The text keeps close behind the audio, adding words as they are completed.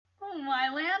Oh, my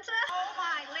Lanta. Oh,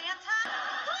 my Lanta.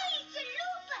 Holy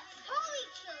chalupas. Holy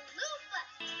chalupas.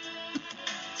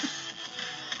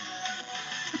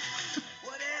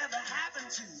 Whatever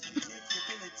happened to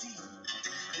predictability?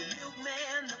 The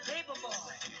milkman, the paper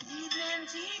boy, evening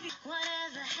TV.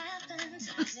 Whatever happened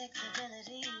to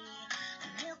predictability?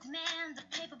 The milkman, the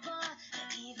paper boy,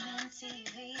 the evening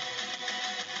TV.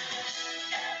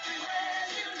 Everywhere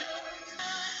you look.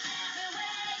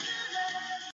 Everywhere you look.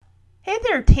 Hey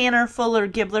there, Tanner Fuller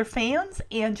Gibbler fans.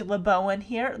 Angela Bowen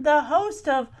here, the host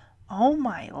of Oh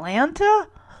My Lanta?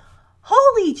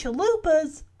 Holy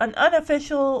Chalupas, an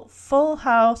unofficial Fuller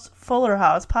House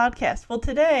podcast. Well,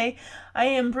 today I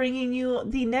am bringing you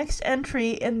the next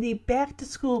entry in the Back to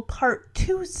School Part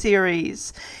 2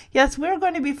 series. Yes, we're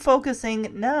going to be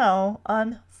focusing now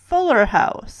on Fuller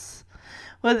House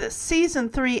with Season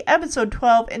 3, Episode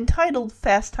 12, entitled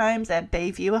Fast Times at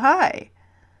Bayview High,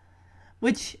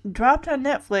 which dropped on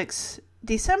Netflix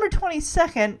December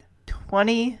 22nd,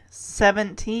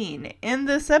 2017. In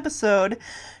this episode,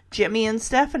 Jimmy and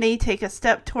Stephanie take a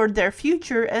step toward their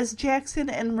future as Jackson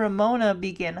and Ramona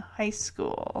begin high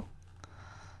school.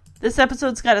 This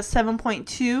episode's got a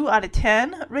 7.2 out of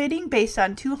 10 rating based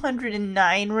on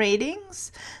 209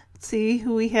 ratings. Let's see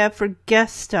who we have for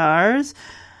guest stars.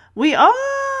 We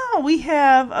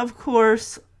have, of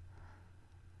course,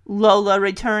 Lola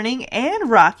returning and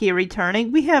Rocky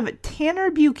returning. We have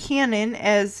Tanner Buchanan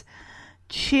as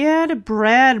Chad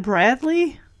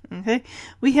Bradley. Okay.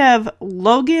 We have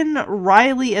Logan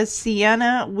Riley as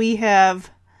Sienna. We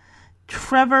have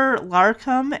Trevor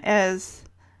Larkham as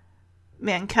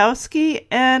Mankowski.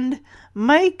 And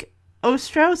Mike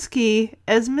Ostrowski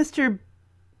as Mr.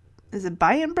 Is it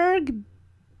Byenberg?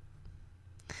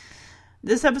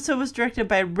 This episode was directed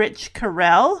by Rich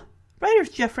Carell. Writers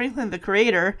Jeff Franklin, the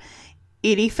creator,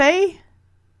 Edie Faye,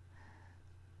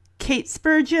 Kate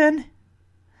Spurgeon.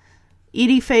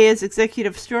 Edie Faye is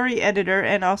executive story editor,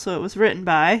 and also it was written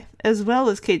by, as well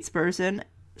as Kate Spurgeon,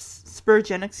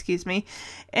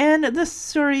 and the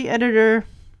story editor,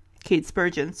 Kate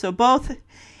Spurgeon. So both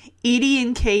Edie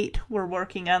and Kate were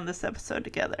working on this episode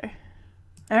together.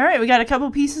 Alright, we got a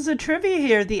couple pieces of trivia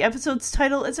here. The episode's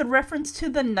title is a reference to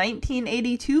the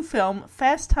 1982 film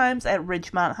Fast Times at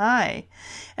Ridgemont High.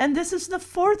 And this is the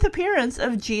fourth appearance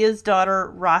of Gia's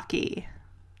daughter, Rocky.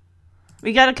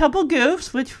 We got a couple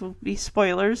goofs, which will be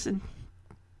spoilers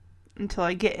until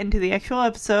I get into the actual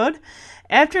episode.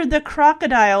 After the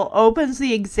crocodile opens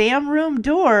the exam room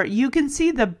door, you can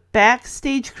see the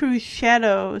backstage crew's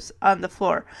shadows on the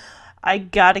floor. I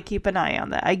gotta keep an eye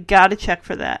on that. I gotta check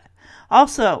for that.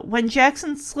 Also, when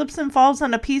Jackson slips and falls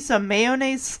on a piece of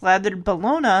mayonnaise-slathered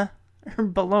bologna,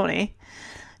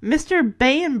 Mr.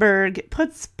 Bayenberg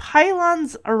puts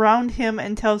pylons around him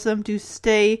and tells him to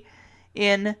stay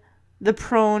in the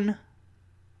prone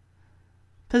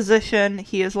position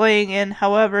he is laying in.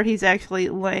 However, he's actually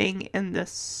laying in the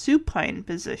supine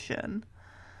position.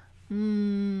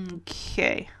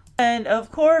 Okay. And, of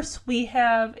course, we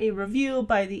have a review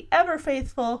by the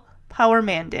ever-faithful Power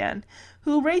Mandan,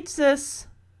 who rates this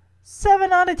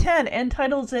 7 out of 10 and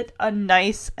titles it A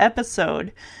Nice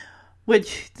Episode,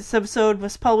 which this episode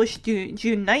was published June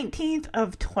 19th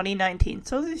of 2019.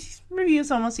 So this review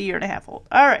is almost a year and a half old.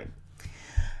 Alright.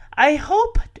 I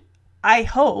hoped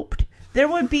there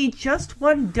would be just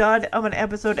one dud of an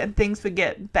episode and things would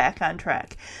get back on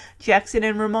track. Jackson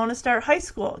and Ramona start high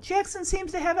school. Jackson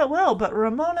seems to have it well, but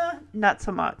Ramona, not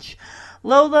so much.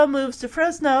 Lola moves to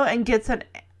Fresno and gets an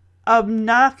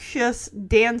obnoxious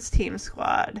dance team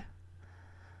squad.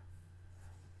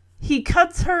 He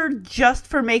cuts her just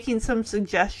for making some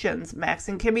suggestions. Max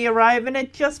and Kimmy arrive and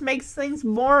it just makes things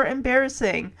more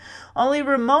embarrassing. Only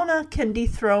Ramona can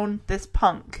dethrone this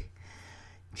punk.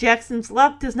 Jackson's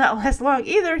luck does not last long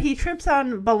either. He trips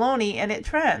on baloney and it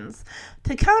trends.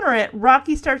 To counter it,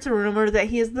 Rocky starts a rumor that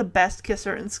he is the best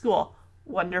kisser in school.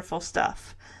 Wonderful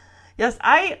stuff. Yes,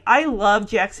 I love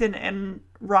Jackson and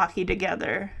Rocky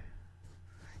together.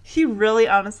 She really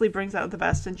honestly brings out the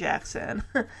best in Jackson.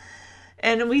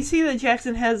 And we see that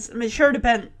Jackson has matured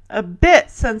a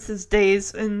bit since his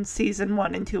days in season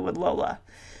 1 and 2 with Lola.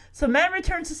 So Matt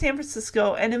returns to San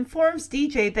Francisco and informs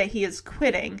DJ that he is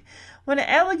quitting. When an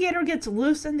alligator gets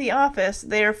loose in the office,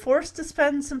 they are forced to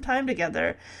spend some time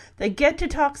together. They get to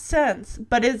talk sense,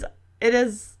 but it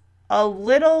is a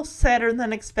little sadder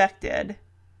than expected.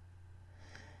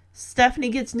 Stephanie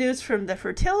gets news from the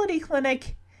fertility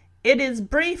clinic. It is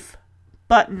brief,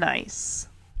 but nice.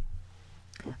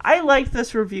 I like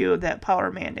this review that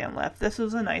Power Mandan left. This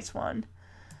was a nice one.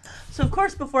 So, of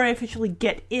course, before I officially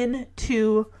get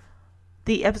into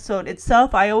the episode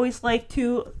itself, I always like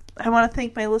to I want to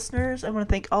thank my listeners. I want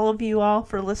to thank all of you all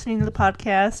for listening to the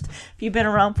podcast. If you've been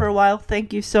around for a while,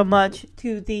 thank you so much.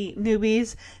 To the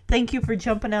newbies, thank you for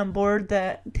jumping on board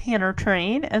the Tanner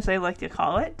train, as I like to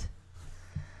call it.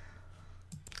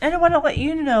 And I want to let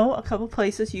you know a couple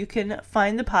places you can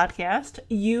find the podcast.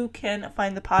 You can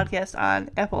find the podcast on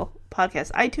Apple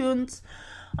Podcasts, iTunes,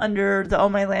 under the Oh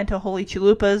My Lanta Holy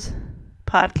Chalupas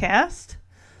podcast.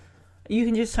 You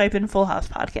can just type in Full House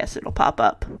Podcast. It'll pop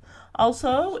up.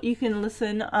 Also, you can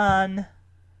listen on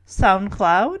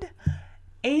SoundCloud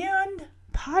and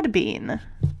Podbean.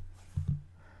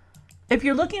 If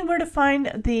you're looking where to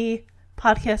find the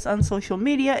podcast on social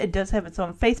media, it does have its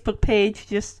own Facebook page.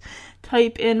 Just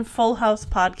type in Full House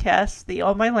Podcast. The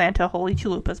Oh My Lanta Holy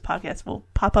Chalupas podcast will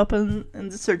pop up in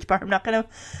the search bar. I'm not going to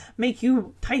make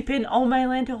you type in Oh My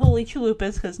Lanta Holy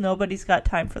Chalupas because nobody's got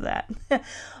time for that.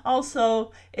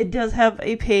 Also, it does have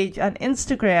a page on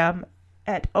Instagram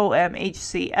at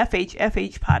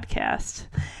OMHCFHFH podcast.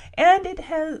 And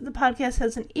the podcast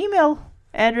has an email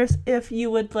address if you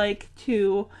would like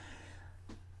to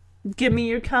give me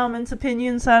your comments,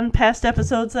 opinions on past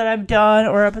episodes that I've done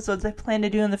or episodes I plan to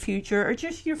do in the future, or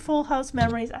just your Full House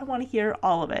memories. I want to hear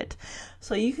all of it.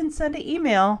 So you can send an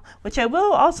email, which I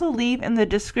will also leave in the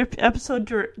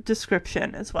episode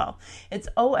description as well. It's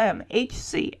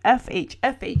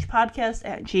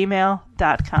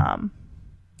omhcfhfhpodcast@gmail.com.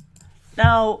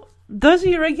 Now, those of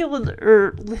you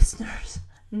regular listeners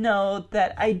know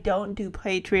that I don't do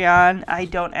Patreon. I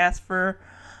don't ask for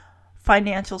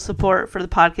financial support for the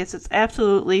podcast. It's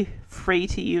absolutely free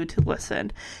to you to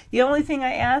listen. The only thing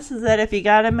I ask is that if you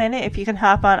got a minute, if you can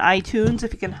hop on iTunes,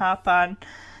 if you can hop on,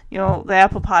 the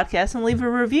Apple Podcast and leave a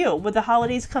review. With the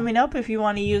holidays coming up, if you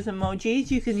want to use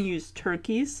emojis, you can use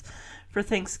turkeys for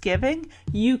Thanksgiving.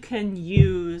 You can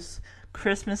use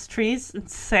Christmas trees and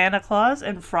Santa Claus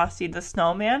and Frosty the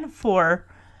Snowman for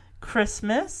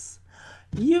Christmas.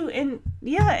 And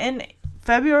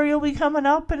February will be coming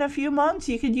up in a few months.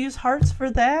 You could use hearts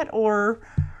for that, or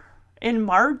in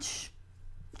March,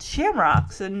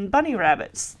 shamrocks and bunny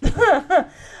rabbits. So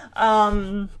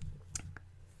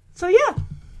yeah,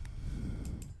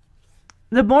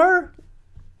 the more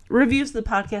reviews the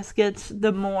podcast gets,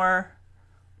 the more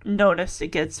notice it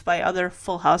gets by other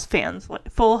Full House fans,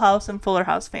 like Full House and Fuller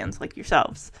House fans like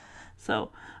yourselves. So,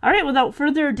 all right, without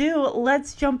further ado,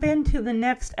 let's jump into the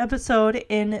next episode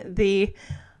in the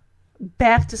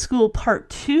Back to School Part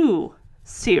 2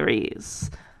 series.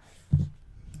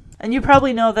 And you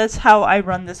probably know that's how I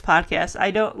run this podcast. I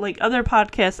don't like other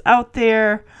podcasts out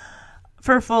there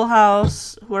for Full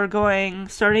House who are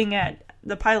starting at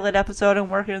the pilot episode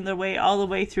and working their way all the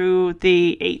way through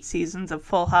the 8 seasons of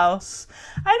Full House.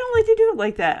 I don't like to do it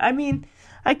like that. I mean,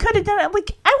 I could have done it.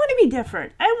 Like, I want to be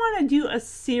different. I want to do a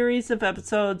series of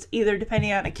episodes, either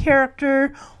depending on a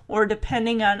character or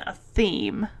depending on a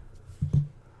theme.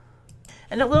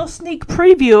 And a little sneak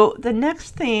preview, the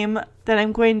next theme that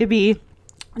I'm going to be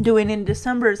doing in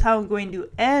December is how I'm going to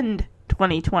end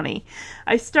 2020.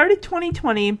 I started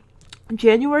 2020,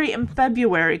 January and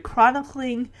February,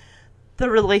 chronicling the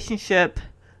relationship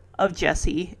of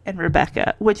Jesse and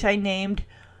Rebecca, which I named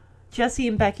Jesse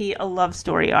and Becky A Love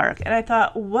Story Arc. And I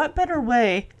thought, what better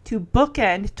way to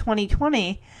bookend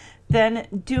 2020 than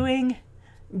doing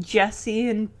Jesse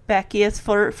and Becky as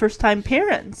first-time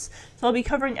parents. So I'll be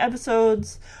covering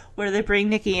episodes where they bring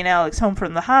Nikki and Alex home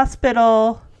from the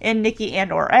hospital, and Nikki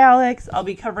and or Alex. I'll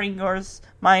be covering yours,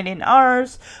 mine, and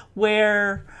ours,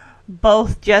 where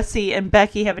both Jesse and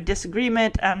Becky have a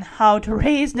disagreement on how to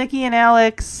raise Nikki and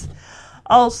Alex.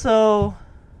 Also,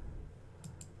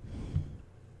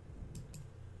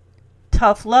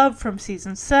 Tough Love from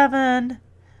Season 7,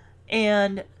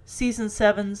 and Season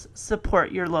 7's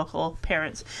Support Your Local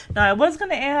Parents. Now, I was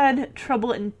going to add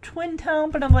Trouble in Twin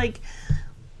Town, but I'm like,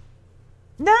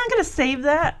 no, I'm going to save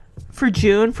that for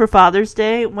June, for Father's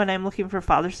Day, when I'm looking for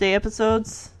Father's Day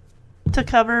episodes to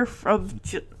cover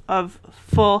of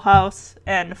Full House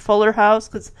and Fuller House,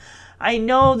 because I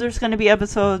know there's going to be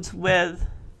episodes with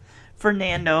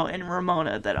Fernando and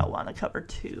Ramona that I'll want to cover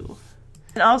too.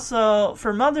 And also,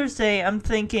 for Mother's Day, I'm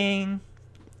thinking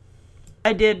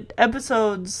I did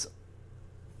episodes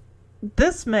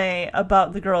this May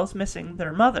about the girls missing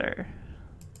their mother. I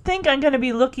think I'm going to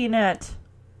be looking at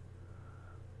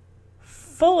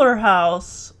Fuller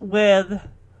House with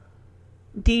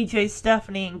DJ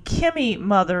Stephanie and Kimmy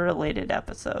mother-related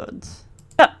episodes.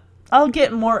 Yeah, I'll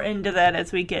get more into that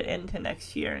as we get into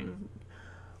next year. And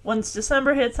once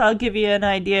December hits, I'll give you an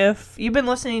idea. If you've been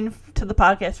listening to the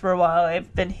podcast for a while,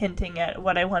 I've been hinting at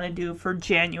what I want to do for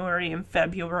January and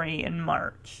February and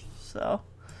March. So,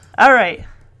 all right.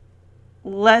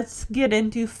 let's get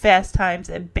into Fast Times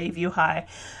at Bayview High.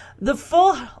 The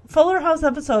Fuller House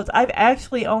episodes I've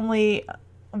actually only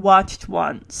watched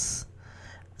once.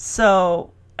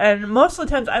 So, and most of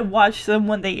the times I watched them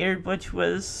when they aired, which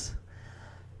was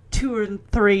 2 or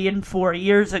 3 and 4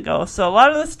 years ago. So a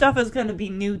lot of this stuff is going to be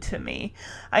new to me.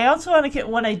 I also want to get,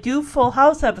 when I do Full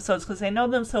House episodes, because I know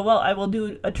them so well, I will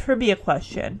do a trivia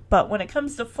question. But when it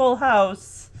comes to Full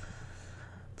House,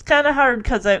 it's kind of hard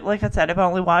because, like I said, I've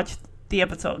only watched the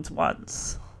episodes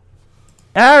once.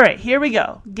 Alright, here we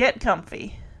go. Get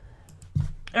comfy.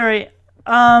 Alright,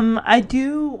 I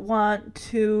do want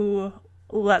to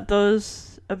let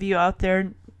those of you out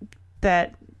there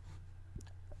that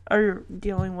are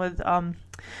dealing with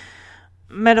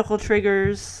medical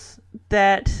triggers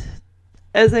that,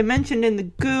 as I mentioned in the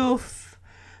goof,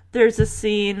 there's a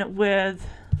scene with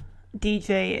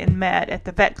DJ and Matt at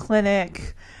the vet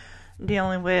clinic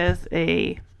dealing with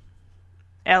a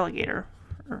alligator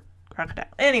or crocodile.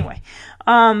 Anyway,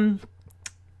 I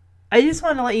just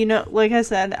want to let you know, like I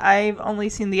said, I've only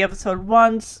seen the episode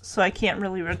once, so I can't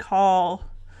really recall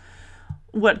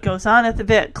what goes on at the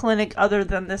vet clinic other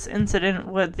than this incident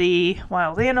with the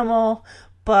wild animal.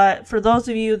 But for those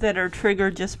of you that are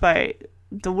triggered just by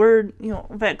the word,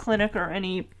 vet clinic or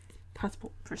any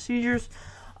possible procedures,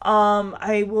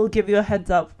 I will give you a heads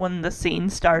up when the scene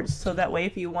starts, so that way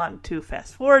if you want to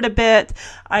fast forward a bit,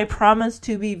 I promise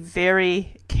to be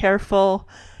very careful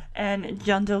and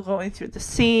gentle going through the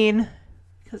scene,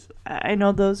 because I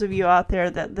know those of you out there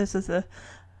that this is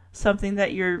something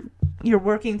that you're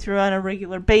working through on a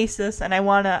regular basis, and I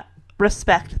want to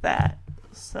respect that.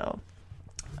 So,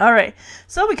 all right.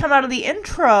 So we come out of the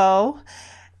intro,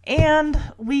 and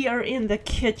we are in the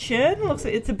kitchen. Looks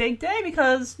like it's a big day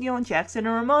because, Jackson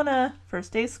and Ramona,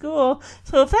 first day of school.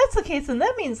 So if that's the case, then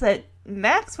that means that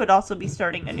Max would also be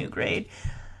starting a new grade.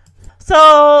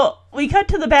 So we cut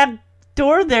to the back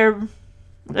door there,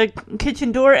 the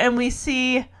kitchen door, and we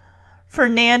see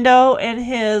Fernando in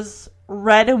his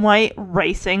red and white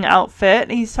racing outfit.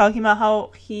 He's talking about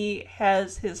how he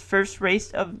has his first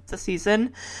race of the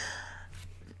season.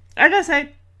 I gotta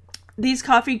say, these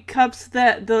coffee cups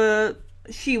that the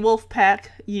She-Wolf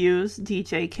Pack use,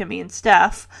 DJ, Kimmy, and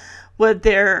Steph, with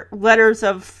their letters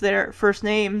of their first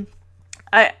name,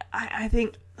 I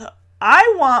think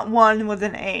I want one with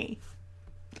an A.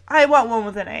 I want one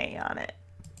with an A on it.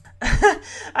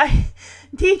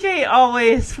 DJ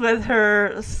always with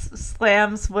her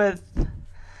slams with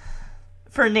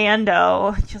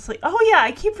Fernando, just like, oh yeah,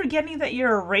 I keep forgetting that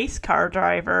you're a race car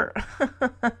driver.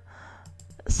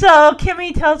 So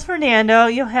Kimmy tells Fernando,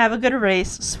 you'll have a good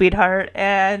race, sweetheart,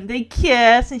 and they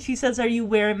kiss, and she says, are you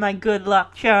wearing my good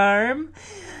luck charm?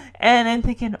 And I'm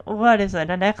thinking, what is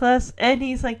it, a necklace? And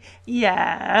he's like,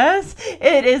 yes,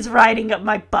 it is riding up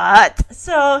my butt.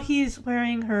 So he's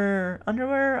wearing her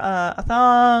underwear, a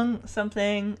thong,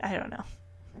 something, I don't know.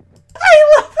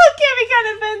 I love how Kimmy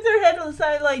kind of bends her head on the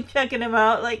side, like, checking him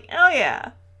out, like, oh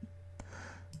yeah.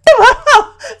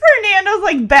 Wow, Fernando's,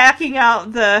 like, backing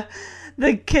out the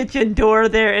kitchen door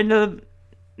there into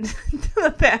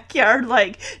the backyard,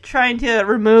 like, trying to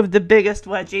remove the biggest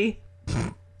wedgie.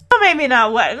 Maybe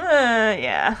not wet.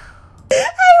 Yeah. I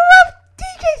love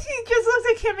DJ. She just looks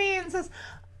at Kimmy and says,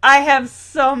 I have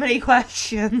so many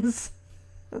questions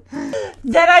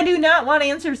that I do not want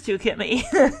answers to, Kimmy.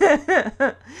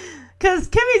 Because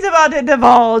Kimmy's about to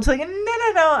divulge. Like, no.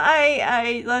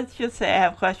 I let's just say I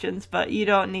have questions, but you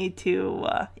don't need to,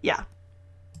 yeah.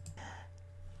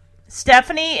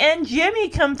 Stephanie and Jimmy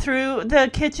come through the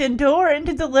kitchen door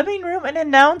into the living room and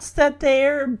announce that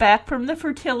they're back from the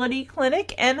fertility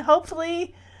clinic and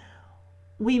hopefully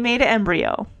we made an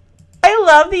embryo. I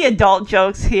love the adult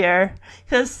jokes here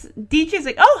because DJ's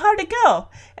like, oh, how'd it go?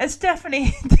 And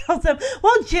Stephanie tells him,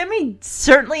 well, Jimmy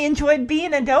certainly enjoyed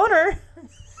being a donor.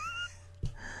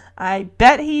 I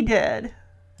bet he did.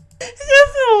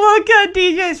 Just look at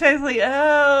DJ's face like,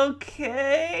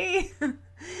 okay.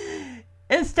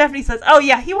 And Stephanie says, oh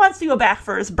yeah, he wants to go back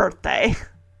for his birthday.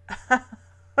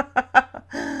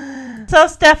 So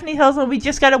Stephanie tells him, we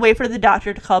just gotta wait for the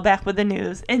doctor to call back with the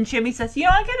news. And Jimmy says, I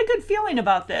got a good feeling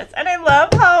about this. And I love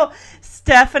how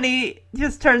Stephanie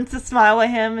just turns to smile at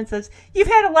him and says, you've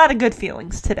had a lot of good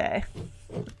feelings today.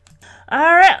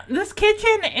 Alright, this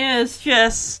kitchen is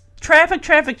just traffic.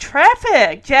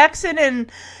 Jackson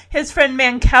and his friend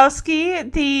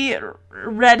Mankowski, the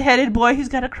redheaded boy who's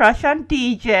got a crush on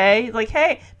DJ, like,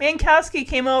 hey, Mankowski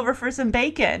came over for some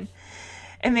bacon.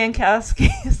 And Mankowski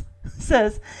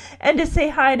says, and to say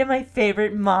hi to my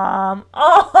favorite mom.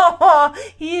 Oh,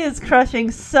 he is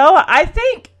crushing so. I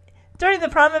think during the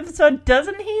prom episode,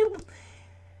 doesn't he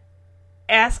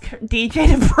ask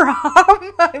DJ to prom.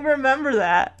 I remember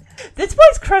that. This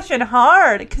boy's crushing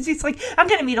hard because he's like, I'm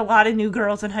going to meet a lot of new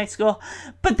girls in high school,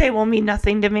 but they will mean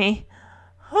nothing to me.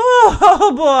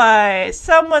 Oh boy,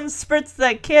 someone spritz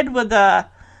that kid with a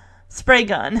spray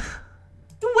gun.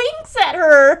 Winks at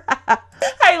her.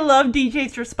 I love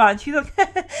DJ's response. She's like, well,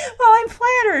 I'm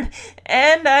flattered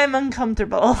and I'm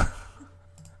uncomfortable.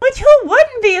 Which who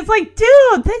wouldn't be? It's like,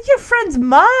 dude, that's your friend's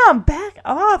mom. Back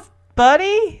off,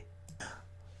 buddy.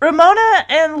 Ramona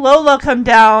and Lola come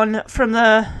down from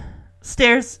the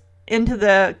stairs into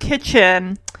the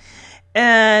kitchen,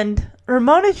 and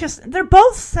they're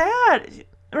both sad.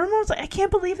 Ramona's like, I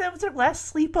can't believe that was their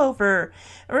last sleepover.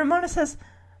 And Ramona says,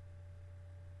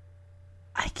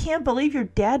 I can't believe your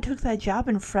dad took that job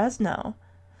in Fresno.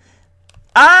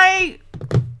 I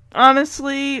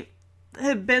honestly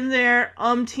have been there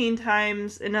umpteen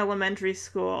times in elementary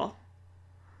school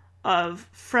of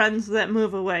friends that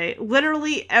move away.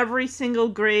 Literally every single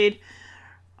grade,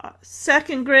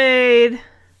 second grade,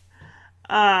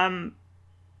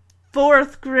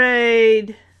 fourth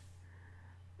grade,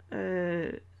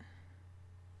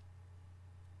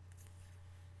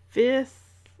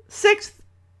 sixth,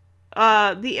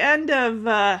 the end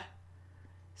of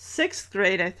sixth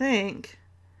grade, I think.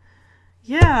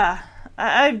 Yeah,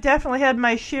 I've definitely had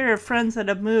my share of friends that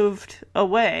have moved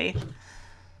away.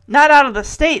 Not out of the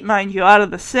state, mind you, out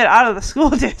of the school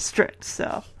district,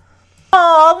 so.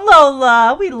 Oh,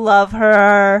 Lola, we love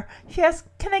her. She asks,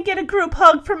 can I get a group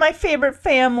hug for my favorite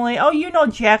family? Oh, you know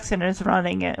Jackson is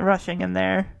rushing in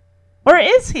there. Or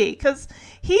is he? Because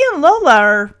he and Lola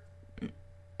are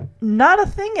not a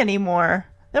thing anymore.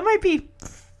 They might be,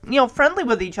 friendly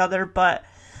with each other, but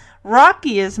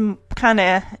Rocky is kind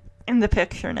of in the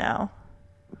picture now.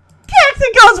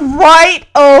 Jackson goes right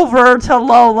over to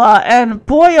Lola, and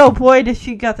boy, oh boy, does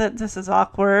she get that this is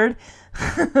awkward.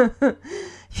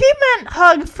 She meant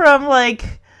hug from,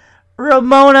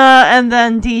 Ramona and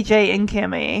then DJ and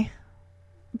Kimmy.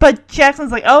 But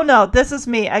Jackson's like, oh no, this is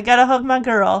me. I gotta hug my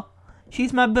girl.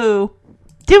 She's my boo.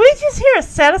 Did we just hear a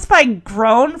satisfied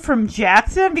groan from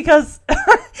Jackson? Because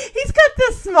he's got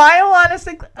this smile on his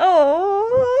face,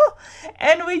 oh.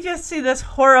 And we just see this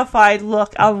horrified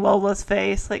look on Lola's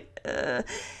face. When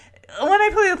I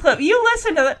play the clip, you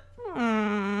listen to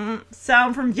the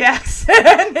sound from Jackson.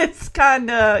 It's kind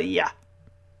of, yeah.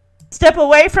 Step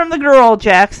away from the girl,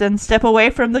 Jackson. Step away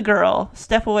from the girl.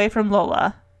 Step away from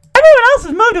Lola. Everyone else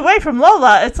has moved away from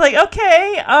Lola. It's like,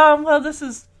 okay, well, this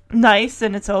is nice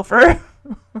and it's over.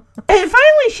 And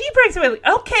finally she breaks away, like,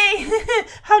 okay,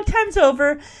 hug time's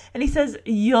over. And he says,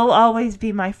 you'll always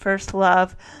be my first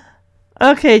love.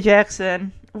 Okay,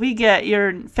 Jackson, we get your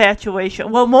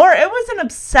infatuation. Well, it was an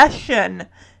obsession.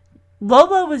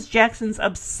 Lola was Jackson's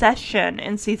obsession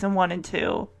in season 1 and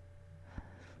 2.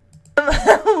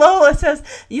 Lola says,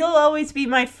 you'll always be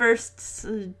my first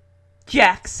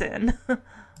Jackson.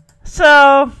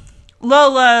 So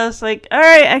Lola's like, all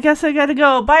right, I guess I gotta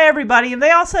go. Bye, everybody. And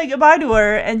they all say goodbye to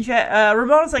her. And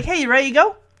Ramona's like, hey, you ready to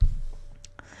go?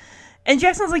 And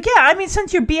Jackson's like, yeah, I mean,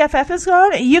 since your BFF is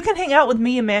gone, you can hang out with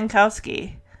me and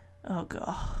Mankowski. Oh,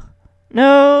 God.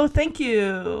 No, thank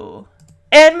you.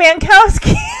 And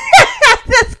Mankowski,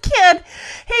 this kid,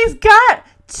 he's got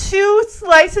 2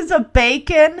 slices of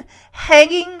bacon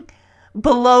hanging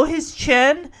below his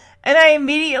chin, and I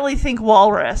immediately think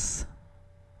walrus.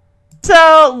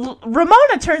 So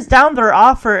Ramona turns down their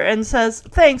offer and says,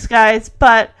 thanks, guys,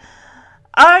 but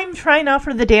I'm trying out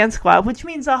for the dance squad, which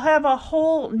means I'll have a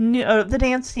whole new, the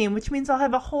dance team, which means I'll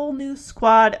have a whole new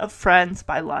squad of friends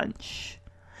by lunch.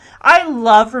 I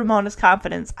love Ramona's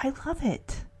confidence. I love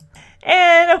it.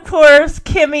 And, of course,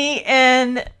 Kimmy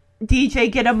and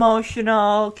DJ get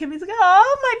emotional. Kimmy's like,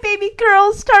 oh, my baby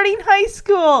girl's starting high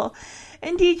school.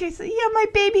 And DJ says, yeah, my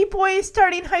baby boy is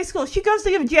starting high school. She goes to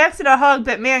give Jackson a hug,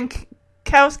 but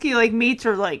Mankowski, meets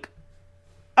her,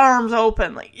 arms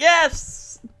open.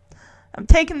 Yes, I'm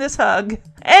taking this hug.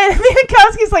 And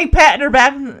Mankowski's, patting her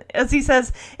back as he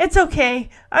says, it's okay.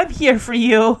 I'm here for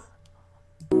you.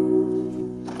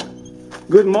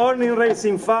 Good morning,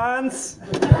 racing fans.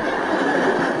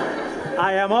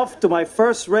 I am off to my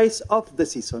first race of the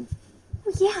season.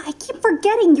 Yeah, I keep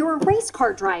forgetting you're a race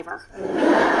car driver.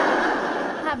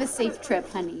 Have a safe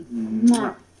trip, honey.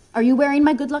 Mwah. Are you wearing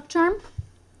my good luck charm?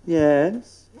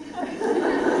 Yes.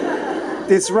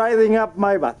 It's riding up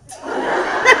my butt.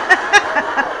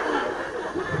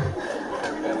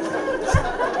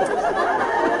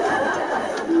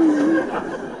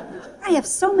 I have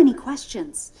so many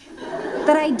questions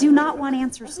that I do not want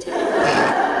answers to.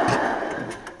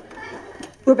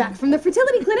 We're back from the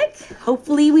fertility clinic.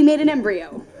 Hopefully we made an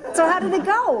embryo. So how did it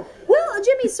go? Well,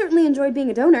 Jimmy certainly enjoyed being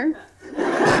a donor.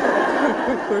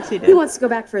 Of course he He did. wants to go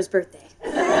back for his birthday.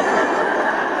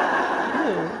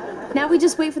 Now we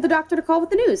just wait for the doctor to call with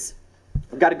the news.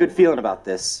 I've got a good feeling about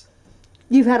this.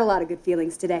 You've had a lot of good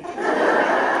feelings today.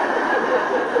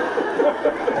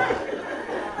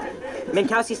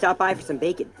 Minkowski stopped by for some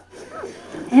bacon.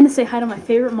 And to say hi to my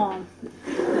favorite mom.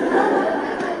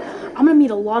 I'm gonna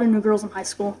meet a lot of new girls in high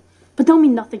school, but they'll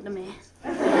mean nothing to me.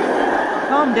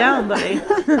 Calm down, buddy.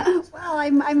 Well,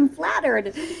 I'm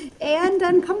flattered and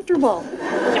uncomfortable.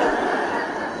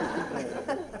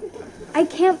 I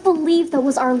can't believe that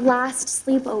was our last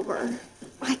sleepover.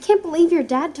 I can't believe your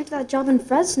dad took that job in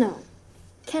Fresno.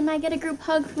 Can I get a group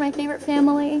hug for my favorite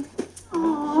family?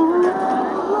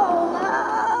 Lola.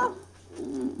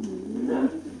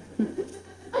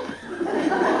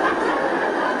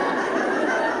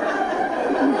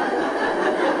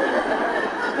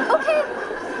 Okay,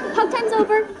 hug time's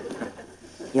over.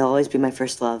 You'll always be my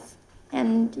first love.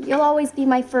 And you'll always be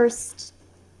my first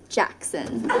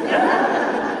Jackson.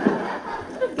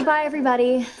 Goodbye,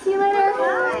 everybody. See you later.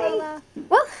 Bye.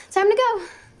 Well, time to go.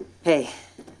 Hey,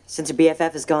 since your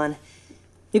BFF is gone,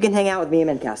 you can hang out with me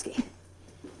and Minkowski.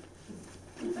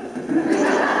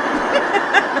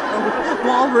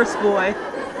 Walrus boy.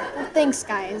 Thanks,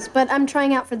 guys, but I'm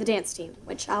trying out for the dance team,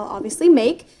 which I'll obviously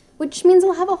make, which means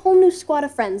I'll have a whole new squad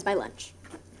of friends by lunch.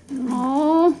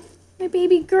 Oh, my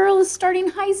baby girl is starting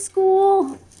high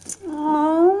school.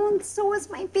 Oh, and so is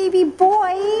my baby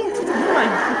boy. Oh my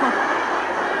God.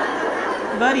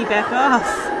 Buddy, back off.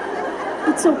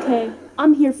 It's okay.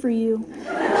 I'm here for you.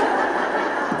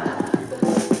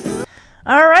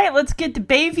 All right, let's get to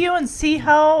Bayview and see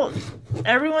how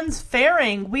everyone's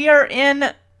faring. We are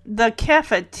in the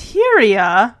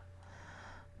cafeteria,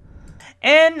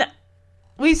 and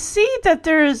we see that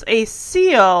there's a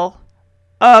seal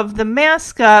of the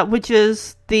mascot, which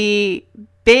is the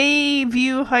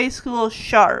Bayview High School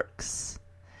Sharks.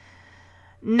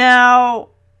 Now,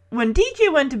 when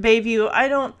DJ went to Bayview, I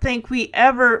don't think we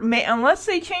ever unless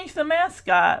they changed the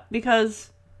mascot,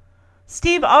 because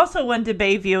Steve also went to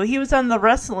Bayview. He was on the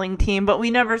wrestling team, but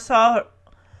we never saw,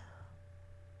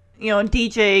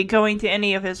 DJ going to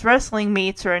any of his wrestling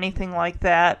meets or anything like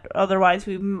that. Otherwise,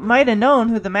 we might have known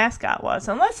who the mascot was,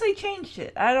 unless they changed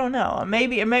it. I don't know.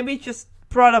 Maybe it's just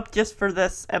brought up just for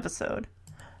this episode.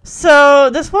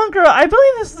 So, this one girl, I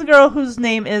believe this is the girl whose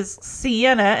name is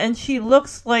Sienna, and she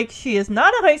looks like she is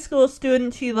not a high school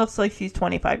student. She looks like she's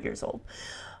 25 years old.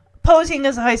 Posing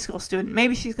as a high school student.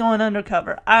 Maybe she's going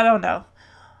undercover. I don't know.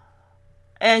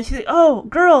 And she's like, oh,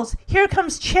 girls, here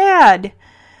comes Chad.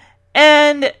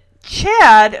 And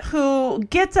Chad, who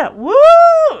gets a woo!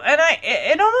 And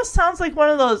it almost sounds like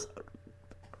one of those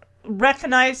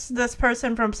recognize this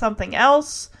person from something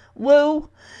else woo.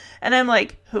 And I'm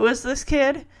like, who is this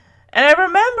kid? And I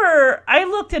remember, I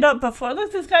looked it up before. I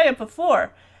looked this guy up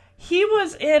before. He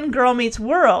was in Girl Meets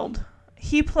World.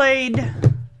 He played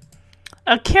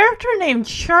a character named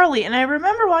Charlie. And I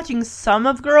remember watching some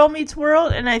of Girl Meets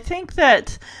World. And I think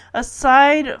that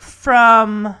aside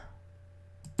from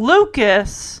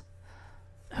Lucas,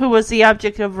 who was the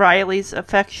object of Riley's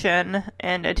affection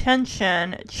and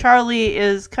attention, Charlie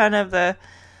is kind of the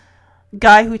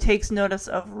guy who takes notice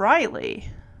of Riley.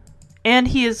 And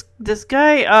he is this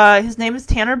guy, his name is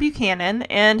Tanner Buchanan,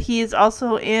 and he is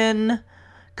also in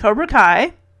Cobra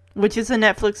Kai, which is a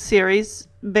Netflix series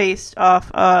based off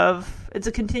of, it's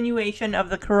a continuation of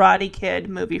the Karate Kid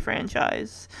movie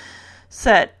franchise,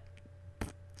 set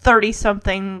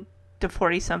 30-something to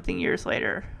 40-something years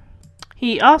later.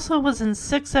 He also was in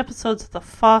 6 episodes of The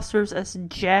Fosters as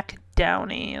Jack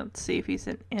Downey. Let's see if he's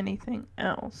in anything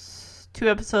else. 2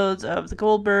 episodes of The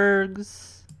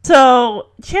Goldbergs.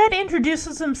 So, Chad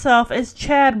introduces himself as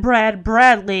Chad Brad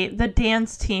Bradley, the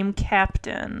dance team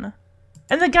captain.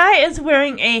 And the guy is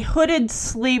wearing a hooded,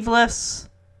 sleeveless,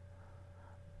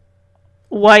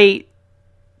 white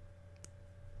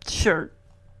shirt.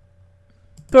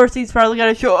 Of course, he's probably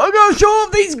I gotta show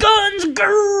off these guns,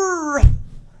 grrr!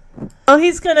 So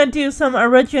he's gonna do some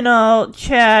original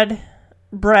Chad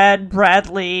Brad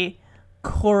Bradley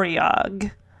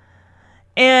choreog.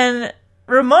 And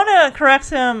Ramona corrects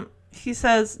him. She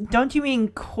says, don't you mean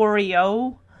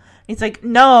choreo? He's like,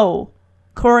 no,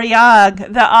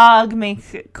 choreog. The og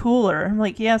makes it cooler. I'm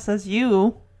like, yes, that's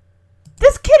you.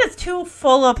 This kid is too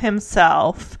full of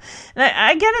himself. And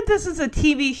I get it, this is a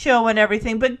TV show and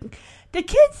everything, but the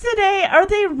kids today, are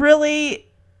they really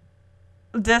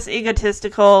this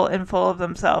egotistical and full of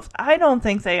themselves? I don't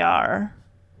think they are.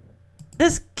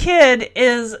 This kid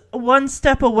is one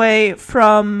step away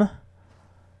from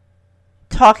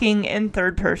talking in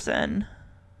third person.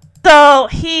 So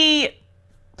he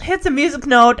hits a music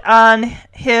note on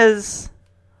his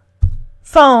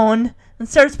phone and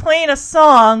starts playing a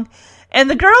song, and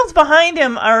the girls behind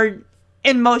him are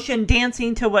in motion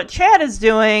dancing to what Chad is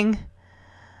doing.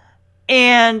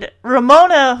 And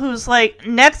Ramona, who's like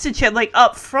next to Chad, like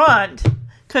up front,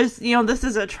 because, this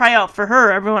is a tryout for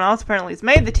her. Everyone else apparently has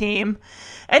made the team.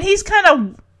 And he's kind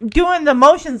of doing the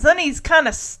motions. Then he's kind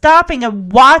of stopping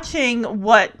and watching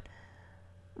what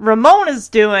Ramona's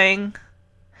doing.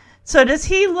 So does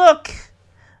he look,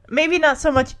 maybe not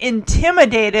so much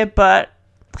intimidated, but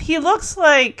he looks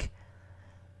like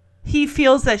he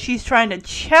feels that she's trying to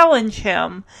challenge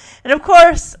him. And of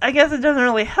course, I guess it doesn't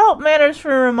really help matters for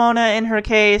Ramona in her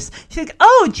case. She's like,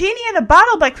 oh, Genie in a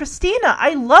Bottle by Christina.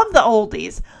 I love the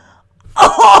oldies.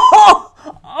 Oh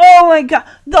my God.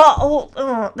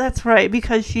 That's right,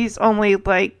 because she's only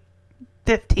like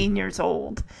 15 years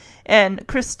old. And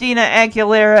Christina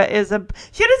Aguilera she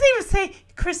doesn't even say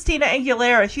Christina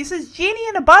Aguilera. She says Genie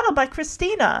in a Bottle by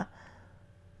Christina.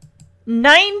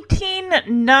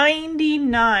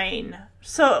 1999.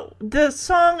 So the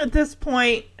song at this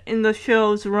point in the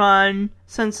show's run,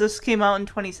 since this came out in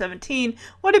 2017,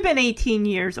 would have been 18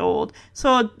 years old.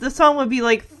 So the song would be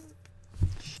like...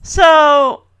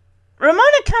 So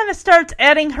Ramona kind of starts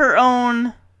adding her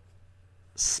own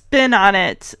spin on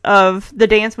it of the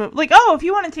dance move. Like, oh, if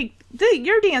you want to take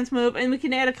your dance move and we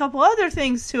can add a couple other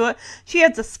things to it. She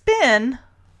adds a spin.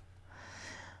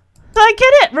 So I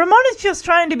get it. Ramona's just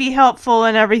trying to be helpful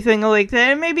and everything like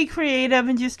that, and maybe creative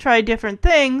and just try different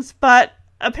things. But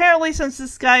apparently, since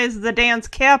this guy is the dance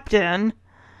captain,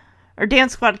 or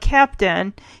dance squad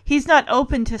captain, he's not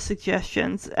open to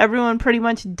suggestions. Everyone pretty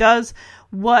much does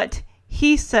what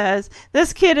he says.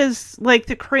 This kid is like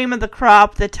the cream of the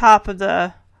crop, the top of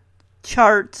the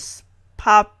charts,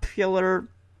 popular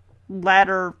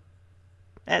ladder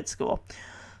at school.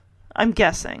 I'm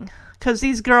guessing. Because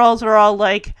these girls are all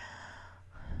like...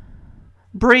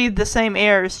 breathe the same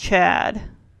air as Chad.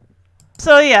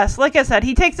 So yes, like I said,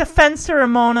 he takes offense to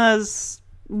Ramona's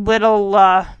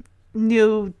little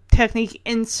new technique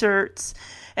inserts,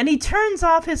 and he turns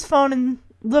off his phone and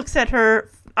looks at her,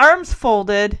 arms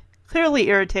folded, clearly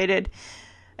irritated,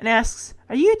 and asks,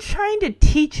 are you trying to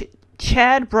teach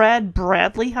Chad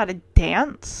Bradley how to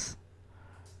dance?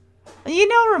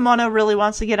 And Ramona really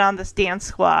wants to get on this dance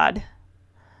squad.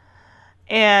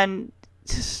 And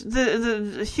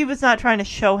she was not trying to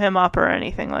show him up or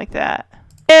anything like that.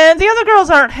 And the other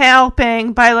girls aren't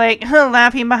helping by like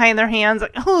laughing behind their hands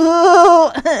like,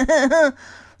 oh.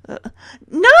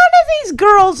 None of these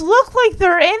girls look like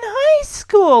they're in high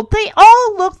school. They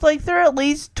all look like they're at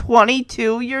least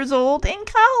 22 years old in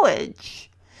college.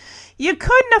 You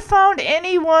couldn't have found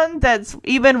anyone that's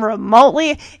even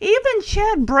remotely... Even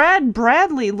Chad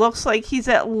Bradley looks like he's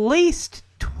at least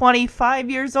 25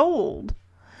 years old.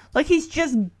 Like he's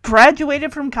just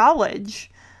graduated from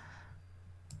college.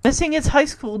 Missing his high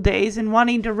school days and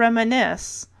wanting to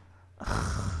reminisce.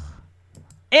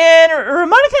 And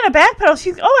Ramona kind of backpedals.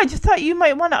 She's, I just thought you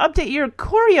might want to update your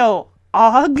choreo,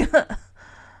 Og.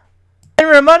 And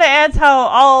Ramona adds how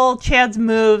all Chad's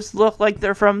moves look like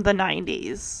they're from the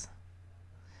 90s.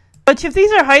 But if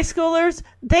these are high schoolers,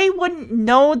 they wouldn't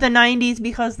know the 90s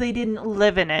because they didn't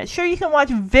live in it. Sure, you can watch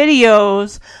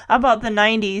videos about the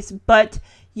 90s, but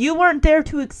you weren't there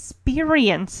to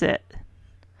experience it.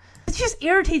 It just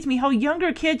irritates me how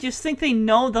younger kids just think they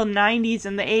know the 90s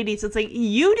and the 80s. It's like,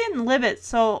 you didn't live it,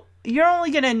 so you're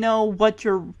only going to know what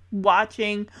you're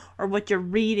watching or what you're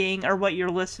reading or what you're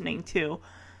listening to.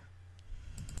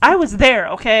 I was there,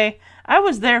 okay? I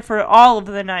was there for all of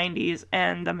the 90s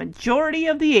and the majority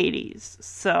of the 80s.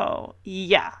 So,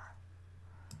 yeah.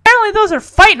 Apparently those are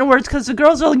fighting words because the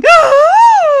girls are like,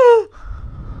 ah!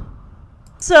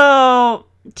 So,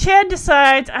 Chad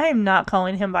decides, I am not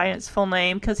calling him by his full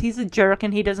name because he's a jerk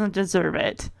and he doesn't deserve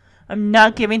it. I'm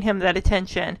not giving him that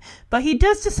attention. But he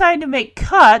does decide to make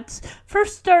cuts,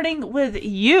 first starting with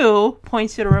you,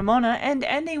 points to Ramona, and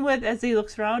ending with, as he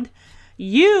looks around,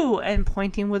 you, and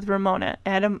pointing with Ramona,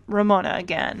 Ramona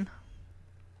again.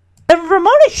 And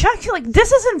Ramona's shocked, she's like,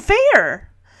 this isn't fair.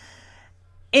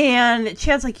 And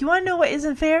Chad's like, you want to know what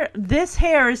isn't fair? This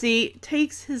hair, as he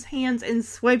takes his hands and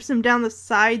swipes them down the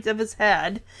sides of his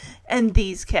head, and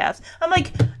these calves. I'm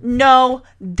like, no,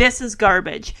 this is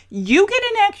garbage. You get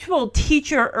an actual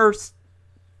teacher or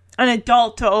an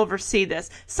adult to oversee this.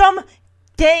 Some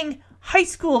dang high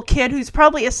school kid who's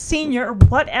probably a senior or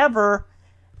whatever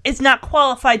is not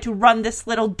qualified to run this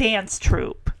little dance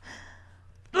troupe.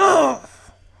 Ugh.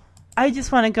 I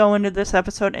just want to go into this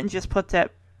episode and just put that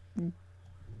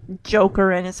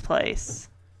Joker in his place.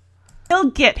 He'll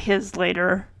get his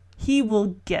later. he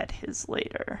will get his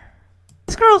later.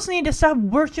 These girls need to stop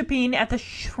worshiping at the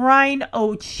shrine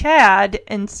of Chad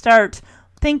and start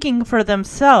thinking for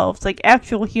themselves like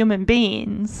actual human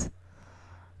beings.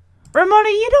 Ramona,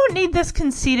 you don't need this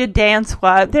conceited dance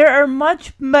squad. There are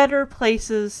much better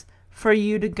places for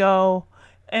you to go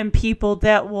and people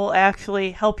that will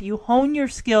actually help you hone your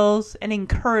skills and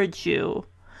encourage you.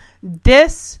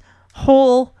 This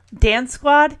whole dance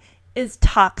squad is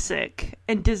toxic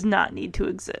and does not need to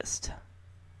exist.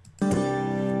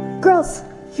 Girls,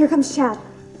 here comes Chad.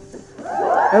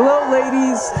 Hello,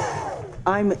 ladies.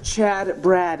 I'm Chad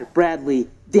Bradley,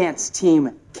 dance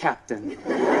team captain.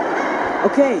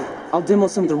 Okay, I'll demo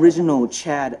some of the original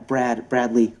Chad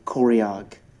Bradley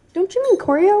choreog. Don't you mean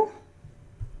choreo?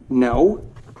 No,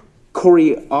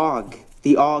 choreog.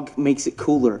 The og makes it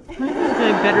cooler. I think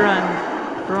I'm better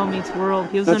on Girl Meets World.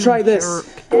 He was Now try this.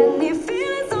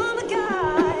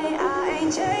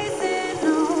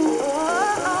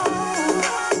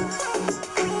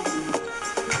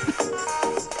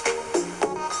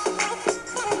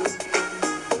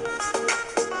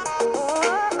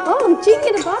 Oh, Genie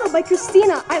in a Bottle by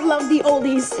Christina. I love the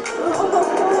oldies.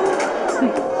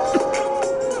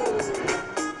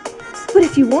 But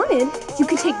if you wanted, you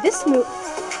could take this move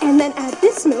and then add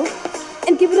this move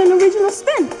and give it an original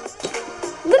spin.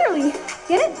 Literally,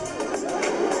 get it?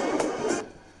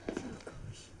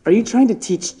 Are you trying to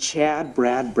teach Chad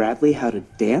Bradley how to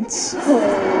dance?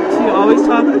 So you always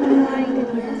talk?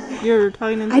 You're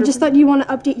talking in I just thought you want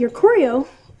to update your choreo,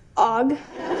 Og.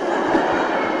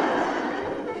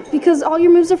 Because all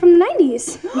your moves are from the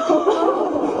 90s.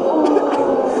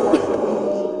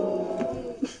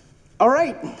 All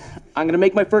right, I'm gonna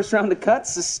make my first round of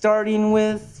cuts, starting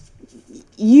with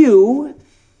you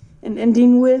and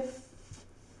ending with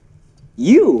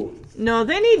you. No,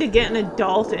 they need to get an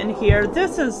adult in here.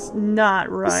 This is not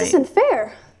right. This isn't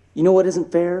fair. You know what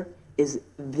isn't fair? Is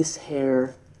this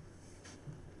hair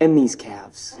and these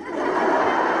calves.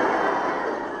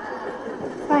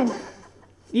 Fine.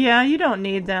 Yeah, you don't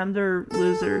need them. They're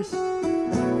losers.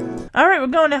 All right, we're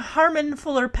going to Harmon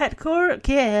Fuller Pet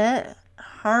Care.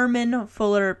 Harmon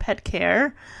Fuller Pet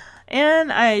Care.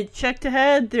 And I checked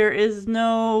ahead. There is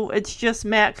no... It's just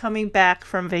Matt coming back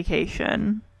from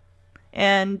vacation.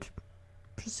 And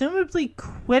presumably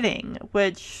quitting,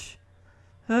 which...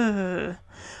 had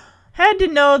to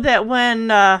know that when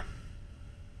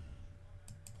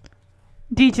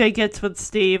DJ gets with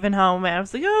Steve and how Matt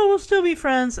was like, oh, we'll still be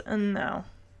friends. And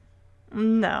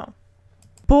no.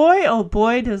 Boy, oh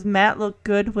boy, does Matt look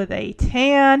good with a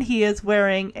tan. He is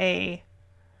wearing a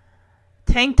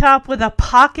tank top with a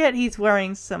pocket. He's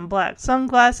wearing some black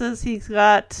sunglasses. He's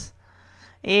got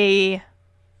a...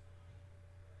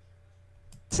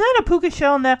 It's not a puka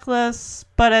shell necklace,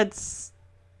 but it's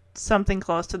something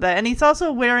close to that. And he's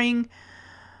also wearing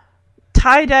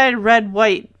tie-dyed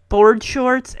red-white board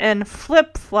shorts and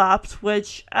flip-flops,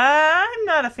 which I'm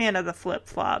not a fan of the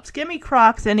flip-flops. Give me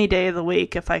Crocs any day of the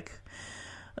week if I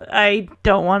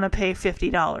don't want to pay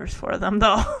 $50 for them,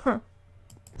 though.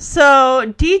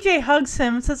 So DJ hugs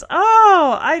him and says,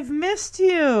 oh, I've missed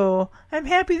you. I'm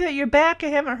happy that you're back. I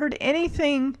haven't heard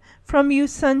anything from you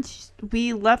since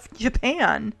we left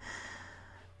Japan.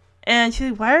 And she's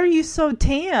like, why are you so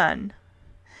tan?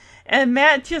 And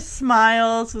Matt just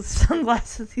smiles with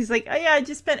sunglasses. He's like, oh yeah, I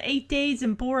just spent 8 days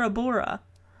in Bora Bora.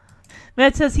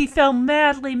 Matt says he fell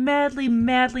madly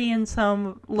in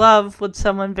some love with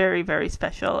someone very, very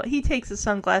special. He takes his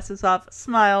sunglasses off,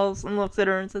 smiles, and looks at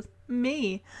her and says,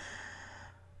 me.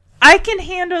 I can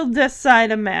handle this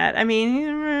side of Matt. I mean, he's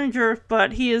a jerk,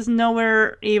 but he is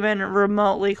nowhere even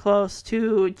remotely close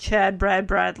to Chad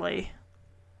Bradley.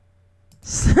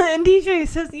 And DJ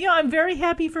says, I'm very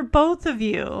happy for both of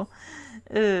you.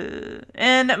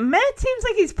 And Matt seems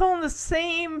like he's pulling the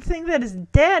same thing that his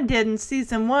dad did in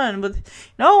season 1 with,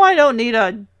 I don't need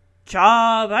a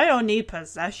job. I don't need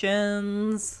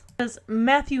possessions. Because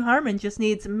Matthew Harmon just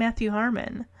needs Matthew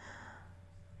Harmon.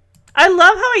 I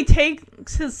love how he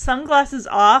takes his sunglasses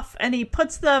off and he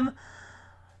puts them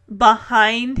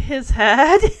behind his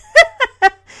head.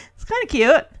 It's kind of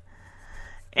cute.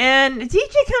 And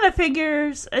DJ kind of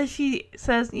figures, as she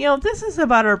says, this is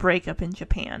about our breakup in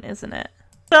Japan, isn't it?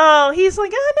 So he's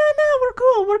like, oh, no,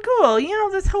 we're cool.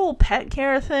 This whole pet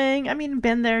care thing. I mean,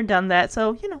 been there, done that.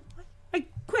 So, I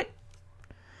quit.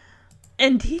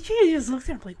 And DJ just looks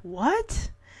at him like,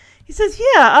 what? He says,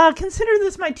 yeah, consider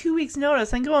this my 2 weeks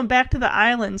notice. I'm going back to the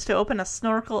islands to open a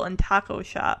snorkel and taco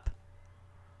shop.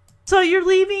 So you're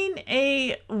leaving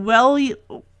a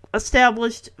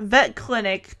well-established vet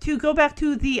clinic to go back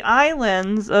to the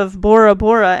islands of Bora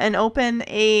Bora and open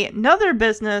another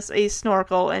business, a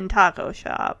snorkel and taco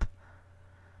shop.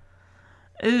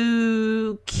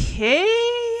 Okay.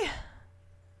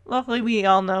 Luckily, we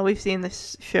all know, we've seen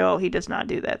this show. He does not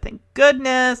do that, thank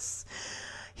goodness.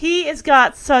 He has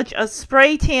got such a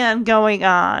spray tan going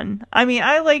on. I mean,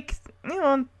 I like,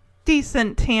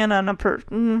 decent tan on a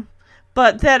person.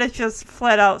 But that is just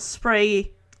flat out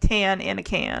spray tan in a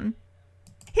can.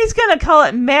 He's gonna call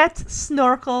it Matt's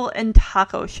Snorkel and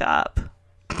Taco Shop.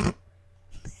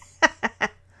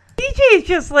 DJ is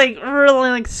just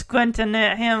really squinting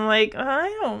at him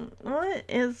what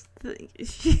is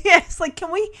yes,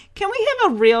 can we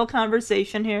have a real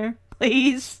conversation here,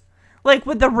 please?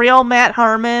 With the real Matt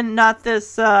Harmon, not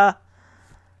this surfer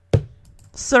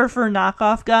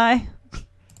knockoff guy.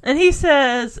 And he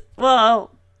says,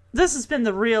 well, this has been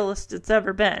the realest it's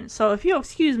ever been. So if you'll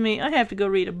excuse me, I have to go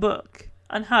read a book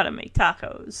on how to make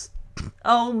tacos.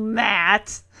 Oh,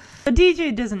 Matt. The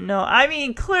DJ doesn't know. I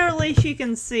mean, clearly she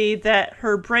can see that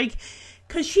her break,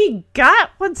 because she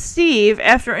got with Steve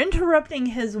after interrupting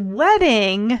his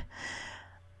wedding,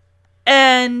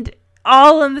 and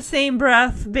all in the same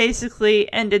breath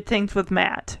basically ended things with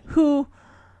Matt, who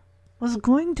was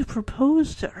going to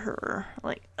propose to her.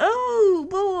 Oh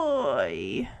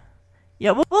boy.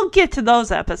 Yeah, we'll get to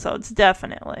those episodes,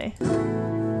 definitely.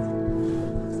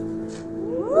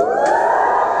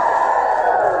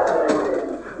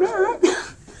 Matt,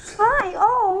 hi.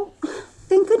 Oh,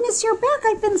 thank goodness you're back.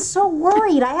 I've been so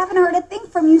worried. I haven't heard a thing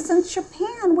from you since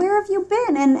Japan. Where have you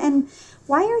been? And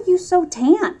why are you so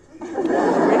tan?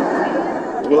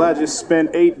 Well, I just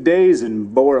spent 8 days in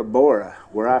Bora Bora,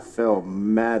 where I fell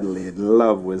madly in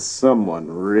love with someone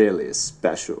really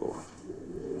special.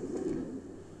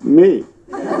 Me.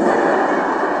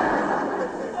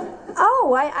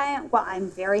 Oh, I'm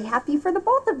very happy for the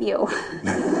both of you.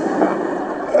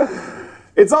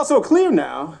 It's also clear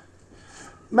now,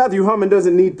 Matthew Harmon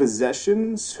doesn't need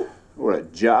possessions or a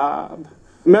job.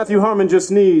 Matthew Harmon just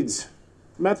needs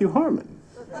Matthew Harmon.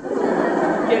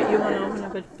 Yeah, you want to open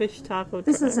up a fish taco.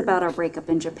 This is about our breakup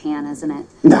in Japan, isn't it?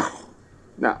 No.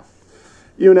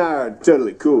 You and I are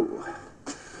totally cool.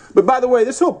 But by the way,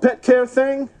 this whole pet care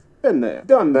thing, been there,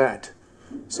 done that.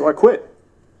 So I quit.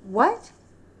 What?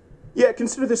 Yeah,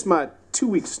 consider this my 2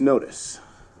 weeks' notice.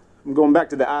 I'm going back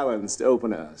to the islands to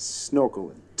open a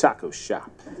snorkel and taco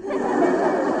shop.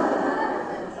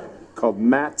 Called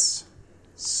Matt's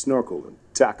Snorkel and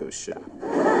Taco Shop.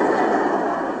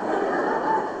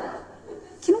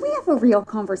 Can we have a real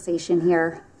conversation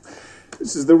here?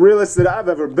 This is the realest that I've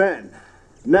ever been.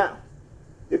 Now,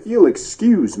 if you'll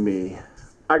excuse me,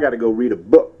 I gotta go read a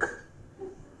book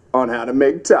on how to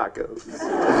make tacos.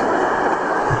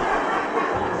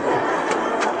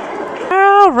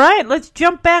 All right, let's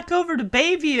jump back over to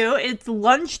Bayview. It's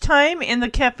lunchtime in the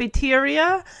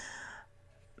cafeteria.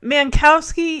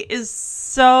 Mankowski is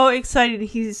so excited.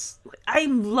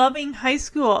 I'm loving high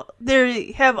school.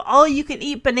 They have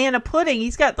all-you-can-eat banana pudding.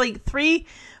 He's got 3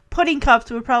 pudding cups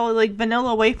with probably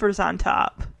vanilla wafers on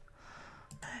top.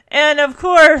 And of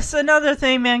course, another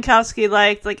thing Mankowski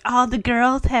liked, all the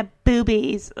girls have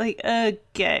boobies.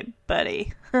 Okay,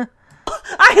 buddy.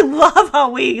 I love how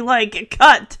we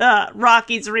cut to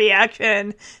Rocky's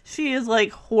reaction. She is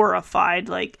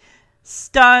horrified,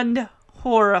 stunned,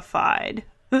 horrified.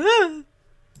 I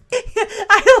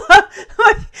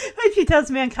love when she tells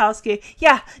Mankowski,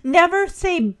 yeah, never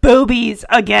say boobies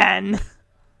again.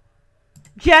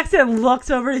 Jackson looks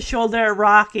over his shoulder at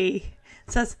Rocky,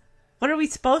 says, what are we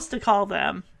supposed to call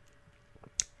them?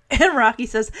 And Rocky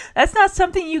says, that's not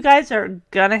something you guys are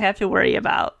gonna have to worry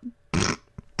about.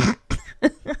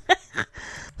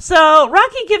 So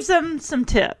Rocky gives them some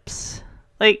tips.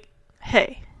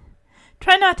 Hey,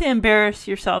 try not to embarrass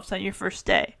yourselves on your first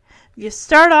day. If you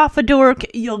start off a dork,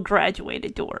 you'll graduate a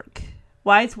dork.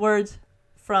 Wise words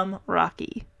from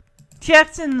Rocky.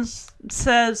 Jackson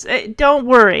says, hey, don't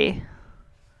worry.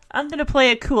 I'm going to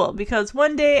play it cool because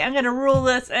one day I'm going to rule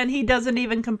this, and he doesn't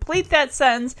even complete that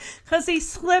sentence because he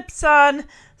slips on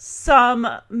some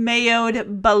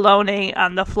mayoed bologna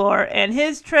on the floor, and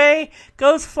his tray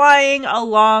goes flying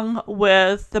along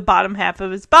with the bottom half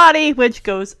of his body, which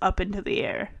goes up into the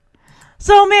air.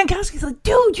 So Mankowski's like,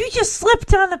 dude, you just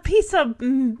slipped on a piece of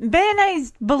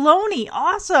mayonnaise bologna.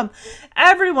 Awesome.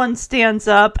 Everyone stands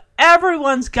up.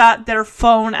 Everyone's got their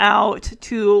phone out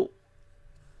to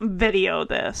video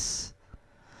this.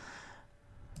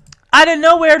 Out of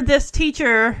nowhere, this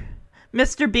teacher,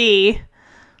 Mr. B,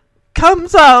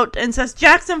 comes out and says,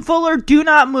 Jackson Fuller, do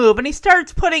not move. And he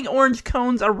starts putting orange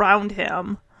cones around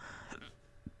him.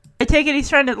 I take it he's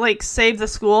trying to, save the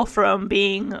school from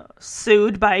being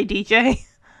sued by DJ.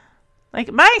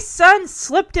 My son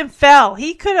slipped and fell.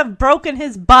 He could have broken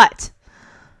his butt.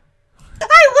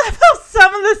 I love how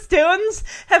some of the students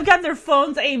have got their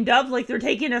phones aimed up like they're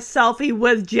taking a selfie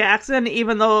with Jackson,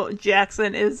 even though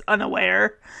Jackson is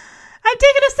unaware. I'm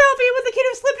taking a selfie with the kid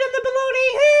who slipped in the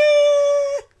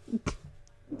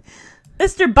bologna.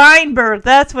 Mr. Beinberg,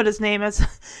 that's what his name is.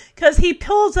 Because he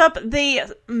pulls up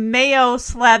the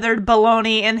mayo-slathered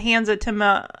bologna and hands it to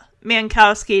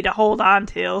Mankowski to hold on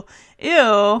to.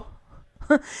 Ew.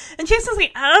 And Jackson's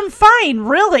like, I'm fine,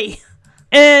 really.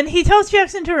 And he tells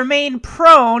Jackson to remain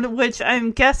prone, which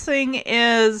I'm guessing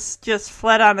is just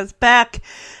flat on his back.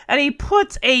 And he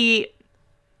puts a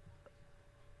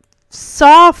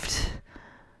soft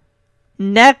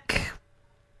neck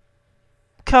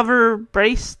cover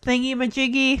brace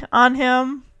thingy-majiggy on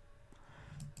him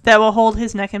that will hold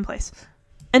his neck in place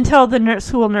until the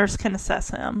school nurse can assess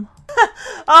him.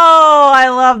 Oh, I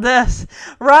love this.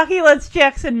 Rocky lets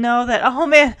Jackson know that, oh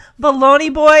man,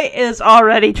 Baloney Boy is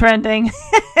already trending.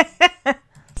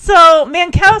 So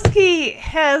Mankowski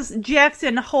has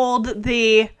Jackson hold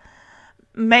the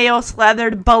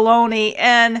mayo-slathered bologna,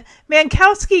 and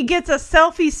Mankowski gets a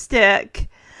selfie stick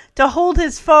to hold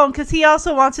his phone because he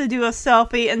also wants to do a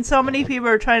selfie, and so many people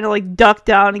are trying to like duck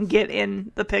down and get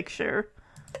in the picture.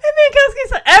 And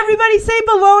Mankowski's like, everybody say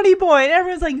Baloney Boy, and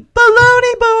everyone's like,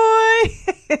 Baloney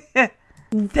Boy.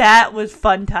 That was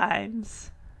fun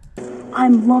times.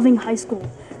 I'm loving high school.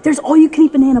 There's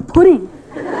all-you-can-eat banana pudding.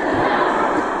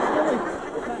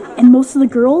 And most of the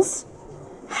girls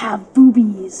have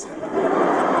boobies.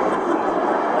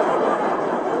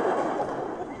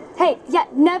 Hey, yeah,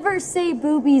 never say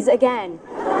boobies again.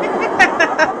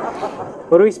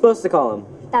 What are we supposed to call them?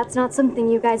 That's not something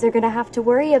you guys are gonna have to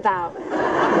worry about.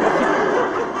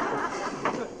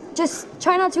 Just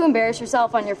try not to embarrass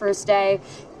yourself on your first day.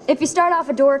 If you start off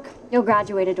a dork, you'll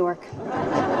graduate a dork.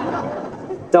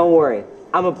 Don't worry,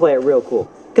 I'm gonna play it real cool.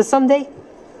 Cause someday,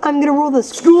 I'm gonna rule the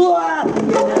school.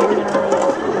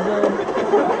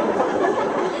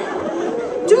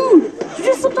 Dude, you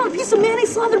just slipped on a piece of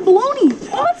mayonnaise slathered bologna.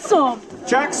 Awesome.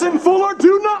 Jackson Fuller,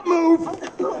 do not move.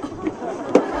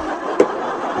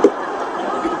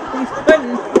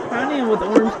 Running with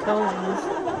orange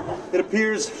cones. It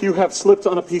appears you have slipped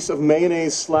on a piece of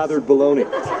mayonnaise-slathered bologna.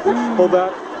 Hold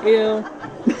that. Ew.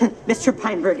 Mr.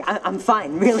 Peinberg, I'm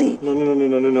fine, really.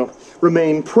 No.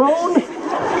 Remain prone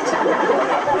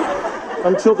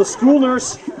until the school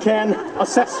nurse can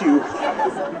assess you.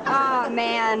 Ah,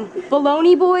 man.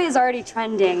 Baloney Boy is already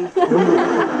trending.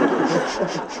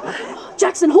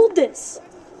 Jackson, hold this.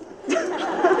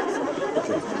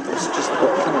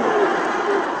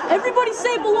 Everybody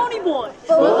say Baloney Boy.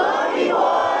 Baloney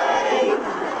Boy.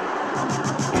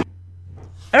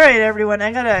 Alright, everyone,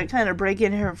 I gotta kind of break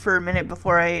in here for a minute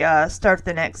before I start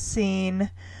the next scene.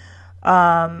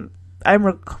 I'm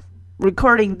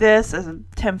recording this at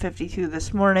 10:52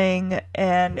 this morning,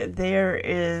 and there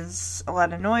is a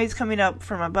lot of noise coming up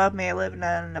from above me. I live in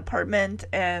an apartment,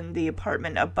 and the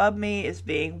apartment above me is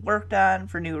being worked on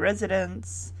for new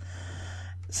residents.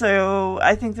 So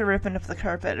I think they're ripping up the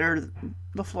carpet or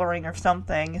the flooring or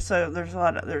something. So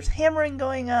there's hammering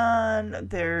going on.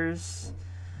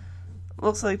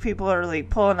 Looks like people are like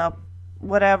pulling up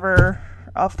whatever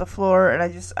off the floor, and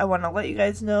I want to let you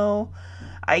guys know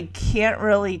I can't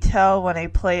really tell when I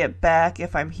play it back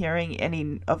if I'm hearing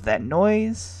any of that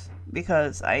noise,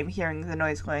 because I'm hearing the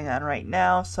noise going on right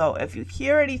now. So if you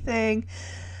hear anything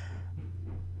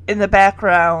in the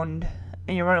background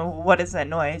and you're wondering, what is that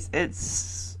noise?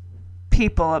 It's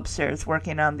people upstairs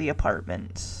working on the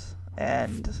apartment.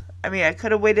 And I mean, I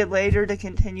could have waited later to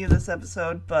continue this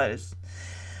episode, but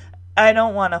I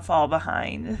don't want to fall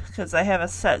behind because I have a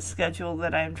set schedule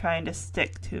that I'm trying to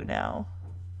stick to now.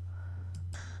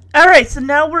 Alright, so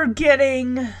now we're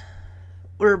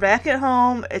back at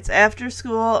home. It's after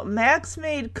school. Max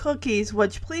made cookies,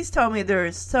 which please tell me there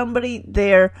is somebody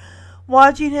there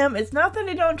watching him. It's not that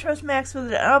I don't trust Max with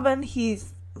an oven.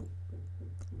 He's,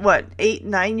 8,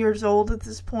 9 years old at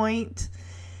this point.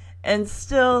 And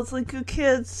still, it's like, good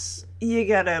kids, you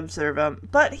gotta observe him.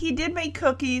 But he did make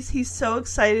cookies. He's so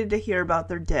excited to hear about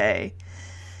their day.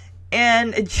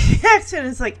 And Jackson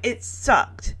is like, it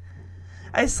sucked.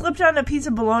 I slipped on a piece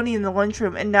of bologna in the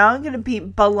lunchroom, and now I'm gonna be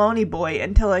Baloney Boy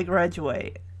until I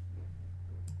graduate.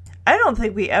 I don't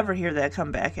think we ever hear that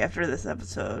come back after this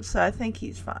episode, so I think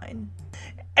he's fine.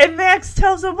 And Max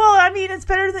tells him, well, I mean, it's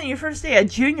better than your first day at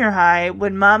junior high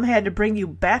when Mom had to bring you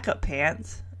backup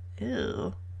pants.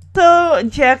 Ew. So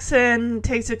Jackson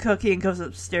takes a cookie and goes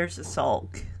upstairs to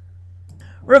sulk.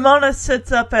 Ramona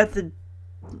sits up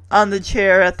on the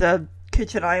chair at the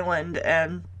kitchen island,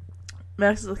 and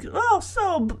Max is like, oh,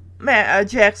 so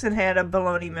Jackson had a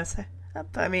bologna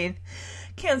I mean,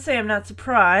 can't say I'm not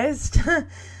surprised.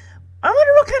 I wonder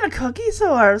what kind of cookies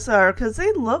those are, because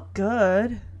they look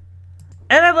good.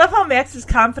 And I love how Max is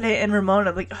confident in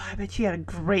Ramona. Like, oh, I bet she had a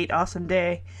great, awesome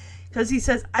day. Because he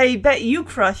says, I bet you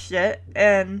crushed it.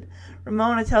 And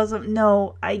Ramona tells him,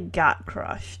 no, I got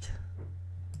crushed.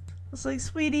 It's like,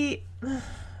 sweetie,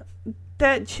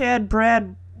 that Chad,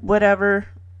 Brad, whatever,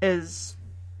 is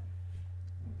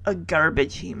a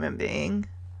garbage human being.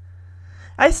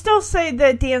 I still say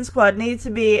that Dance Squad needs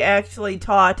to be actually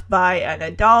taught by an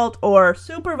adult or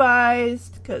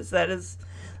supervised, because that is,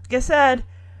 like I said,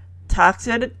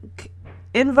 toxic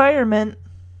environment.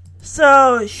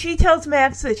 So she tells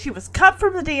Max that she was cut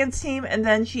from the dance team and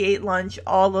then she ate lunch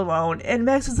all alone. And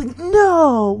Max is like,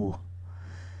 no!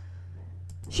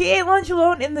 She ate lunch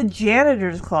alone in the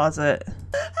janitor's closet.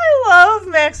 I love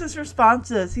Max's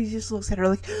responses. He just looks at her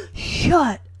like,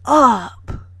 shut up!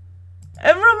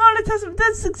 And Ramona tells him,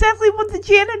 that's exactly what the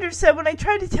janitor said when I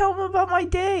tried to tell him about my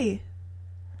day.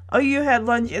 Oh, you had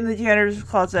lunch in the janitor's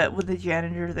closet with the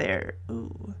janitor there.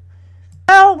 Ooh.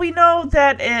 Well, we know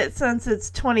that since it's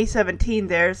 2017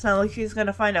 there, it's not like she's going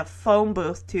to find a phone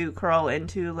booth to crawl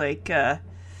into like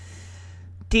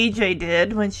DJ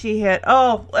did when she had...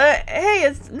 hey,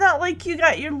 it's not like you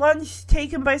got your lunch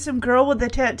taken by some girl with a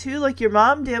tattoo like your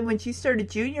mom did when she started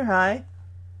junior high.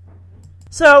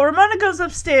 So Ramona goes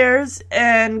upstairs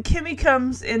and Kimmy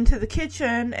comes into the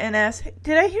kitchen and asks,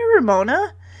 did I hear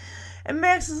Ramona? And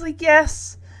Max is like,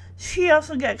 yes, she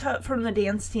also got cut from the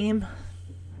dance team.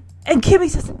 And Kimmy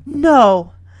says,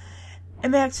 no.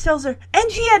 And Max tells her,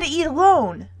 and she had to eat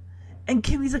alone. And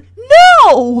Kimmy's like,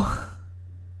 no!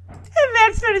 And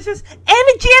Max finishes, and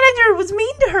a janitor was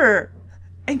mean to her.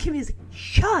 And Kimmy's like,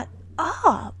 shut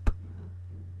up.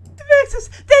 And Max says,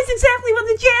 that's exactly what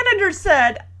the janitor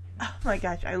said. Oh my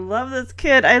gosh, I love this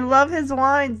kid. I love his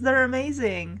lines. They're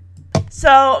amazing.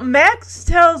 So Max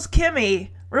tells Kimmy,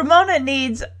 Ramona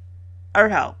needs our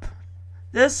help.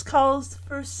 This calls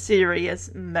for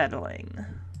serious meddling.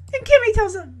 And Kimmy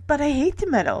tells him, but I hate to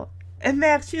meddle. And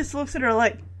Max just looks at her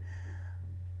like,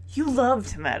 you love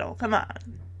to meddle. Come on.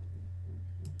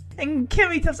 And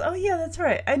Kimmy tells, oh yeah, that's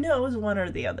right. I knew it was one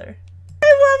or the other.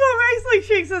 I love how Max like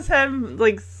shakes his head and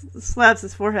like slaps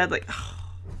his forehead like, oh,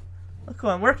 look who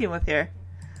I'm working with here.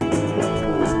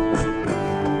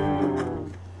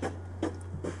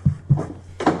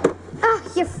 Ah,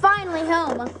 you're finally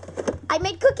home. I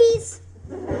made cookies.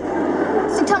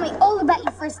 So tell me all about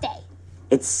your first day.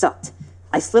 It sucked.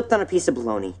 I slipped on a piece of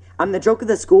bologna. I'm the joke of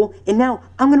the school, and now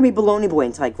I'm gonna be bologna boy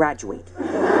until I graduate.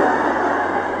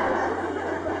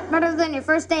 Better than your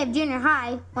first day of junior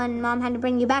high, when Mom had to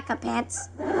bring you backup pants.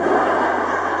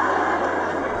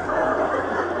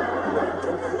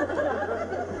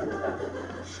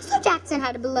 So Jackson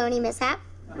had a bologna mishap.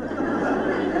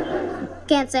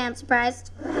 Can't say I'm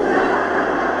surprised.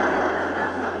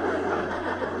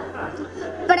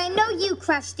 But I know you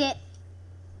crushed it.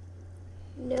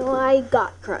 No, I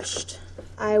got crushed.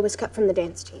 I was cut from the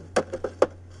dance team.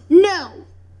 No!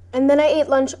 And then I ate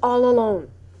lunch all alone.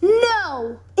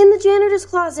 No! In the janitor's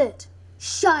closet.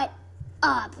 Shut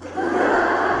up.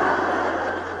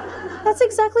 That's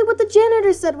exactly what the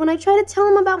janitor said when I tried to tell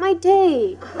him about my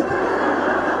day.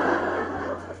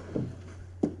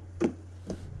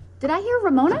 Did I hear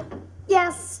Ramona?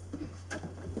 Yes.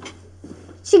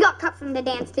 She got cut from the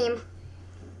dance team.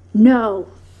 No.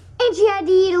 And she had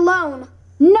to eat alone.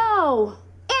 No.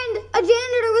 And a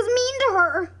janitor was mean to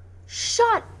her.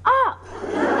 Shut up.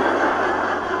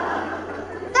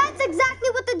 That's exactly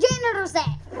what the janitor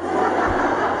said.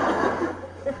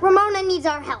 Ramona needs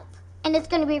our help, and it's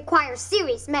going to require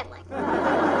serious meddling.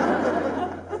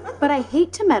 But I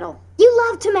hate to meddle. You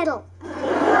love to meddle.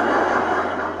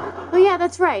 Oh yeah,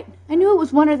 that's right. I knew it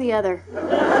was one or the other.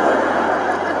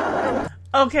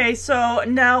 Okay, so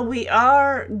now we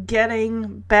are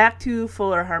getting back to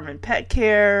Fuller Harmon Pet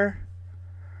Care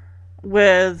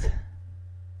with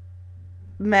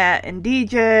Matt and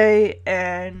DJ,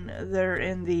 and they're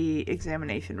in the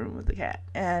examination room with the cat.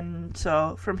 And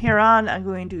so from here on, I'm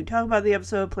going to talk about the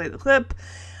episode, play the clip,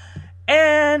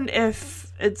 and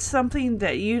if it's something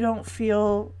that you don't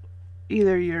feel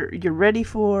either you're ready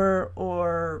for,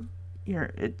 or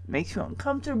it makes you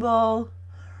uncomfortable,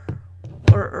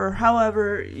 or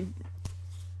however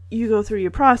you go through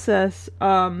your process,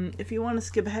 if you want to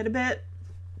skip ahead a bit,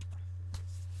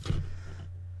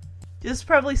 just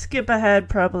probably skip ahead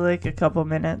probably like a couple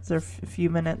minutes or a few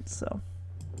minutes. So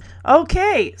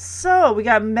okay, so we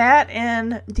got Matt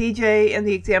and DJ in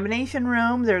the examination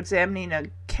room. They're examining a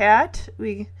cat.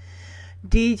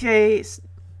 DJ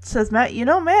says, Matt,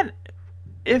 Matt,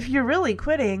 if you're really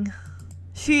quitting,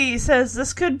 She says,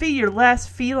 this could be your last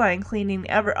feline cleaning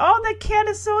ever. Oh, that cat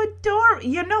is so adorable.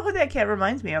 You know who that cat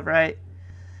reminds me of, right?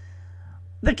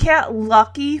 The cat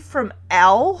Lucky from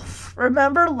Elf.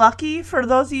 Remember Lucky? For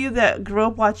those of you that grew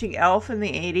up watching Elf in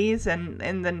the 80s and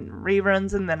in the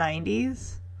reruns in the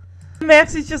 90s.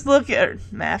 Matt is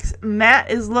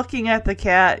looking at the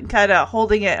cat, kind of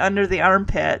holding it under the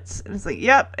armpits. And it's like,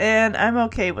 yep, and I'm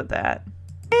okay with that.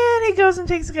 And he goes and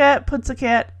takes the cat, puts the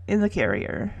cat in the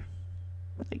carrier.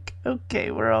 Like, okay,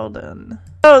 we're all done.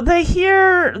 So they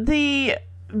hear the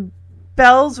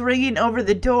bells ringing over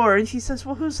the door, and she says,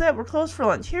 well, who's that? We're closed for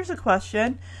lunch. Here's a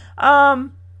question.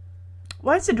 Why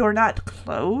is the door not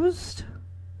closed?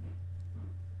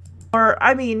 Or,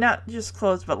 I mean, not just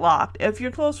closed, but locked. If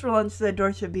you're closed for lunch, the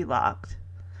door should be locked.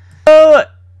 So,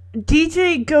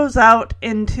 DJ goes out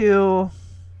into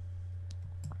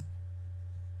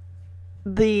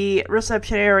the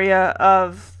reception area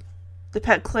of the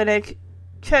pet clinic.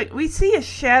 We see a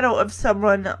shadow of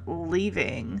someone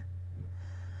leaving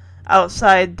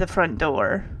outside the front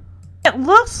door. It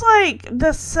looks like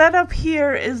the setup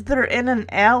here is they're in an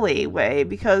alleyway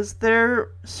because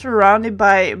they're surrounded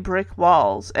by brick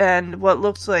walls and what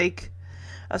looks like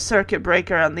a circuit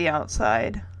breaker on the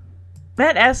outside.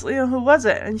 Matt asks Leo who was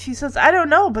it, and she says, I don't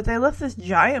know, but they left this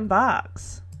giant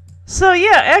box. So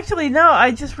yeah, actually no,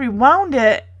 I just rewound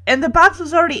it and the box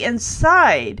was already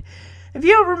inside. If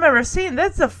you don't remember seeing,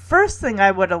 that's the first thing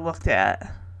I would have looked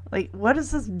at. Like, what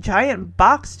is this giant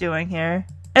box doing here?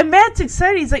 And Matt's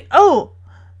excited. He's like, oh,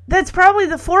 that's probably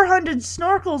the 400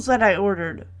 snorkels that I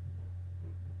ordered.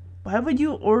 Why would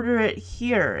you order it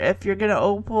here if you're going to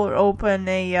open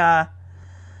a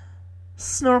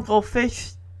snorkel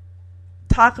fish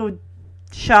taco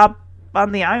shop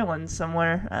on the island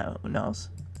somewhere? Who knows?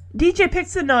 DJ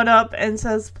picks the note up and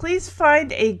says, please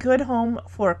find a good home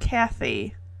for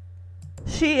Kathy.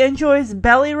 She enjoys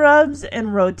belly rubs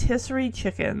and rotisserie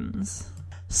chickens.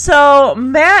 So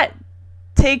Matt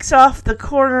takes off the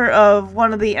corner of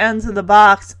one of the ends of the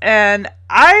box, and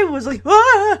I was like,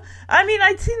 ah! I mean,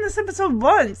 I'd seen this episode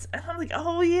once, and I'm like,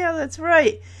 oh yeah, that's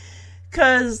right.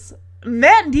 Because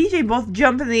Matt and DJ both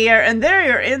jump in the air, and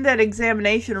they're in that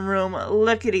examination room,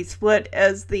 lickety-split,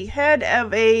 as the head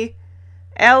of a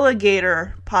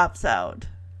alligator pops out.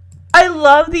 I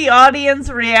love the audience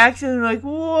reaction, like,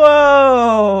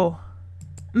 whoa!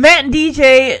 Matt and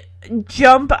DJ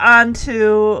jump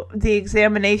onto the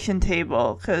examination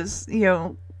table, because, you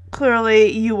know,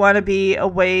 clearly you want to be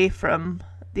away from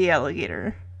the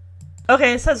alligator.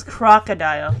 Okay, it says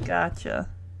crocodile, gotcha.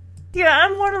 Yeah,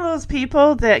 I'm one of those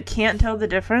people that can't tell the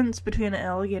difference between an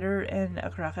alligator and a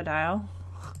crocodile.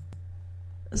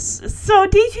 So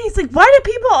DJ's like, why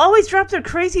do people always drop their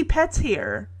crazy pets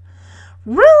here?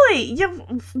 Really?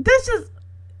 This is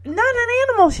not an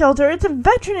animal shelter. It's a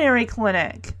veterinary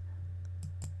clinic.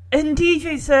 And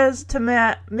DJ says to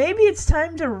Matt, maybe it's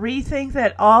time to rethink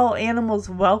that all animals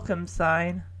welcome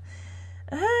sign.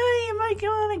 You might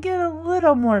want to get a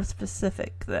little more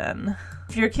specific then.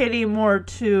 If you're catering more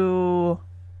to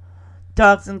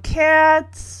dogs and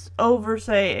cats, over,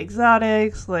 say,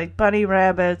 exotics like bunny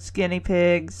rabbits, guinea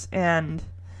pigs, and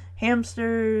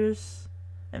hamsters,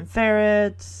 and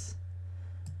ferrets,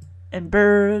 and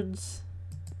birds,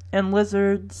 and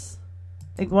lizards,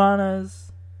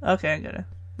 iguanas. Okay, I'm gonna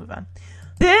move on.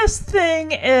 This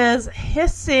thing is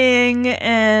hissing,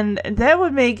 and that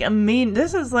would make a mean...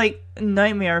 This is like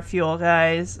nightmare fuel,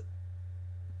 guys.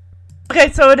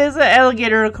 Okay, so it is an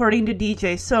alligator, according to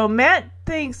DJ. So Matt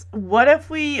thinks, what if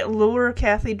we lure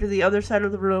Kathy to the other side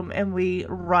of the room and we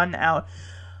run out?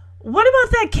 What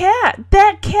about that cat?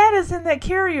 That cat is in that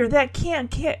carrier. That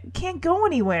can't go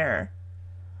anywhere.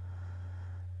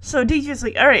 So DJ's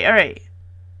like, all right.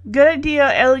 Good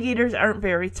idea. Alligators aren't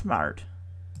very smart.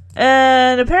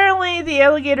 And apparently the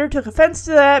alligator took offense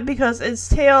to that because its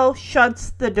tail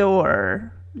shuts the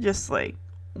door. Just like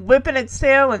whipping its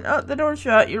tail and, oh, the door's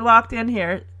shut. You're locked in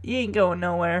here. You ain't going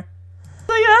nowhere.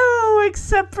 Like, oh,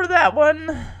 except for that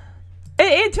one.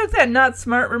 It took that not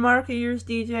smart remark of yours,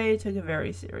 DJ. It took it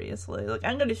very seriously. Like,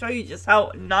 I'm going to show you just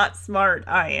how not smart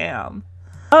I am.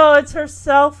 Oh, it's her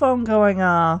cell phone going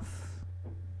off.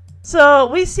 So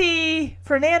we see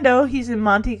Fernando. He's in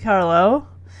Monte Carlo.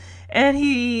 And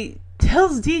he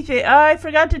tells DJ, I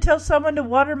forgot to tell someone to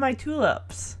water my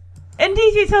tulips. And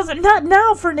DJ tells him, not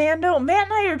now, Fernando. Matt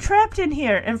and I are trapped in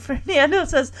here. And Fernando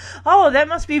says, oh, that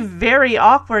must be very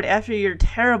awkward after your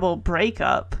terrible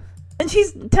breakup. And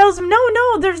she tells him,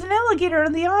 no, there's an alligator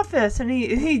in the office. And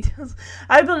he tells,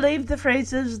 I believe the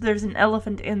phrase is, there's an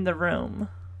elephant in the room.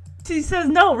 She says,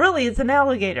 no, really, it's an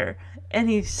alligator. And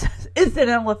he says, it's an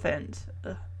elephant.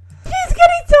 She's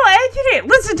getting so Diggy,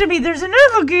 listen to me. There's an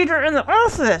alligator in the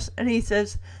office. And he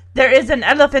says, there is an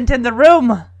elephant in the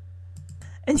room.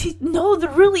 And no, there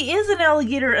really is an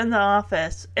alligator in the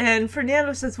office. And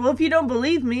Fernando says, well, if you don't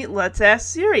believe me, let's ask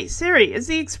Siri. Siri, is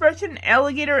the expression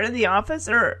alligator in the office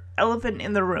or elephant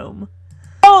in the room?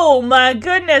 Oh my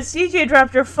goodness, DJ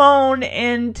dropped her phone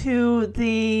into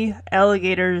the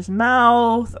alligator's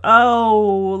mouth.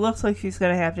 Oh, looks like she's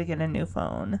going to have to get a new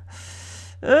phone.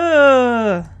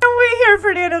 And we hear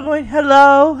Fernando going,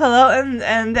 hello, hello,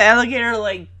 and the alligator,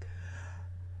 like,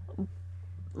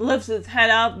 lifts its head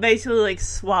up, basically like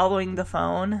swallowing the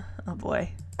phone. Oh boy.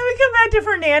 And we come back to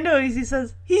Fernando as he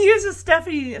says, he uses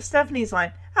Stephanie's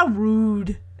line, how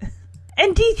rude.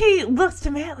 And DJ looks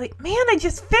to Matt like, man, I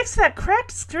just fixed that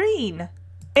cracked screen.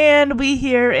 And we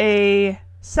hear a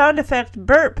sound effect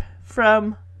burp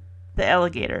from the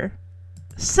alligator.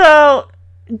 So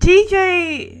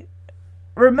DJ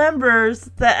remembers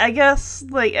that, I guess,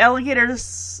 like,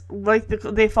 alligators, like,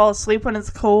 they fall asleep when it's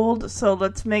cold, so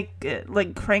let's make it,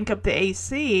 like, crank up the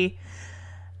AC.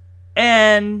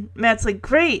 And Matt's like,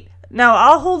 great, now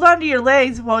I'll hold on to your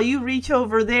legs while you reach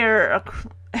over there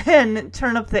and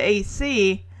turn up the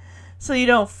AC so you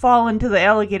don't fall into the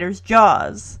alligator's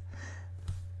jaws.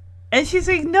 And she's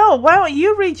like, no, why don't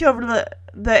you reach over to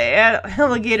the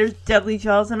alligator's deadly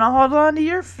jaws and I'll hold on to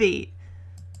your feet.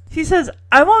 She says,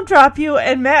 I won't drop you,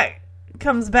 and Matt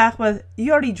comes back with,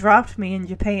 you already dropped me in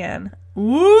Japan.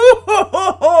 Whoa!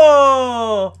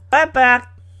 Right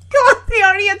back. The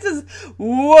audience is,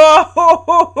 whoa!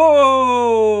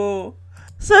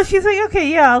 So she's like, okay,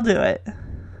 yeah, I'll do it.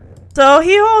 So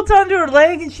he holds onto her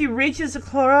leg, and she reaches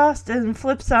across and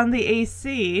flips on the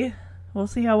AC. We'll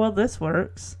see how well this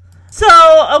works. So,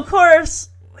 of course,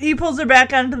 he pulls her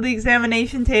back onto the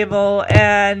examination table,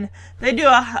 and they do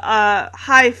a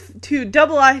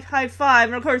double high five,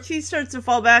 and of course she starts to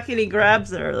fall back, and he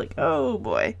grabs her, like, oh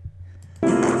boy.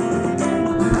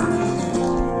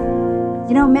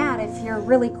 You know, Matt, if you're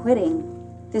really quitting,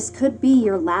 this could be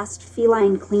your last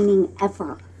feline cleaning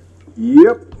ever.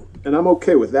 Yep, and I'm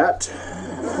okay with that.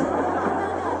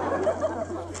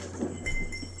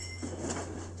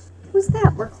 Who's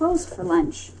that? We're closed for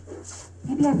lunch.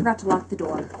 Maybe I forgot to lock the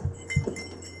door.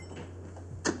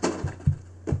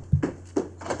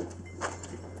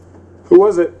 Who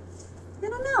was it? I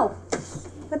don't know.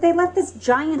 But they left this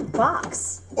giant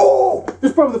box. Oh!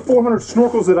 It's probably the 400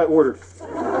 snorkels that I ordered.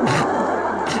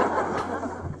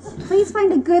 Please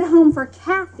find a good home for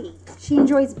Kathy. She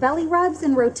enjoys belly rubs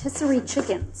and rotisserie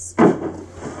chickens.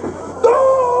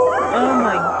 Oh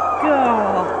my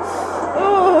god.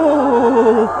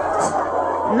 Oh!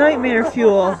 Nightmare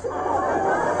fuel.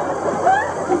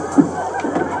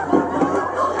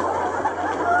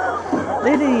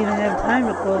 They didn't even have time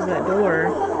to close that door.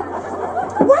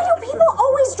 Why do people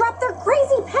always drop their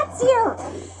crazy pets here?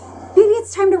 Maybe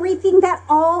it's time to rethink that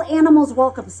all animals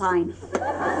welcome sign.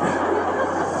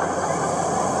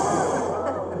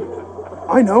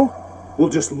 I know. We'll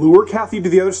just lure Kathy to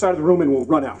the other side of the room and we'll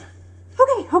run out.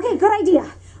 Okay, good idea.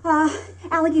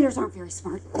 Alligators aren't very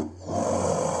smart.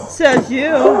 Says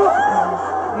you.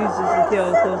 Uses the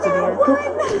tail to close the door.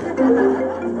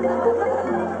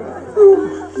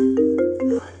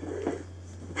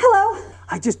 Hello?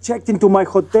 I just checked into my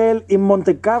hotel in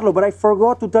Monte Carlo, but I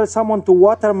forgot to tell someone to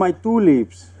water my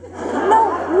tulips. No,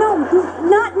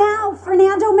 not now,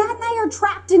 Fernando. Matt and I are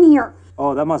trapped in here.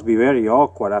 Oh, that must be very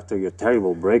awkward after your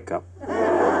terrible breakup.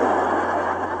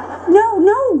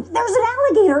 No, there's an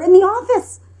alligator in the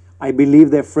office. I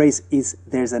believe the phrase is,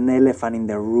 there's an elephant in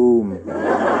the room.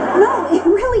 No,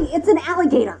 it's an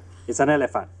alligator. It's an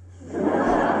elephant.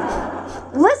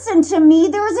 Listen to me,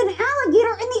 there's an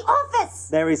alligator in the office.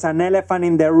 There is an elephant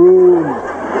in the room.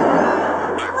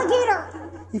 Alligator.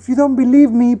 If you don't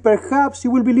believe me, perhaps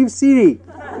you will believe Siri.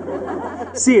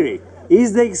 Siri,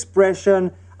 is the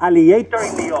expression alligator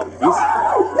in the office?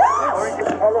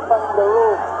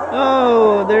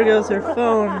 Oh, there goes her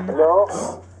phone. Hello?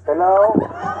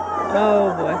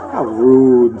 Oh boy. How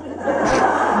rude.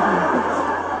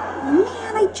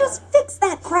 Man, I just fixed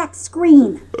that cracked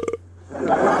screen.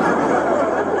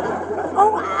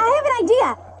 Oh, I have an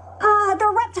idea.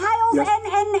 They're reptiles, Yes.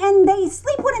 and they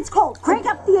sleep when it's cold. Crank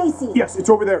up the AC. Yes, it's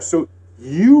over there. So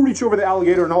you reach over the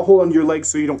alligator and I'll hold onto your legs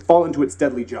so you don't fall into its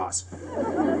deadly jaws.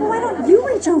 Why don't you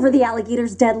reach over the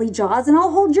alligator's deadly jaws and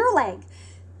I'll hold your leg?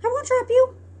 I won't trap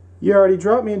you. You already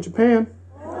dropped me in Japan.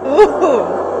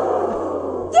 Oh.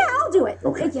 Yeah, I'll do it.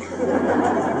 Okay. Yeah.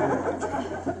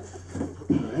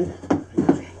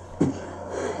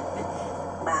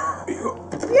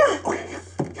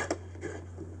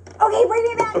 Okay, bring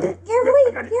me back. Okay. Carefully.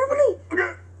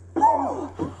 Okay.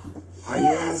 Oh,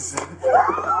 yes.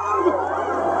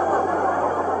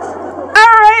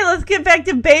 let's get back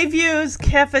to Bayview's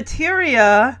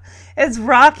cafeteria as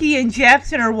Rocky and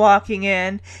Jackson are walking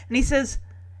in. And he says,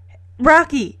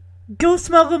 Rocky, go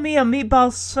smuggle me a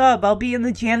meatball sub. I'll be in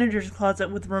the janitor's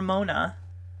closet with Ramona.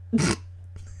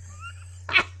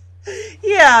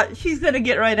 Yeah, she's going to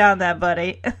get right on that,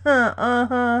 buddy.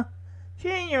 Uh-huh. She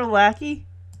ain't your lackey.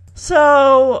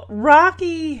 So,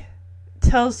 Rocky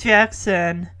tells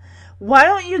Jackson, why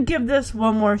don't you give this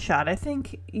one more shot? I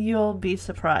think you'll be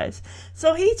surprised.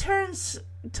 So he turns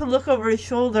to look over his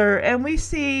shoulder, and we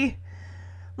see,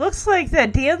 looks like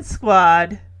that dance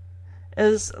squad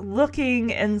is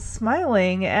looking and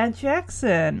smiling at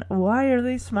Jackson. Why are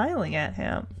they smiling at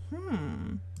him?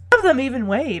 One of them even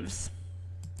waves.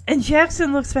 And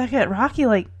Jackson looks back at Rocky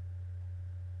like,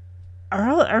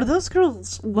 are those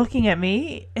girls looking at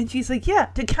me? And she's like, yeah,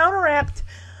 to counteract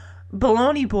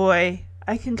Baloney Boy,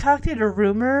 I concocted a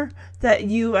rumor that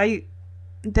you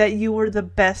were the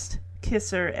best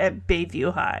kisser at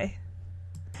Bayview High.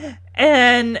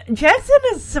 And Jackson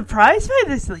is surprised by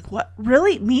this. Like, what?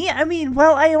 Really? Me? I mean,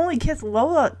 well, I only kissed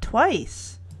Lola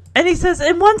twice. And he says,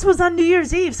 and once was on New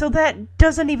Year's Eve, so that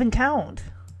doesn't even count.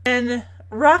 And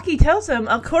Rocky tells him,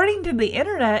 according to the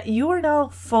internet, you are now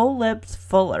Full Lips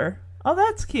Fuller. Oh,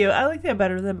 that's cute. I like that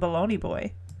better than Baloney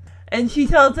Boy. And she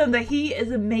tells him that he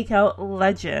is a makeout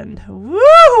legend.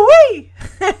 Woo-wee!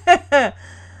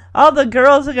 All the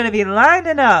girls are going to be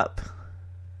lining up.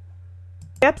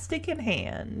 Chapstick in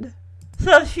hand.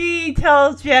 So she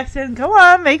tells Jackson, go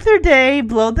on, make their day,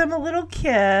 blow them a little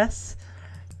kiss.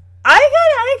 I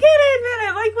gotta admit,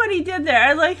 I like what he did there.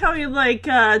 I like how he,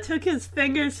 took his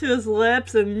fingers to his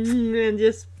lips and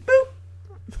just, boop.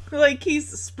 Like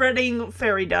he's spreading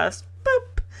fairy dust.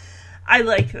 Boop. I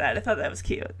liked that. I thought that was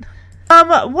cute.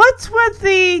 What's with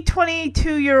the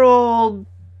 22-year-old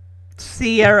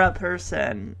Sierra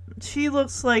person? She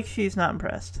looks like she's not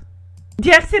impressed.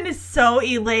 Jackson is so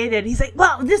elated. He's like,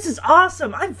 wow, this is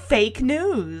awesome. I'm fake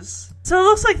news. So it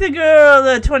looks like the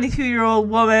 22-year-old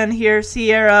woman here,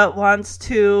 Sierra, wants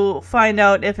to find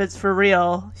out if it's for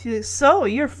real. She's like, so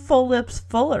you're Full Lips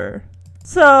Fuller.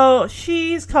 So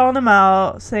she's calling him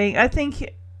out, saying, I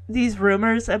think these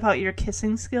rumors about your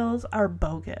kissing skills are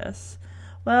bogus.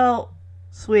 Well,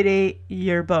 sweetie,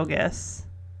 you're bogus.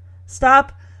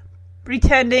 Stop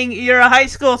pretending you're a high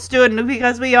school student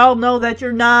because we all know that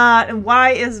you're not. And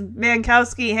why is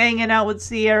Mankowski hanging out with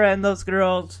Sierra and those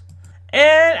girls?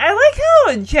 And I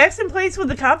like how Jackson plays with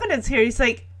the confidence here. He's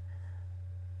like,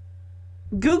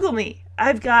 Google me.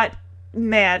 I've got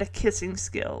mad kissing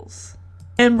skills.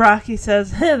 And Rocky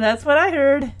says, that's what I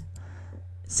heard.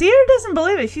 Sierra doesn't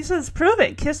believe it. She says, prove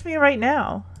it. Kiss me right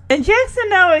now. And Jackson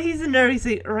now, he's a nerd. He's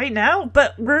like, right now?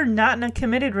 But we're not in a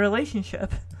committed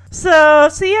relationship. So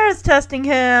Sierra's testing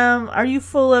him. Are you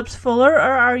Full Lips Fuller or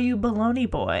are you Baloney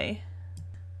Boy?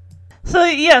 So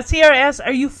yeah, Sierra asks,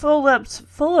 are you Full Lips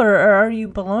Fuller or are you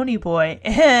Baloney Boy?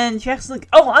 And Jackson's like,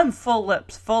 oh, I'm Full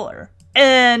Lips Fuller.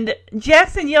 And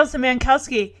Jackson yells to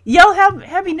Mankowski, yell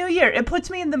Happy New Year. It puts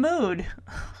me in the mood.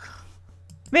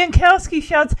 Mankowski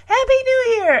shouts, Happy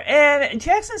New Year. And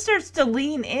Jackson starts to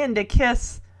lean in to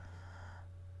kiss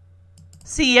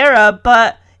Sierra,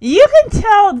 but you can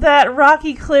tell that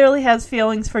Rocky clearly has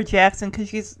feelings for Jackson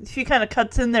because she kind of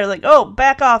cuts in there like, oh,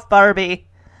 back off, Barbie.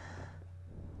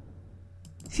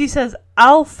 She says,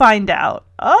 I'll find out.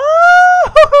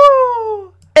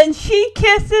 Oh! And she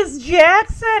kisses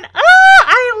Jackson. Oh,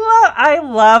 I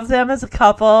love them as a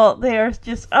couple. They're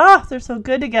just, they're so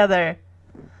good together.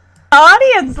 The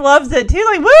audience loves it too.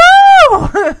 Like,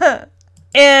 woo!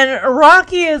 And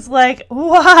Rocky is like,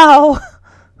 wow.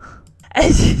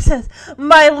 And she says,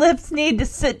 my lips need to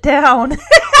sit down.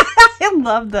 I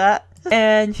love that.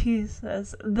 And she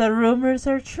says, the rumors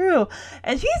are true.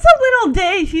 And she's a little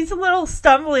dazed. She's a little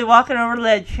stumbly walking over to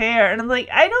that chair. And I'm like,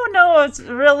 I don't know if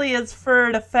it really is for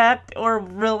an effect or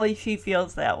really she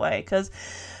feels that way. Because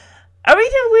are we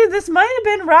to believe this might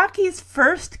have been Rocky's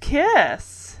first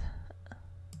kiss?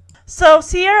 So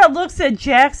Sierra looks at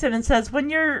Jackson and says, when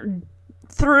you're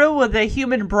through with a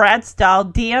human Bratz doll,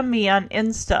 DM me on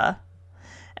Insta.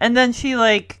 And then she,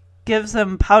 gives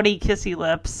him pouty kissy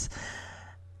lips.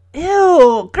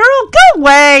 Ew, girl, go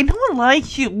away. No one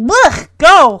likes you. Ugh,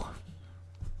 go.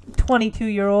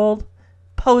 22-year-old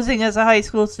posing as a high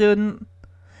school student.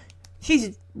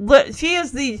 She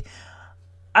is the,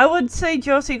 I would say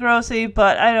Josie Grossi,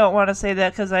 but I don't want to say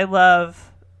that because I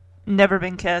love Never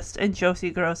Been Kissed and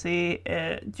Josie Geller,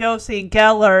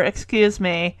 excuse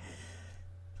me.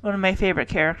 One of my favorite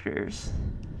characters.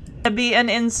 That'd be an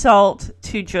insult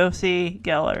to Josie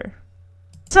Geller.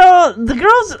 So the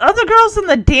other girls in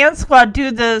the dance squad do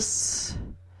this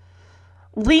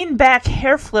lean back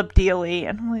hair flip dealy.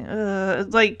 And I'm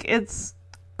like it's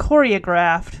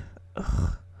choreographed.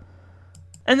 Ugh.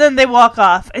 And then they walk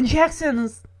off. And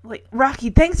Jackson's like, Rocky,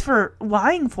 thanks for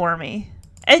lying for me.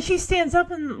 And she stands up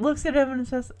and looks at him and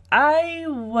says, I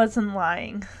wasn't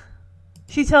lying.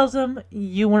 She tells him,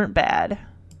 you weren't bad.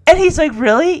 And he's like,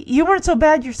 really? You weren't so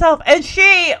bad yourself. And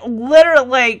she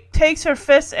literally takes her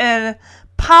fist and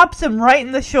pops him right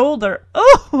in the shoulder.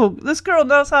 Oh, this girl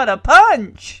knows how to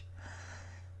punch.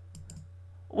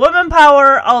 Woman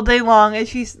power all day long. And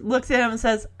she looks at him and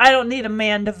says, I don't need a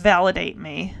man to validate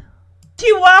me.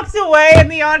 She walks away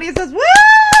and the audience says, woo!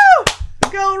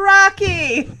 Go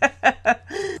Rocky!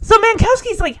 So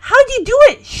Mankowski's like, how'd you do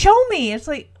it? Show me. It's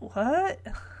like, what?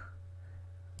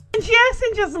 And Jackson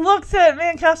just looks at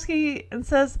Mankowski and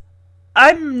says,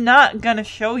 I'm not gonna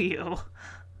show you.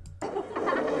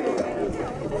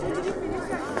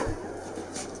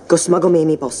 Go smuggle me a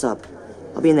meatball sub.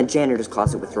 I'll be in the janitor's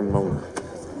closet with Ramona.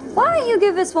 Why don't you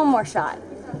give this one more shot?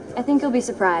 I think you'll be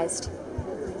surprised.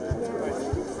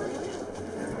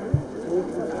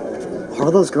 Are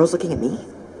all those girls looking at me?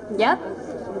 Yep.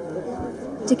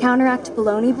 To counteract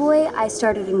Baloney Boy, I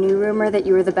started a new rumor that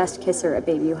you were the best kisser at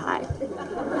Bayview High.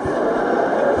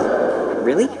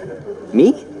 Really?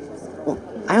 Me? Well,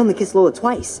 I only kissed Lola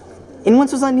twice. And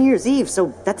once was on New Year's Eve,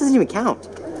 so that doesn't even count.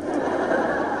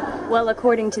 Well,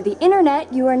 according to the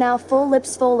internet, you are now full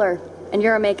lips fuller, and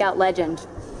you're a makeout legend.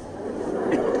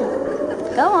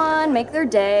 Go on, make their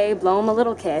day, blow them a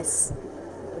little kiss.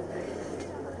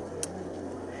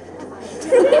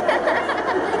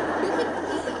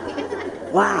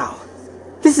 Wow,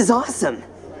 this is awesome.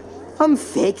 I'm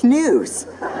fake news.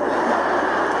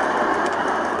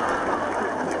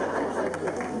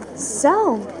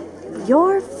 So,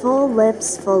 you're full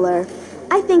lips fuller.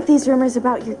 I think these rumors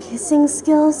about your kissing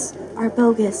skills are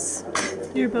bogus.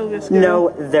 You're bogus, girl. No,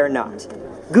 they're not.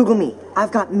 Google me.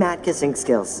 I've got mad kissing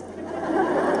skills.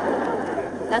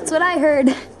 That's what I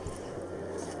heard.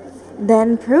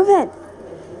 Then prove it.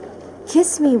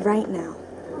 Kiss me right now.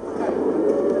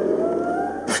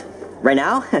 Right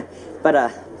now?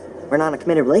 But, we're not in a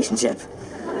committed relationship.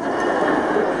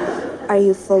 Are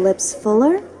you full lips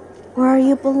fuller? Or are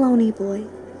you Baloney Boy?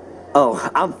 Oh,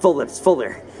 I'm full lips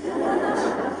fuller.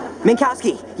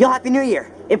 Minkowski, y'all Happy New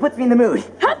Year. It puts me in the mood.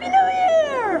 Happy New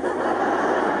Year!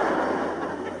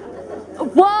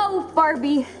 Whoa,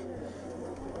 Barbie.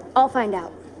 I'll find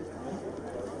out.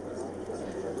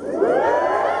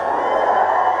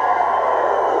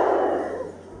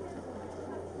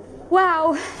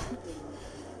 Wow.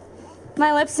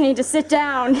 My lips need to sit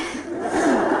down.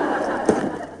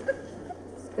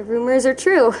 The rumors are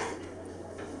true.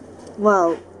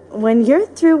 Well, when you're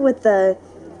through with the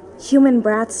human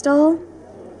Bratz doll,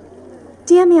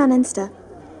 DM me on Insta.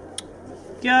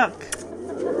 Yuck.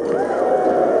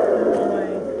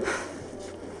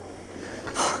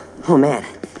 Oh, man.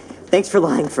 Thanks for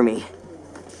lying for me.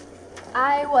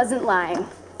 I wasn't lying.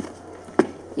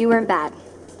 You weren't bad.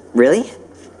 Really?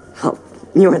 Oh,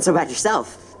 you weren't so bad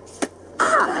yourself.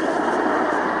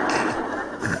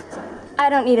 I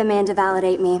don't need a man to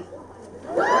validate me.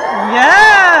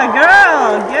 Yeah,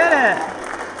 girl, get it.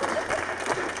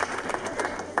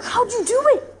 How'd you do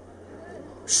it?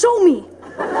 Show me.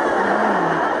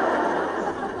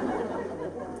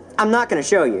 I'm not gonna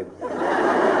show you.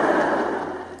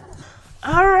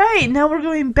 All right, now we're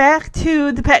going back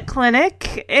to the pet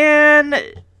clinic, and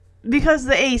because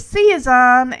the AC is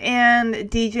on and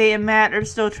DJ and Matt are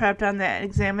still trapped on that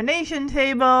examination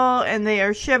table and they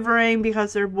are shivering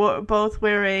because they're both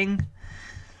wearing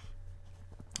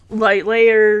light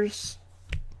layers.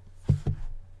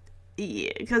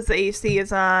 Yeah, because the AC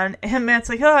is on. And Matt's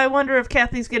like, oh, I wonder if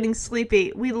Kathy's getting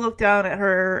sleepy. We look down at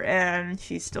her and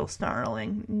she's still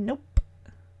snarling. Nope.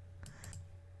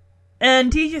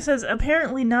 And DJ says,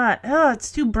 apparently not. Oh,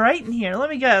 it's too bright in here. Let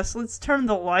me guess. Let's turn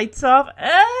the lights off.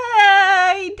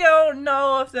 I don't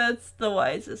know if that's the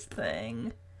wisest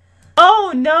thing.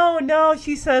 Oh, no.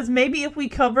 She says, maybe if we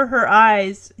cover her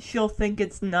eyes, she'll think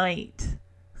it's night.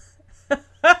 And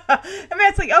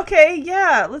Matt's like, okay,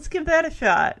 yeah, let's give that a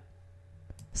shot.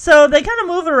 So they kind of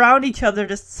move around each other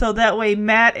just so that way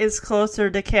Matt is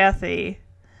closer to Kathy.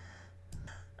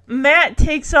 Matt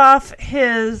takes off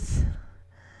his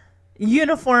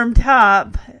uniform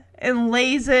top and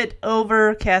lays it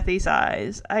over Kathy's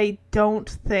eyes. I don't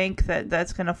think that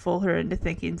that's going to fool her into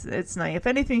thinking it's night. If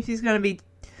anything, he's going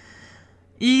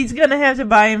to have to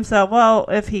buy himself, well,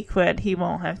 if he quit, he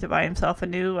won't have to buy himself a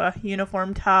new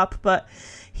uniform top, but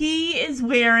he is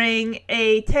wearing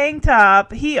a tank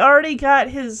top. He already got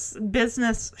his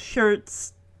business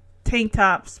shirts, tank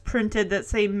tops printed that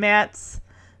say Matt's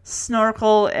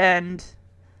Snorkel and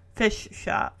fish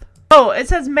shop. Oh, it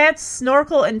says Matt's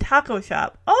Snorkel and Taco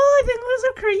Shop. Oh, I think those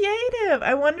are creative.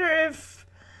 I wonder if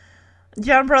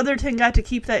John Brotherton got to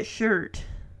keep that shirt,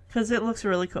 because it looks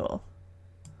really cool.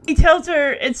 He tells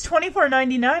her it's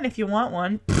 $24.99 if you want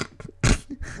one.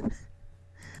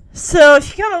 So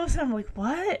she kind of looks at him like,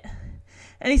 what?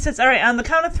 And he says, all right, on the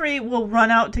count of 3, we'll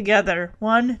run out together.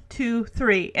 1, 2,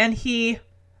 3. And he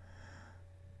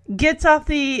gets off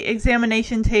the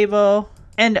examination table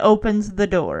and opens the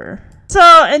door. So,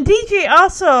 and DJ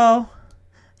also,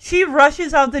 she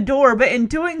rushes out the door, but in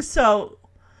doing so,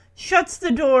 shuts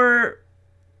the door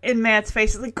in Matt's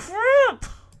face. It's like, crap!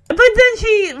 But then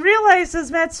she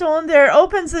realizes Matt's still in there,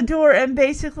 opens the door, and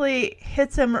basically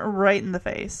hits him right in the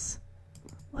face.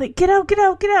 Like, get out, get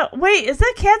out, get out. Wait, is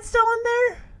that cat still in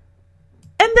there?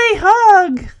 And they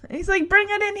hug. And he's like, bring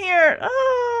it in here.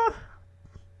 Oh,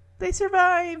 they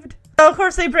survived. So, of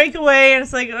course, they break away, and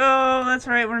it's like, oh, that's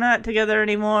right, we're not together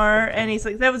anymore. And he's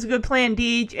like, that was a good plan,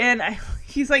 Deej. And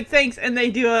he's like, thanks. And they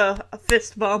do a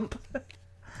fist bump.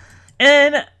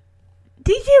 And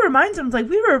DJ reminds him, like,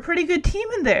 we were a pretty good team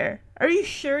in there. Are you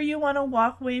sure you want to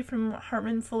walk away from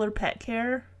Hartman Fuller Pet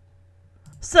Care?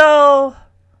 So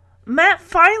Matt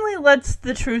finally lets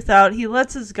the truth out. He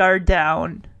lets his guard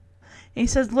down. And he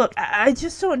says, look, I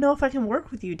just don't know if I can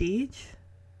work with you, Deej.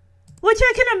 Which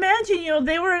I can imagine,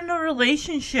 they were in a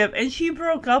relationship and she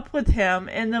broke up with him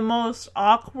in the most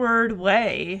awkward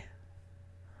way.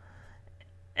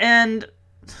 And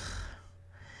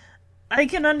I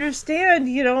can understand,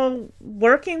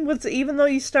 working with, even though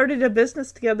you started a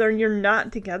business together and you're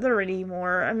not together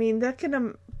anymore, I mean, that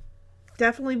can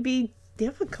definitely be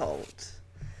difficult.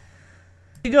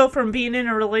 You go from being in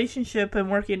a relationship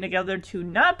and working together to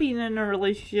not being in a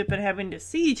relationship and having to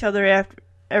see each other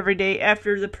every day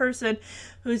after the person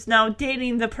who's now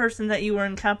dating the person that you were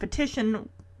in competition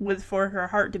with for her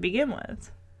heart to begin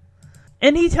with.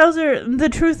 And he tells her, the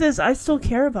truth is, I still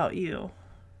care about you.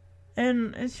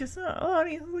 And it's just, oh, and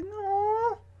he's like,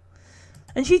 oh.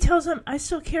 And she tells him, I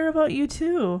still care about you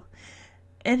too.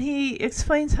 And he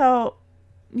explains how,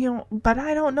 but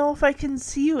I don't know if I can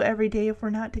see you every day if we're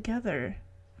not together.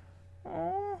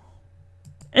 Oh.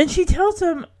 And she tells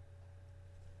him,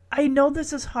 I know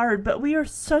this is hard, but we are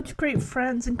such great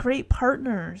friends and great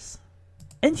partners.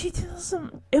 And she tells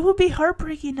him, it would be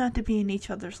heartbreaking not to be in each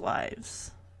other's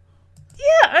lives.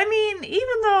 Yeah, I mean,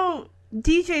 even though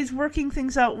DJ's working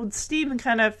things out with Steve and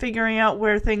kind of figuring out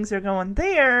where things are going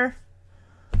there,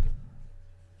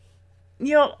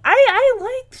 I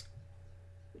liked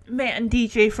Matt and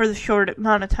DJ for the short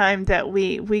amount of time that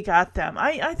we got them.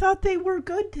 I thought they were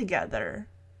good together.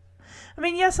 I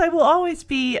mean, yes, I will always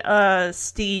be a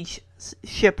Steve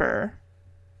shipper,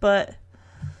 but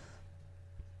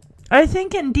I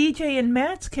think in DJ and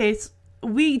Matt's case,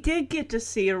 we did get to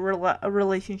see a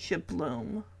relationship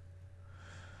bloom.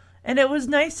 And it was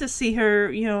nice to see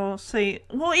her, say,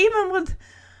 well, even with,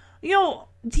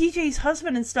 DJ's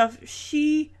husband and stuff,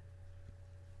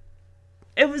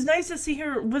 it was nice to see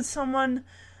her with someone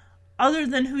other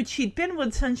than who she'd been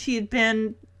with since she had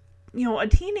been, a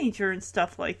teenager and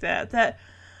stuff like that. That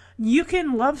you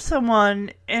can love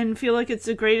someone and feel like it's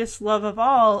the greatest love of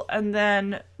all and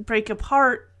then break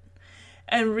apart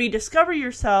and rediscover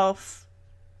yourself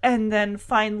and then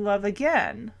find love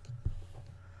again.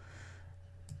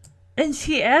 And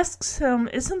she asks him,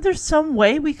 isn't there some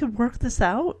way we could work this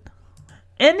out?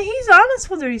 And he's honest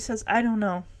with her. He says, I don't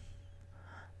know.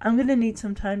 I'm going to need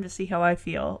some time to see how I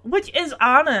feel. Which is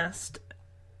honest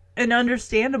and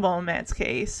understandable in Matt's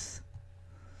case.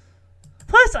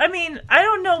 Plus, I mean, I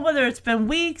don't know whether it's been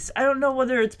weeks. I don't know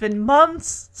whether it's been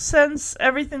months since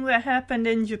everything that happened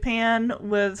in Japan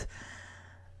with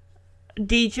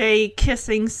DJ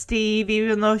kissing Steve,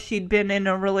 even though she'd been in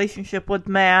a relationship with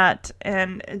Matt.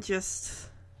 And it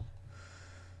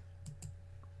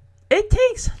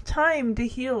takes time to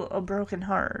heal a broken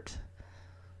heart.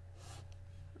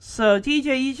 So,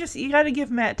 DJ, you gotta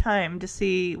give Matt time to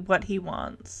see what he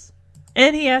wants.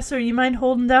 And he asks her, you mind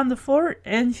holding down the fort?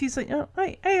 And she's like, oh,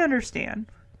 I understand.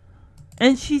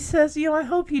 And she says, I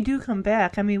hope you do come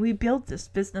back. I mean, we built this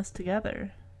business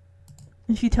together.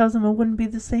 And she tells him it wouldn't be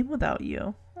the same without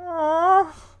you.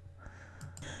 Aww.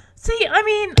 See, I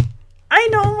mean, I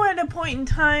know at a point in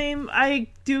time, I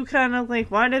do kind of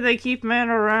like, why do they keep Matt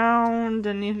around?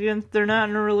 And if they're not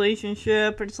in a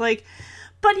relationship, it's like,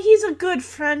 but he's a good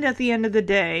friend at the end of the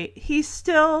day. He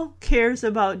still cares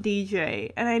about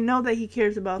DJ. And I know that he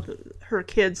cares about her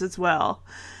kids as well.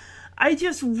 I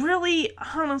just really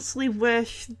honestly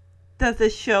wish that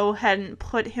the show hadn't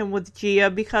put him with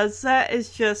Gia, because that is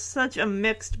just such a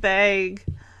mixed bag.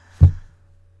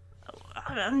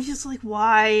 I'm just like,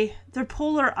 why? They're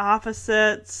polar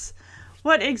opposites.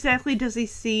 What exactly does he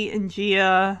see in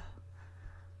Gia?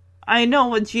 I know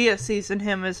what Gia sees in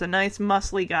him is a nice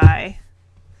muscly guy.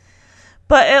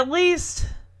 But at least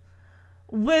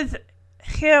with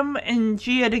him and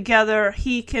Gia together,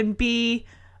 he can be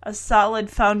a solid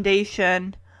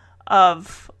foundation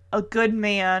of a good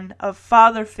man, a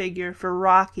father figure for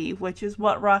Rocky, which is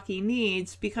what Rocky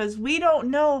needs, because we don't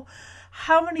know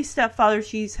how many stepfathers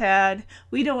she's had.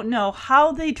 We don't know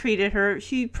how they treated her.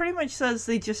 She pretty much says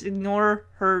they just ignore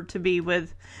her to be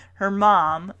with her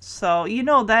mom. So,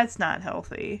 that's not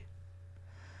healthy.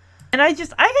 And I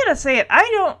gotta say it.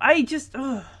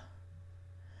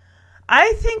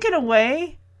 I think in a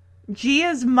way,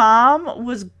 Gia's mom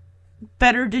was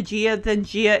better to Gia than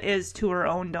Gia is to her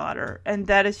own daughter. And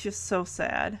that is just so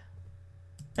sad.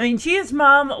 I mean, Gia's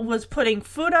mom was putting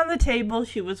food on the table.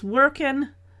 She was working,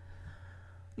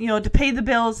 to pay the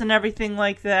bills and everything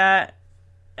like that.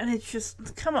 And it's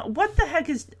just, come on,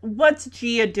 what's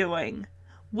Gia doing?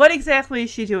 What exactly is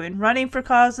she doing? Running for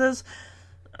causes?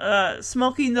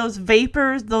 Smoking those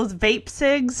vapors, those vape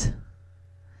cigs?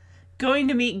 Going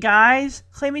to meet guys?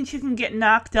 Claiming she can get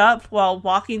knocked up while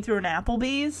walking through an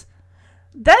Applebee's?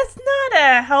 That's not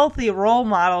a healthy role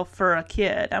model for a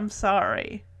kid. I'm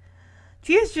sorry.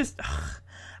 Gia's just,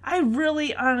 I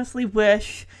really honestly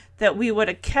wish that we would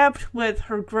have kept with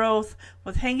her growth,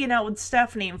 with hanging out with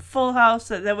Stephanie in Full House,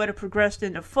 that would have progressed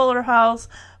into Fuller House,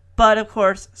 but of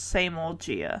course, same old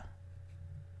Gia.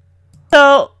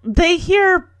 So, they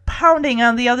hear pounding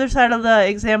on the other side of the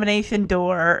examination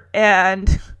door,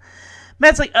 and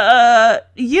Matt's like,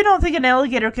 you don't think an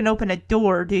alligator can open a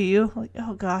door, do you? Like,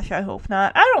 oh gosh, I hope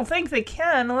not. I don't think they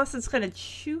can, unless it's gonna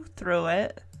chew through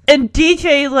it. And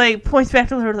DJ, points back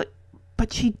to her,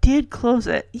 but she did close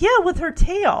it. Yeah, with her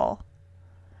tail.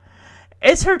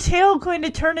 Is her tail going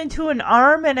to turn into an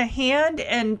arm and a hand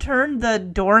and turn the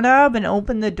doorknob and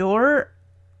open the door?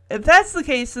 If that's the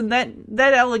case, then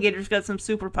that alligator's got some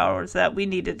superpowers that we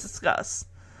need to discuss.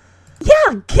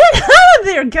 Yeah, get out of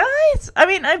there, guys! I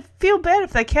mean, I feel bad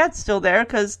if that cat's still there,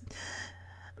 because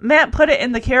Matt put it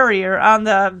in the carrier on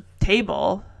the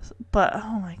table. But,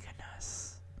 oh my goodness.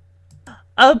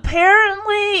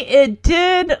 Apparently, it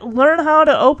did learn how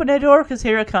to open a door, because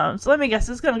here it comes. Let me guess,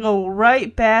 it's going to go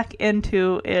right back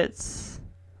into its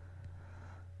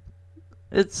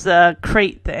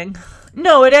crate thing.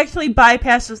 No, it actually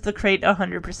bypasses the crate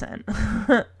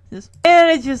 100%.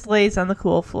 And it just lays on the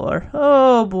cool floor.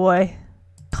 Oh boy.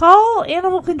 Call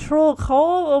animal control.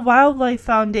 Call a wildlife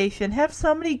foundation. Have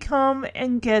somebody come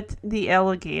and get the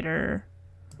alligator.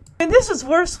 And this is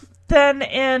worse than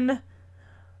in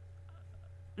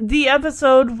the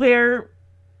episode where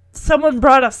someone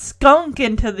brought a skunk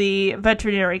into the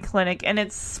veterinary clinic and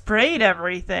it sprayed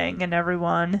everything and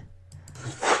everyone.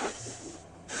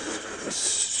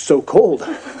 So cold.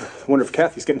 I wonder if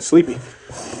Kathy's getting sleepy.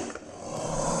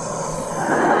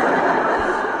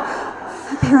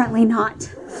 Apparently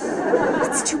not.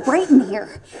 It's too bright in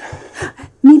here.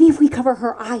 Maybe if we cover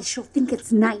her eyes, she'll think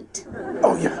it's night.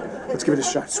 Oh, yeah. Let's give it a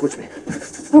shot. Switch me.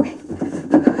 Okay.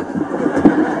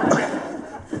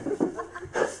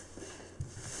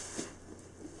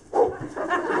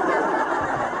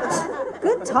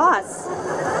 Good toss.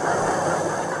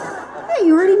 Hey,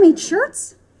 you already made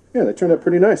shirts? Yeah, they turned out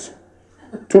pretty nice.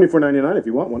 $24.99 if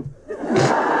you want one.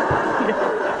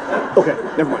 Okay,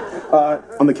 never mind.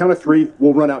 On the count of three,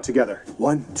 we'll run out together.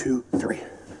 1, 2, 3.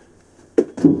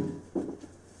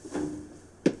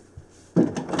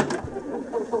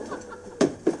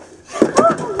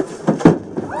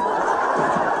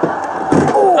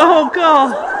 Oh,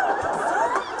 God.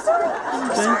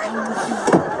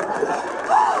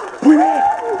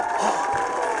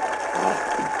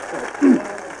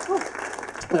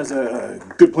 That's a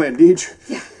good plan, Deej.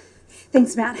 Yeah.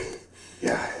 Thanks, Matt.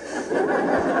 Yeah.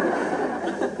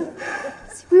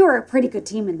 We were a pretty good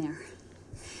team in there.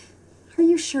 Are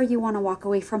you sure you want to walk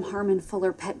away from Harmon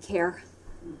Fuller Pet Care?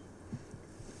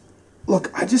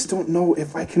 Look, I just don't know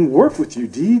if I can work with you,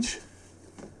 Deej.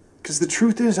 Because the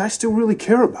truth is, I still really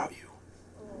care about you.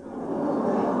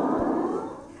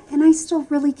 And I still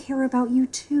really care about you,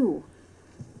 too.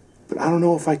 But I don't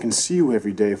know if I can see you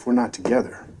every day if we're not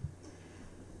together.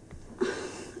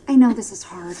 I know this is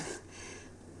hard.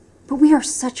 But we are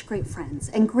such great friends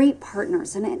and great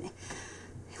partners, and it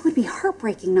would be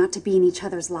heartbreaking not to be in each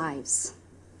other's lives.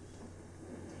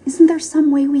 Isn't there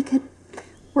some way we could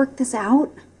work this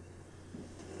out?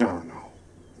 I don't know.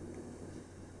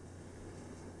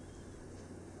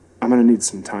 I'm gonna need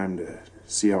some time to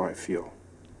see how I feel.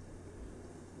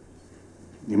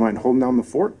 You mind holding down the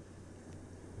fort?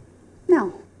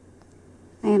 No.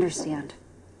 I understand.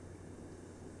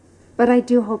 But I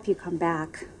do hope you come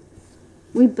back.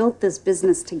 We built this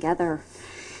business together.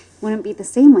 Wouldn't be the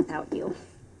same without you.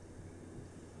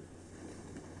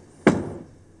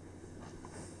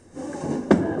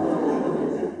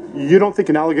 You don't think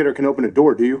an alligator can open a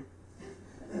door, do you?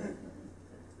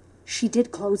 She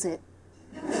did close it.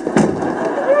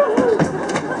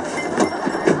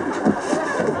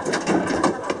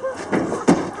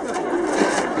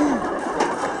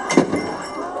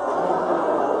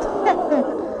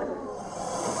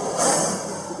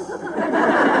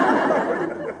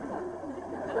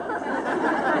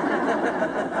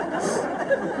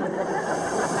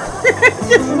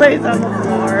 Just lays on the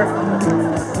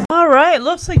floor. Alright,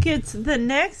 looks like it's the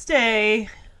next day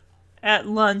at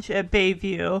lunch at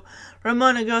Bayview.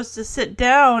 Ramona goes to sit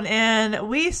down, and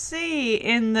we see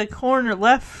in the corner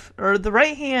left, or the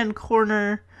right hand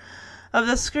corner of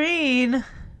the screen,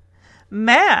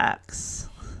 Max,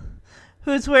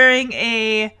 who's wearing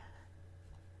a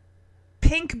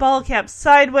pink ball cap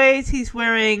sideways. He's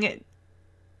wearing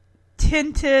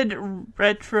tinted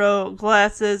retro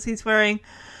glasses. He's wearing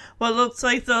what looks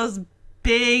like those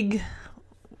big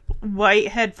white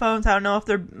headphones. I don't know if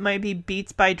there might be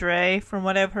Beats by Dre from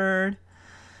what I've heard.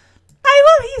 I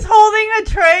love he's holding a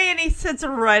tray and he sits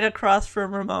right across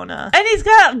from Ramona. And he's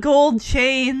got gold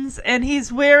chains and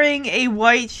he's wearing a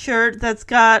white shirt that's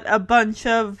got a bunch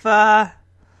of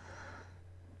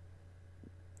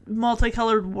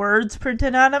multicolored words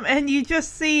printed on him. And you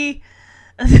just see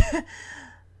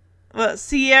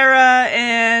Sierra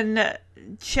and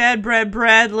Chad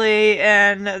Bradley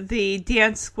and the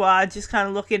dance squad just kind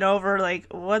of looking over like,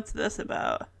 what's this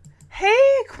about?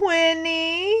 Hey,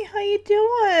 Quinny, how you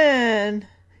doing?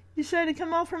 You decided to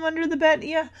come out from under the bed?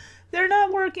 Yeah, they're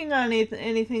not working on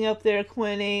anything up there,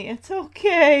 Quinny. It's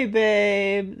okay,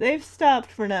 babe. They've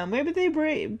stopped for now. Maybe they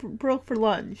broke for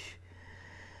lunch.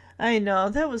 I know,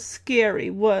 that was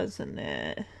scary, wasn't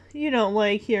it? You don't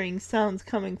like hearing sounds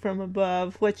coming from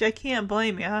above, which I can't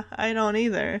blame you. I don't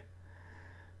either.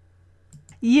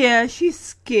 Yeah, she's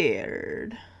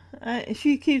scared.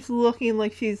 She keeps looking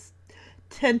like she's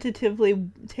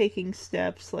tentatively taking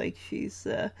steps, like she's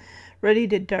ready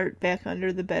to dart back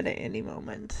under the bed at any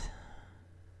moment.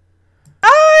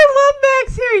 I love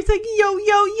Max here. He's like, yo,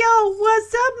 yo, yo,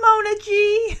 what's up, Mona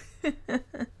G?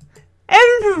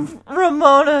 And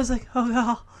Ramona's like, oh,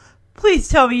 God, please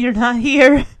tell me you're not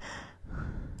here. And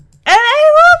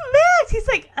I love Max. He's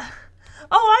like,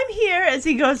 oh, I'm here, as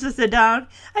he goes to sit down.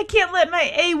 I can't let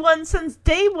my A1 since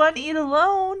day one eat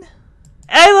alone.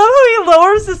 I love how he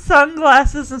lowers his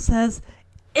sunglasses and says,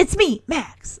 it's me,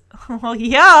 Max. Well,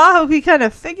 yeah, we kind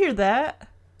of figured that.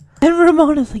 And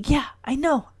Ramona's like, yeah, I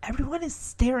know. Everyone is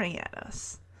staring at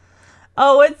us.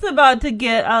 Oh, it's about to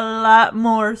get a lot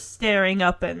more staring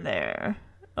up in there.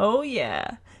 Oh,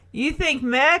 yeah. You think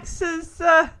Max is,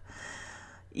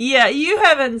 yeah, you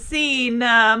haven't seen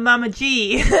Mama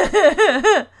G.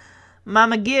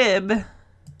 Mama Gib.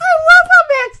 I love how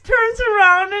Max turns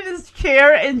around in his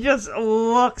chair and just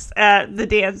looks at the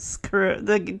dance crew,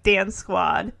 the dance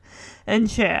squad, and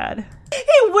Chad.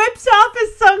 He whips off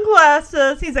his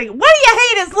sunglasses. He's like, what do you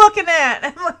haters looking at?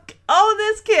 I'm like, oh,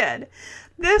 this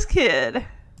kid.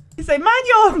 He's like, mind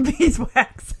your own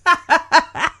beeswax.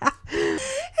 And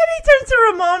he turns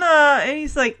to Ramona and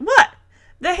he's like, what?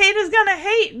 The hater's gonna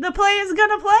hate. The play is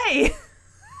gonna play.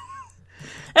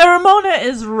 And Ramona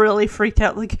is really freaked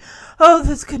out. Like, oh,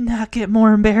 this could not get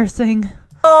more embarrassing.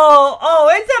 Oh,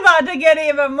 it's about to get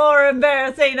even more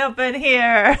embarrassing up in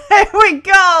here. Here we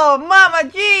go, Mama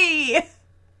G.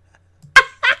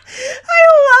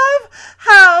 I love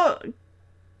how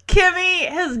Kimmy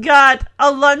has got a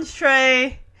lunch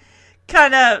tray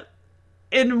kind of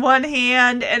in one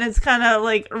hand, and it's kind of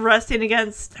like resting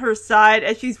against her side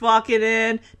as she's walking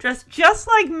in, dressed just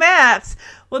like Max,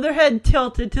 with her head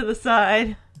tilted to the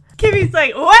side. Kimmy's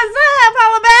like, what's up,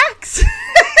 Holla Max?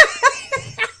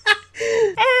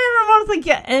 And Ramona's like,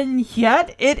 yeah, and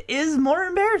yet it is more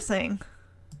embarrassing.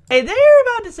 Hey, they're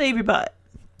about to save your butt.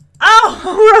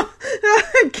 Oh,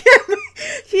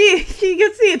 Kimmy, she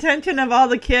gets the attention of all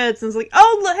the kids and is like,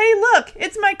 oh, hey, look,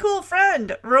 it's my cool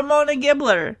friend, Ramona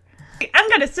Gibbler. I'm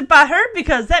gonna sit by her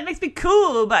because that makes me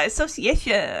cool by association.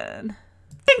 And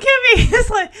Kimmy is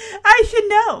like, I should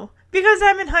know because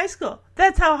I'm in high school.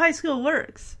 That's how high school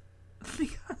works.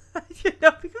 I should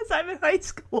know because I'm in high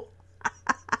school.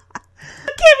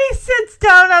 Kimmy sits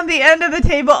down on the end of the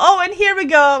table. Oh, and here we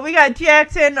go. We got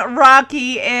Jackson,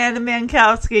 Rocky, and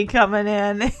Mankowski coming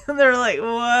in. And they're like,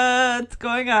 what's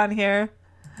going on here?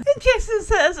 And Jackson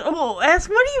says, well, ask,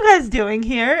 what are you guys doing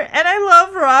here? And I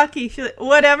love Rocky. She's like,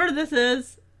 whatever this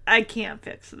is, I can't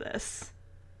fix this.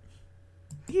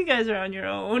 You guys are on your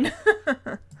own.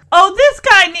 Oh, this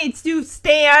guy needs to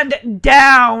stand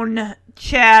down,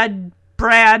 Chad,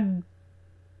 Brad,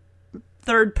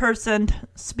 third person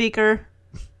speaker.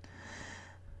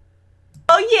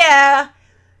 Oh yeah,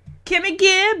 Kimmy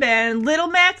Gibb and Little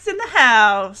Max in the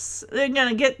house. They're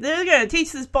gonna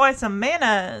teach this boy some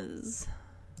manners.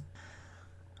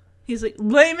 He's like,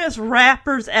 lamest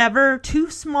rappers ever, too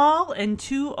small and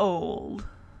too old.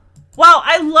 Wow,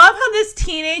 I love how this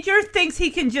teenager thinks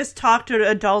he can just talk to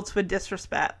adults with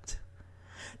disrespect.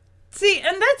 See, and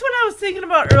that's what I was thinking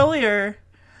about earlier,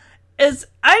 is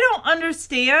I don't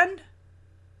understand,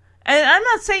 and I'm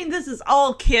not saying this is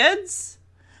all kids,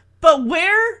 but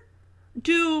where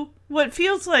do what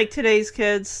feels like today's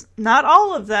kids, not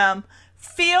all of them,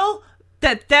 feel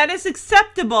that is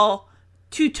acceptable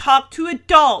to talk to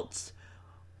adults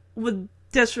with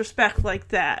disrespect like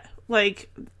that?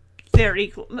 Like, they're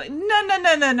equal. Like,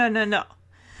 no.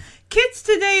 Kids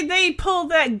today, they pull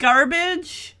that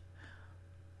garbage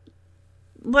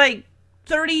like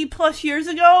 30 plus years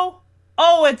ago.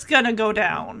 Oh, it's gonna go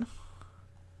down.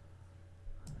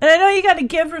 And I know you gotta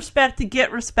give respect to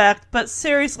get respect, but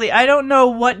seriously, I don't know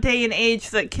what day and age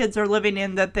that kids are living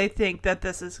in that they think that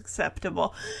this is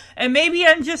acceptable. And maybe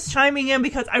I'm just chiming in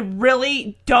because I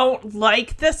really don't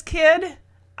like this kid.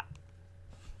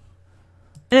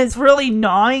 And it's really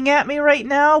gnawing at me right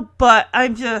now, but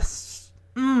I'm just,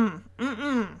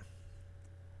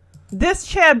 This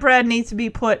Chad Brad needs to be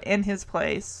put in his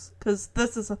place, because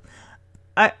this is,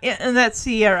 and that's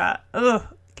Sierra. Ugh,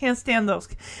 can't stand those.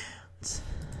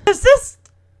 Does this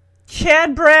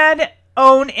Chad Brad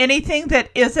own anything that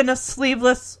isn't a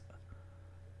sleeveless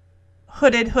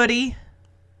hooded hoodie?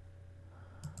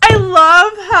 I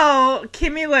love how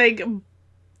Kimmy like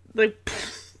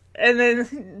and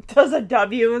then does a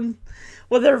W and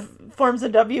forms a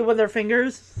W with her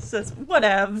fingers. Says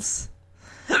whatevs.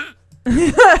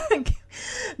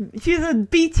 She's a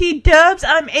BT dubs.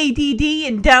 I'm ADD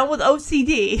and down with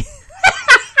OCD.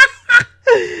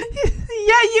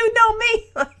 Yeah, you know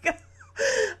me.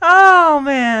 Oh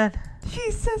man.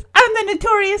 She says, I'm the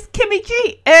notorious Kimmy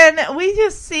G. And we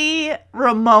just see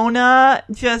Ramona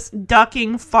just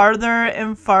ducking farther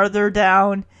and farther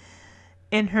down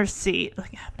in her seat.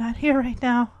 Like, I'm not here right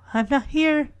now. I'm not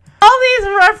here. All these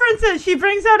references. She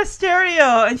brings out a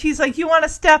stereo and she's like, you want to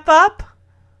step up?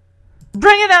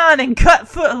 Bring it on and cut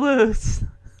Footloose.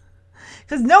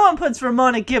 Because no one puts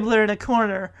Ramona Gibbler in a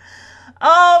corner.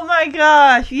 Oh my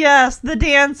gosh, yes, the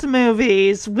dance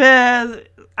movies with...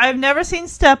 I've never seen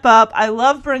Step Up, I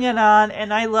love Bring It On,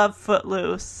 and I love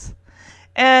Footloose.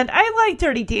 And I like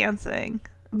Dirty Dancing.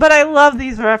 But I love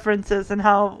these references and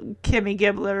how Kimmy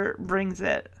Gibbler brings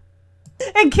it.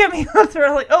 And Kimmy looks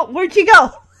around like, oh, where'd she go?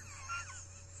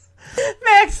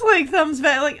 Max like thumbs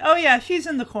back like, oh yeah, she's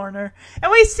in the corner.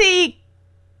 And we see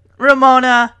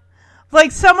Ramona,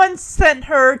 like someone sent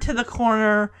her to the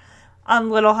corner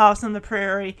on Little House on the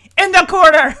Prairie. In the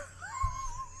corner!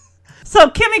 So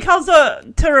Kimmy calls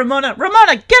to Ramona,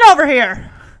 Ramona, get over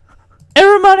here! And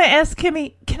Ramona asks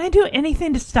Kimmy, can I do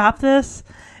anything to stop this?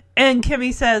 And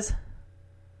Kimmy says,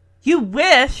 you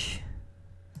wish.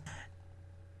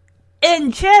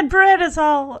 And Chad Brad is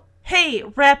all, hey,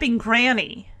 rapping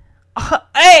granny.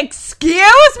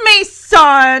 Excuse me,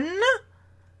 son!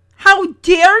 How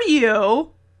dare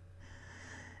you?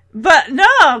 But no,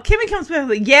 Kimmy comes back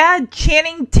like, yeah,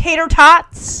 Channing Tater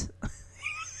Tots.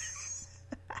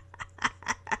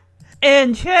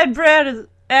 And Chad Brad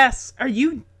asks, are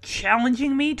you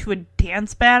challenging me to a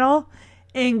dance battle?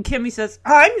 And Kimmy says,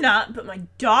 I'm not, but my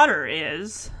daughter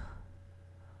is.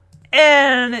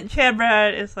 And Chad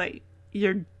Brad is like,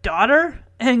 your daughter?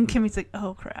 And Kimmy's like,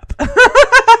 oh crap.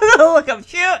 Look up,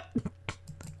 shoot.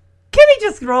 Kimmy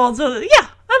just rolls with it. Yeah,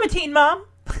 I'm a teen mom.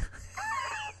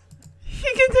 She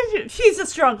continues. She's a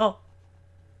struggle.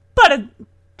 But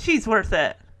she's worth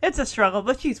it. It's a struggle,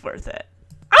 but she's worth it.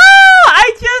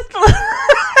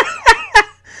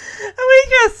 We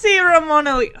just see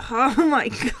Ramona like, oh my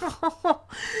god.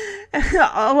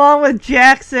 Along with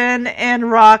Jackson and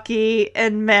Rocky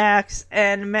and Max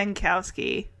and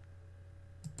Menkowski.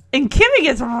 And Kimmy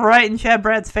gets right in Chad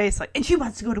Brad's face like, and she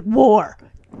wants to go to war.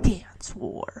 Dance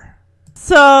war.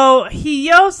 So he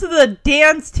yells to the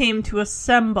dance team to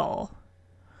assemble.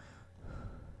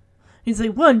 He's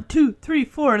like, 1, 2, 3,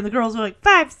 4. And the girls are like,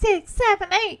 5, 6,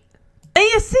 7, 8. And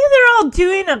you see they're all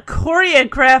doing a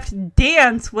choreographed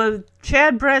dance with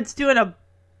Chad Brad's doing a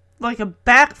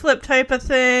backflip type of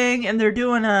thing. And they're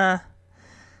doing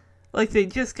like they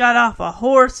just got off a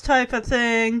horse type of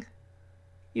thing.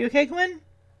 You okay, Quinn?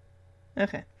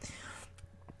 Okay.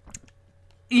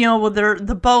 You know, with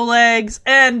the bow legs.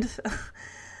 And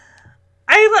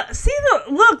I see the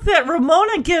look that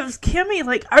Ramona gives Kimmy.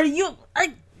 Like,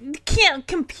 I can't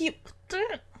compute.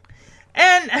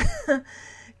 And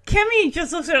Kimmy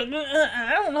just looks at her,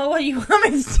 I don't know what you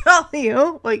want me to tell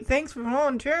you. Like, thanks for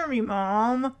volunteering me,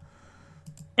 Mom.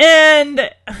 And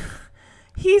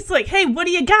he's like, hey, what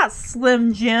do you got,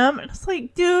 Slim Jim? And it's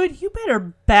like, dude, you better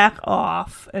back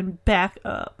off and back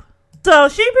up. So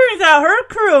she brings out her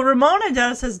crew. Ramona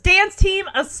does, says, dance team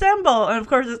assemble. And of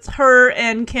course it's her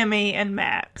and Kimmy and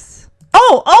Max.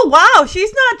 Oh, wow.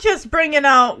 She's not just bringing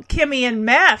out Kimmy and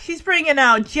Max. She's bringing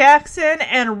out Jackson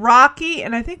and Rocky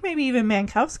and I think maybe even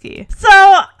Mankowski. So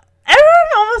everyone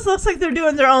almost looks like they're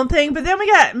doing their own thing. But then we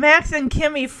got Max and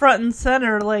Kimmy front and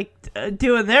center, like,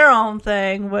 doing their own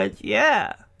thing, which,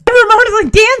 yeah. And Ramona's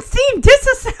like, dance team,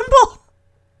 disassemble.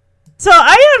 So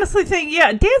I honestly think,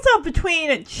 yeah, dance off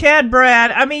between Chad,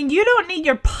 Brad. I mean, you don't need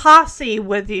your posse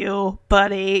with you,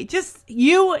 buddy. Just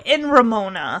you and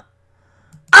Ramona.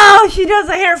 Oh, she does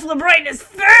a hair flip right in his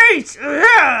face.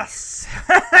 Yes.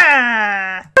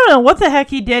 I don't know what the heck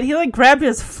he did. He, like, grabbed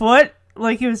his foot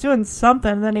like he was doing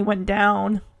something, and then he went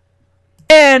down.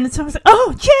 And someone's like,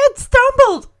 oh, Chad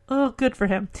stumbled. Oh, good for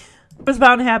him. It was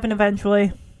bound to happen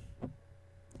eventually.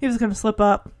 He was going to slip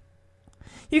up.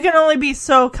 You can only be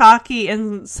so cocky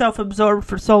and self-absorbed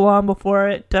for so long before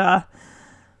it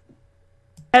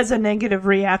has a negative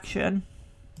reaction.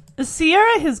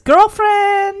 Sierra, his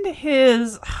girlfriend,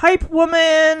 his hype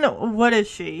woman, what is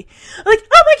she? Like,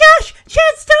 oh my gosh,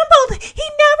 Chad stumbled! He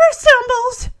never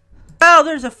stumbles! Well,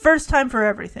 there's a first time for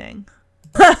everything.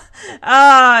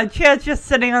 Chad's just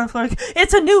sitting on the floor.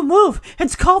 It's a new move.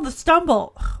 It's called the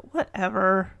stumble.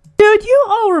 Whatever. Dude, you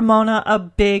owe Ramona a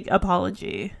big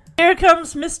apology. Here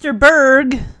comes Mr.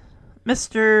 Berg.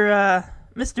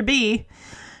 Mr. B.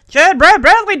 Chad,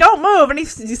 Bradley, don't move. And he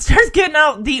starts getting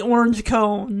out the orange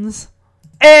cones.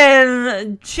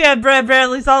 And Chad,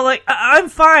 Bradley's all like, I'm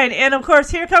fine. And of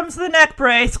course, here comes the neck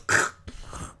brace.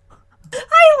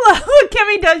 I love what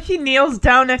Kimmy does. She kneels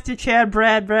down next to Chad,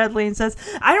 Bradley and says,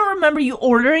 I don't remember you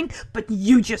ordering, but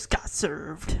you just got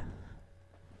served.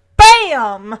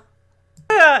 Bam!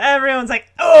 Everyone's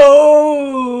like,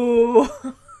 oh!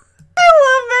 I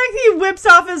love Max. He whips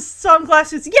off his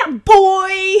sunglasses. Yeah,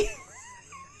 boy!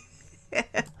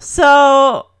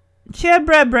 So, Chad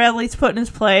Bradley's put in his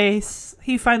place.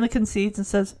 He finally concedes and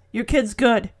says, your kid's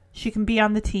good. She can be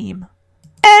on the team.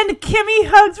 And Kimmy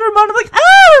hugs Ramona like,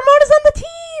 Ramona's on the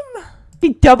team!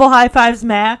 He double high-fives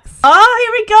Max. Oh,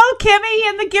 here we go, Kimmy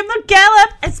and the Gibbler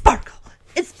Gallop. And sparkle.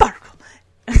 And sparkle.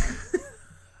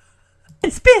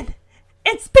 And spin.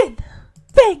 And spin.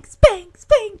 Spank, spank,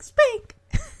 spank, spank.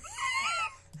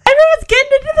 Everyone's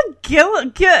getting into the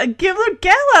Gibbler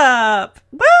Gallop.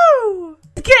 Woo!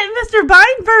 Getting Mr.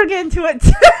 Weinberg into it,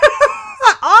 too.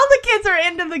 All the kids are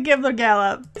into the Gibbler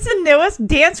Gallop. It's the newest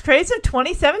dance craze of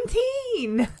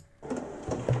 2017.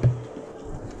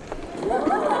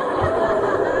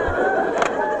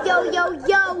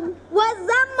 Yo, what's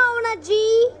up, Mona G?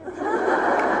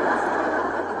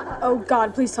 Oh,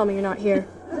 God, please tell me you're not here.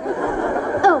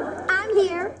 Oh, I'm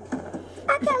here.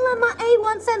 I can't let my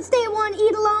A1 cent stay at one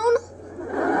eat alone.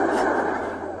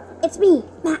 It's me,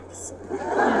 Max.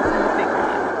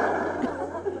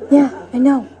 Yeah, I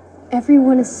know.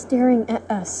 Everyone is staring at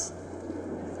us.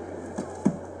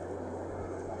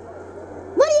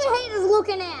 What are you haters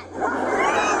looking at?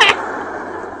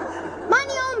 Mind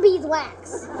your own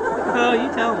beeswax. Oh, you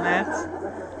tell him, Max.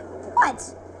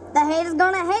 What? The hater's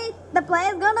gonna hate, the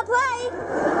player's gonna play.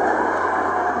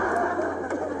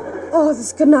 Oh,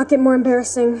 this could not get more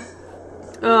embarrassing.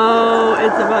 Oh,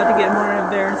 it's about to get more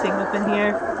embarrassing up in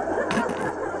here.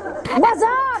 What's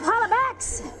up,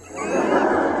 Hollabacks?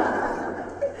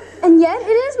 And yet, it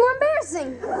is more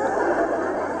embarrassing.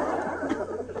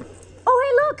 Oh,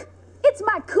 hey, look! It's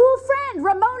my cool friend,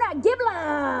 Ramona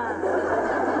Gibbler!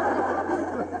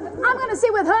 I'm gonna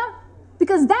sit with her,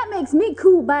 because that makes me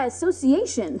cool by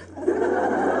association.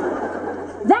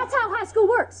 That's how high school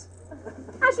works.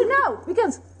 I should know,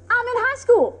 because I'm in high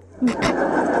school.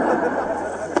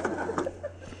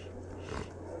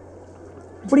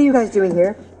 What are you guys doing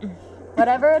here?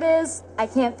 Whatever it is, I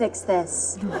can't fix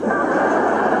this.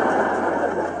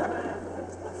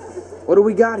 What do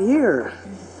we got here?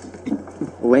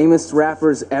 Lamest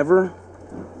rappers ever?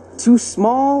 Too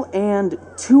small and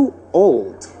too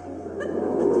old.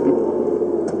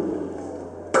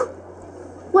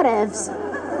 Whatevs.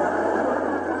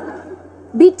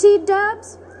 BT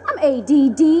dubs? I'm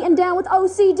ADD and down with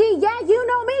OCD. Yeah, you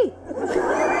know me.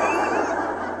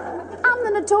 I'm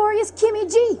the notorious Kimmy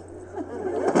G.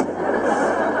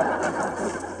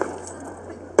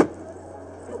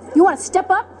 You want to step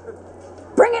up?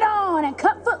 Bring it on and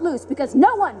cut Footloose because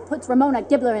no one puts Ramona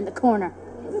Gibbler in the corner.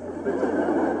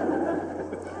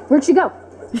 Where'd she go?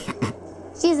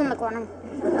 She's in the corner.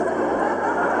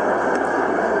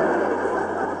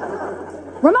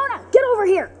 Ramona, get over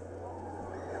here.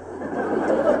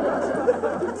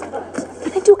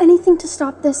 Can I do anything to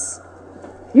stop this?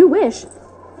 You wish.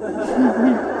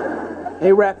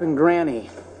 Hey, rapping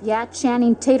Granny. Yeah,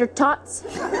 Channing Tater Tots.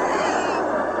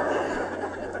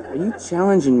 Are you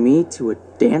challenging me to a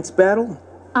dance battle?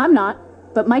 I'm not,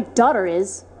 but my daughter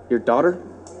is. Your daughter?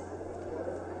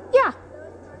 Yeah,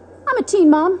 I'm a teen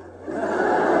mom.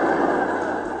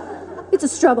 It's a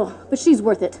struggle, but she's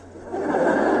worth it.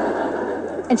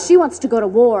 And she wants to go to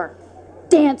war.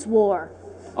 Dance war.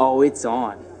 Oh, it's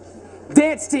on.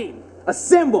 Dance team,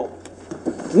 assemble!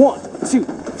 1, 2,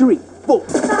 3, 4.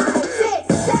 5,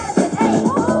 6, 7,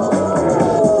 8.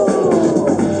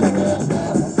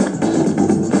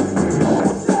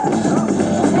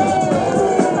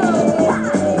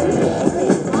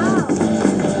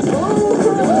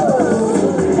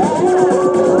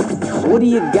 What do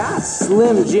you got,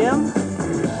 Slim Jim?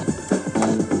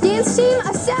 Dance team,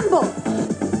 assemble.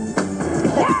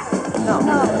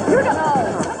 No. Here we go.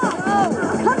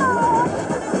 Come on.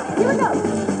 Here we go.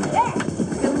 Yeah.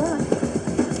 Come on.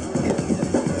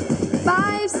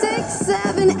 5, 6,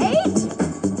 7, 8.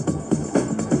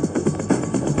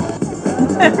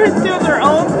 They're doing their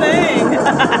own thing.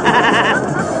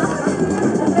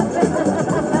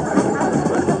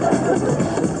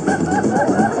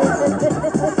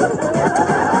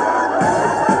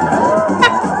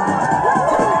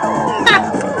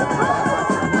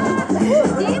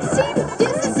 Dance team,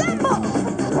 disassemble.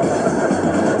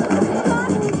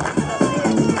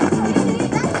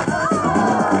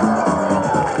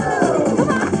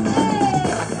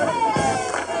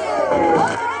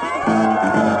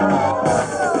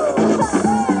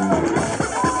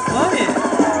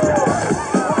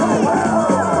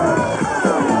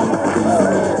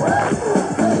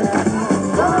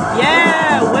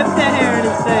 Yeah, whip that hair in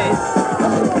his face.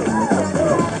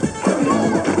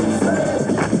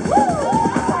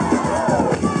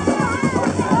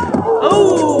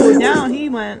 Oh, down he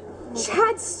went.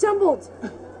 Chad stumbled.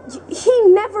 He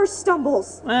never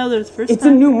stumbles. Well, there's first It's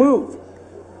time. a new move.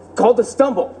 Called a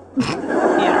stumble.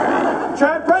 Yeah,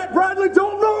 Chad Bradley,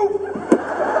 don't move!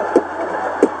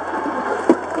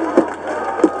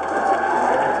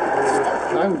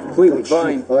 I'm completely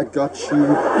fine. I got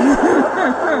you.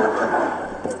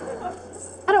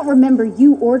 I don't remember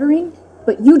you ordering,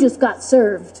 but you just got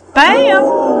served. Bam!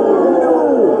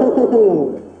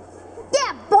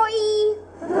 Yeah, boy.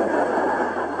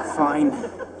 Fine.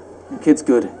 Your kid's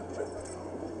good.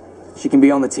 She can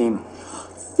be on the team.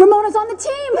 Ramona's on the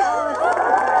team.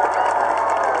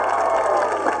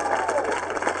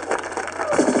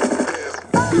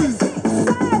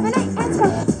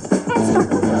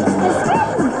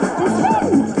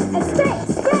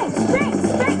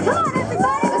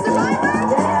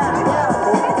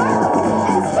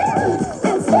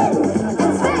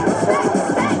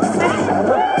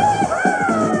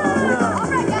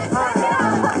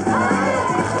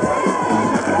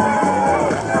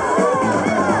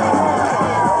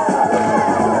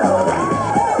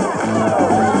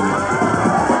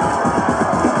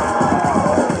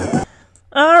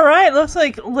 All right, looks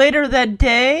like later that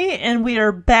day, and we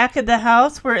are back at the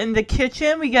house. We're in the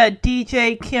kitchen. We got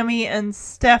DJ, Kimmy, and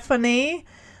Stephanie.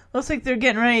 Looks like they're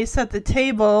getting ready to set the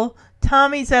table.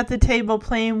 Tommy's at the table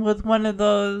playing with one of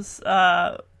those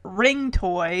ring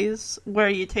toys where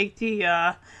you take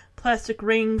the plastic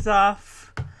rings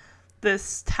off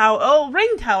this tower. Oh,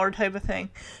 ring tower type of thing.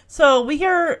 So we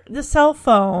hear the cell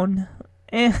phone,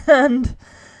 and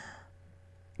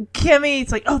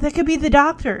Kimmy's like, oh, that could be the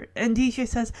doctor. And DJ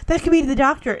says, that could be the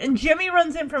doctor. And Jimmy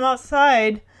runs in from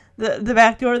outside the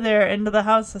back door there into the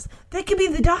house and says, that could be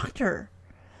the doctor.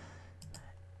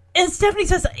 And Stephanie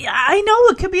says, yeah, I know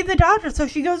it could be the doctor. So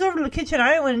she goes over to the kitchen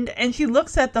island and she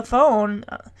looks at the phone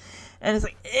and it's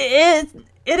like, it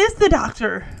is the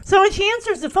doctor. So when she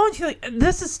answers the phone, she's like,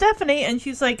 this is Stephanie. And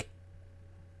she's like,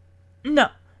 no,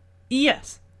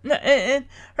 yes. No, and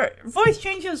her voice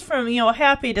changes from,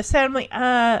 happy to sad. I'm like,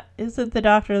 is it the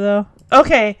doctor, though?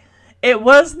 Okay, it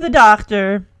was the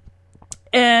doctor.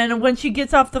 And when she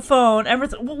gets off the phone,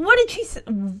 everyone's like, what did she say?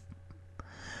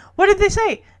 What did they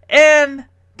say? And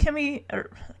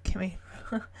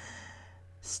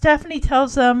Stephanie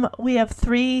tells them we have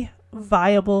 3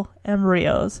 viable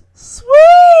embryos.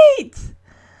 Sweet!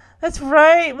 That's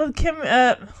right. Well,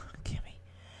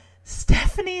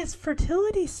 Stephanie's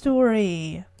fertility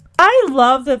story. I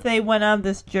love that they went on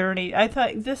this journey. I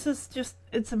thought this is just,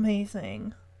 it's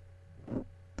amazing.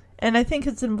 And I think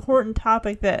it's an important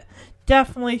topic that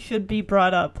definitely should be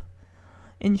brought up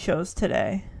in shows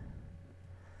today.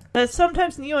 That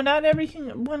sometimes, not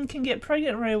everyone can get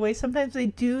pregnant right away. Sometimes they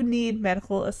do need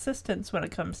medical assistance when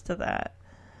it comes to that.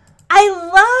 I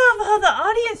love how the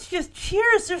audience just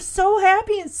cheers. They're so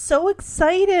happy and so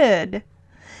excited.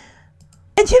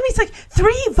 And Jimmy's like,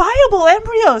 3 viable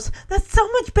embryos. That's so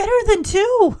much better than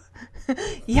 2.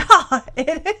 Yeah,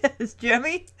 it is,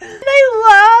 Jimmy. And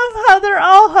I love how they're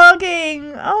all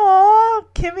hugging. Oh,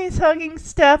 Kimmy's hugging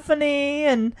Stephanie,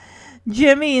 and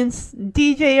Jimmy and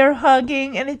DJ are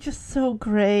hugging, and it's just so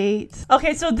great.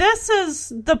 Okay, so this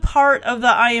is the part of the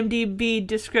IMDb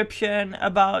description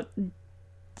about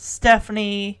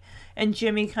Stephanie and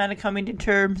Jimmy kind of coming to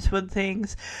terms with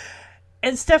things.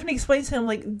 And Stephanie explains to him,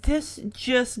 like, this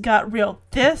just got real.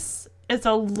 This is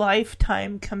a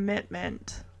lifetime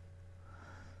commitment.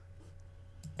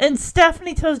 And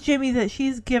Stephanie tells Jimmy that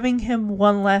she's giving him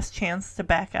one last chance to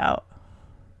back out.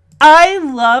 I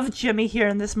love Jimmy here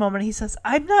in this moment. He says,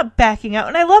 I'm not backing out.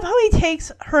 And I love how he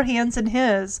takes her hands in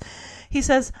his. He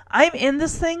says, I'm in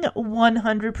this thing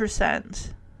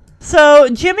 100%. So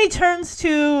Jimmy turns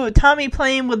to Tommy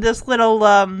playing with this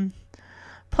little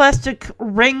plastic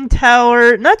ring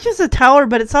tower. Not just a tower,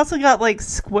 but it's also got like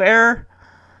square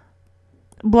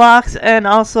blocks and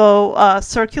also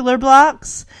circular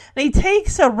blocks. And he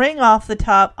takes a ring off the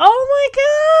top. Oh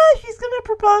my gosh, he's going to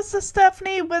propose to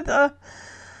Stephanie with a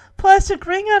plastic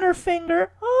ring on her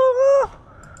finger. Oh.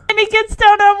 And he gets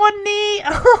down on one knee.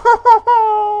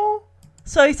 Oh.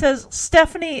 So he says,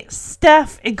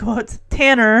 Steph, in quotes,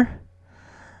 Tanner,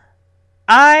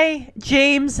 I,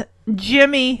 James,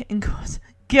 Jimmy, in quotes,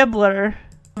 Gibbler,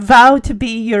 vow to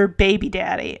be your baby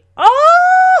daddy.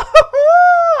 Oh,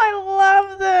 I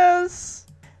love this.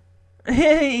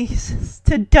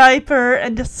 To diaper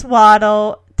and to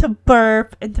swaddle, to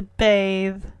burp and to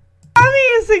bathe. Tommy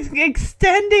is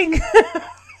extending, and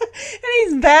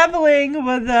he's babbling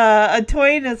with a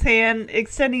toy in his hand,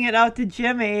 extending it out to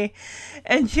Jimmy.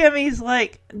 And Jimmy's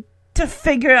like, to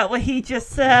figure out what he just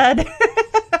said.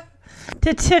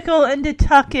 To tickle and to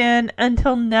tuck in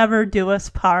until never do us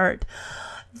part.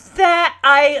 That,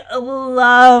 I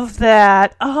love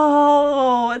that.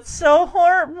 Oh, it's so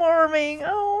heartwarming.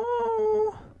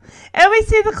 Oh. And we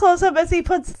see the close-up as he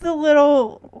puts the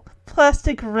little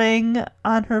plastic ring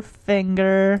on her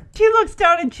finger. She looks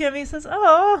down at Jimmy and says,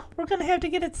 oh, we're going to have to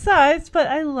get it sized, but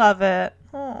I love it.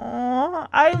 Oh,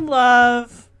 I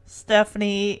love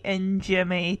Stephanie and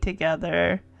Jimmy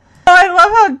together. Oh, I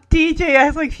love how DJ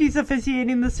acts like she's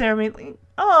officiating the ceremony. Like,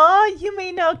 aw, you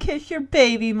may now kiss your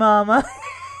baby mama.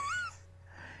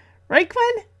 Right,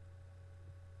 Quinn?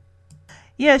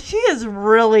 Yeah, she is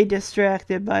really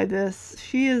distracted by this.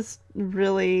 She is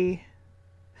really...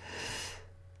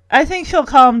 I think she'll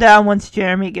calm down once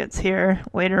Jeremy gets here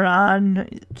later on.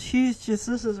 She's just,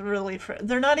 this is really...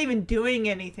 They're not even doing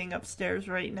anything upstairs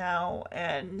right now,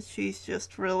 and she's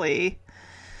just really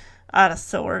out of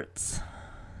sorts.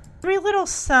 Every little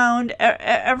sound,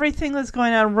 everything that's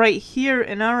going on right here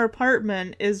in our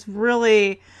apartment is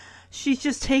really... She's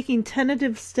just taking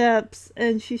tentative steps,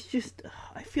 and she's just...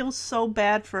 I feel so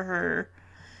bad for her.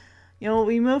 You know,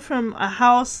 we moved from a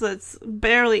house that's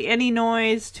barely any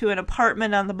noise to an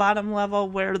apartment on the bottom level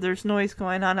where there's noise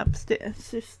going on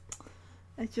upstairs.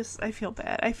 I feel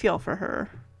bad. I feel for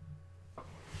her.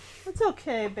 It's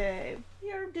okay, babe.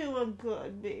 You're doing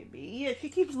good, baby. Yeah, she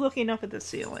keeps looking up at the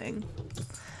ceiling.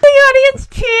 The audience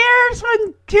cheers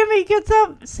when Jimmy gets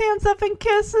up, stands up and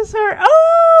kisses her.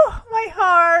 Oh, my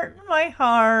heart, my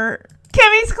heart.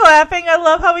 Kimmy's clapping. I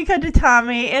love how we cut to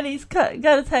Tommy, and he's got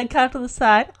his head cocked to the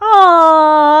side.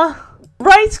 Aww.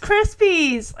 Rice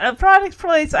Krispies. Product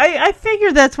place. I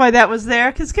figured that's why that was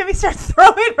there, because Kimmy starts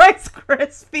throwing Rice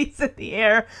Krispies in the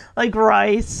air like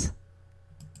rice.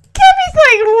 Kimmy's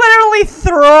like literally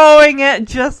throwing it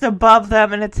just above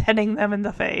them, and it's hitting them in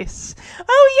the face.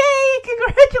 Oh, yay!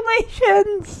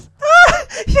 Congratulations! Ah,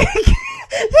 she keeps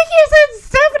hitting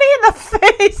Stephanie in the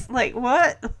face. Like,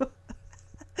 what?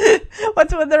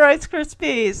 What's with the Rice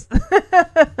Krispies?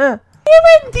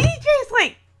 Even DJ's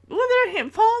like, with their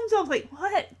phones off, like,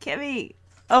 what? Kimmy.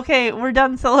 Okay, we're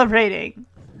done celebrating.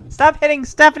 Stop hitting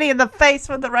Stephanie in the face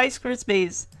with the Rice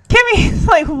Krispies. Kimmy's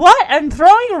like, what? I'm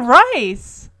throwing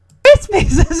rice.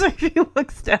 Krispies is where she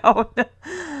looks down.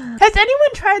 Has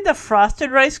anyone tried the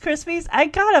frosted Rice Krispies? I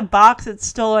got a box that's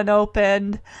still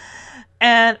unopened.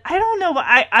 And I don't know,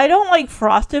 I don't like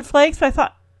Frosted Flakes, but I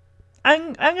thought,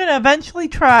 I'm going to eventually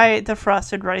try the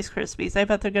frosted Rice Krispies. I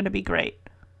bet they're going to be great.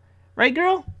 Right,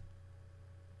 girl?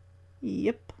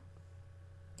 Yep.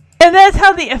 And that's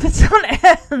how the episode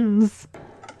ends.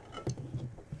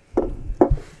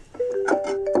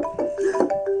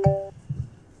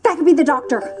 be the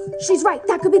doctor. She's right.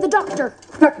 That could be the doctor.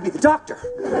 That could be the doctor.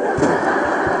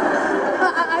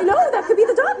 I know. That could be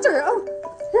the doctor. Oh,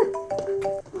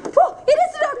 it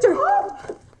is the doctor.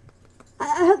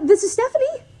 This is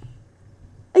Stephanie.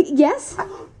 Yes?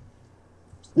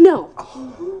 No.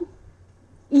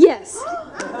 Yes.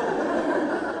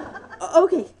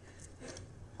 Okay.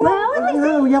 Well,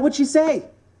 Oh, yeah, what'd she say?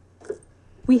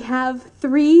 We have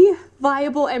 3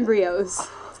 viable embryos.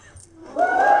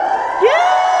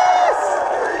 Yes!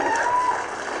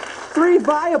 3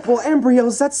 viable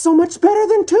embryos. That's so much better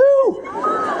than 2. Oh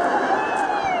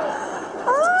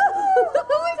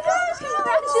my gosh,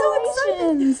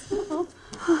 congratulations.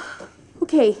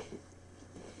 Okay.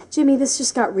 Jimmy, this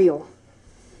just got real.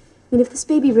 I mean, if this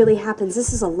baby really happens,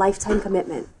 this is a lifetime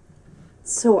commitment.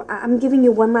 So I'm giving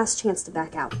you one last chance to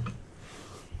back out.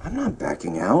 I'm not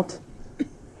backing out.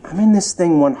 I'm in this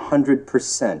thing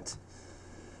 100%.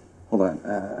 Hold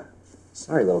on.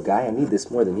 Sorry, little guy. I need this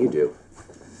more than you do.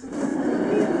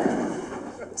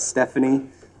 Stephanie,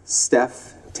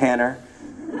 Steph, Tanner.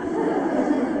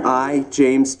 I,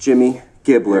 James Jimmy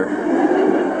Gibbler,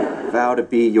 vow to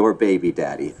be your baby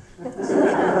daddy.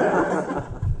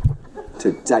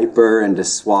 To diaper and to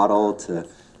swaddle, to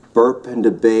burp and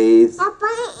to bathe.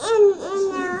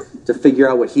 To figure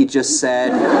out what he just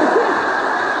said.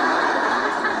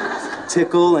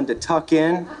 Tickle and to tuck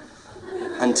in.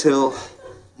 Until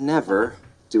never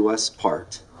do us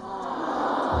part.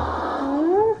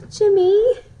 Oh,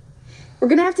 Jimmy. We're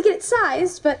gonna have to get it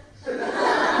sized, but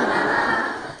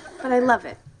I love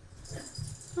it.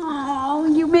 Oh,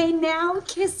 you may now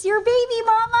kiss your baby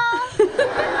mama.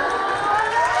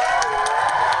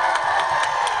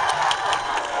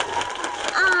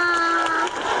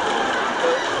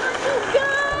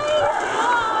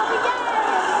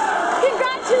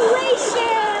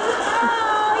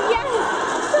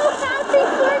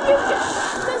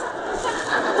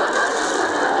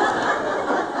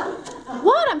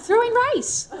 What? I'm throwing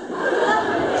rice.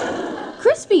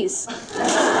 Krispies.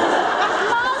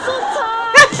 Mazel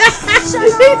tov. I'm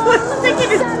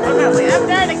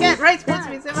trying to get Rice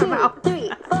Krispies in my mouth.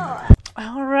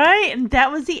 All right, and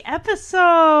that was the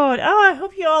episode. Oh, I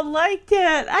hope you all liked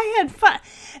it. I had fun.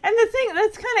 And the thing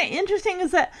that's kind of interesting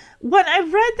is that when I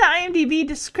read the IMDb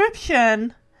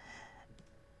description,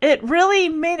 it really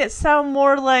made it sound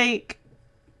more like,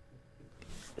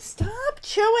 stop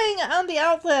chewing on the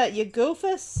outlet, you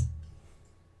goofus.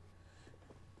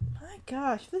 My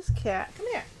gosh, this cat. Come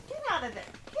here. Get out of there.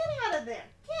 Get out of there.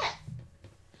 Get.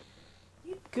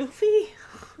 You goofy.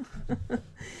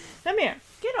 Come here.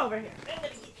 Get over here. I'm gonna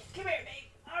get you. Come here, babe.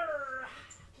 Arr.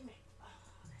 Come here.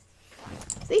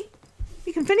 Oh, see?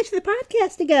 We can finish the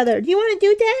podcast together. Do you want to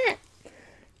do that?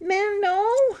 Man, no.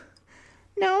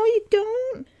 No, you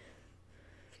don't.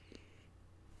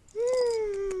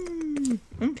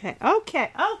 Okay.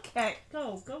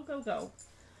 Go.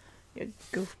 You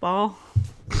goofball.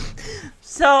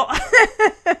 So,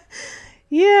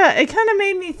 yeah, it kind of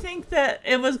made me think that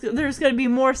there's going to be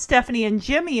more Stephanie and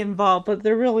Jimmy involved, but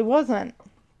there really wasn't.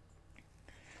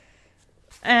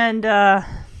 And,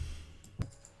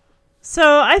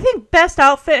 so I think best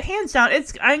outfit, hands down,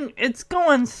 it's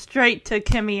going straight to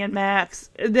Kimmy and Max.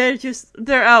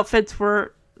 Their outfits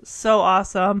were so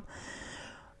awesome.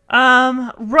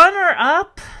 Runner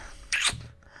up,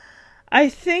 I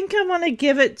think I'm going to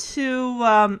give it to,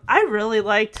 I really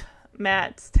liked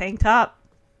Matt's tank top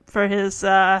for his,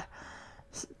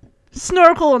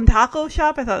 snorkel and taco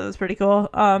shop. I thought it was pretty cool.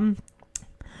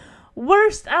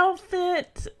 Worst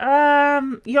outfit,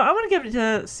 I'm going to give it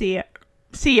to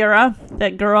Sierra,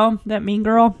 that mean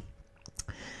girl.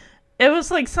 It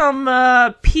was like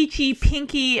some, peachy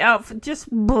pinky outfit, just,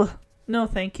 bleh. No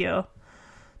thank you.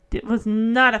 Was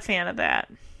not a fan of that.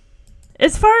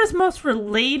 As far as most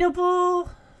relatable,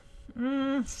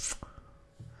 can't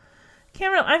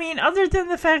really, I mean, other than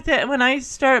the fact that when I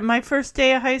started my first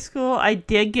day of high school, I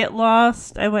did get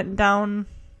lost. I went down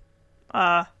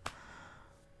the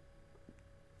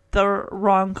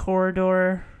wrong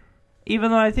corridor.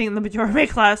 Even though I think the majority of my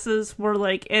classes were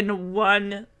like in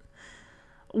one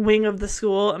wing of the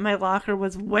school, and my locker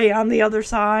was way on the other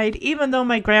side, even though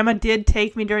my grandma did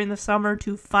take me during the summer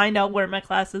to find out where my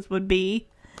classes would be.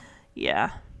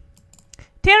 Yeah.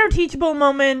 Tanner teachable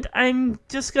moment, I'm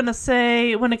just gonna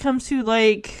say, when it comes to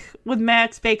like with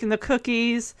Max baking the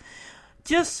cookies,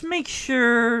 just make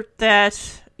sure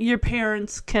that your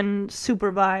parents can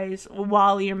supervise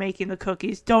while you're making the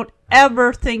cookies. Don't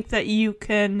ever think that you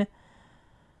can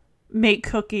make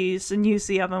cookies and use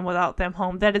the oven without them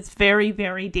home. That is very,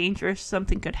 very dangerous.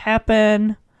 Something could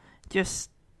happen. Just,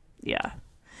 yeah.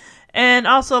 And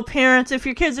also, parents, if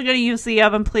your kids are going to use the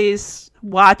oven, please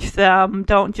watch them.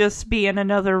 Don't just be in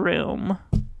another room.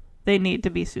 They need to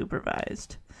be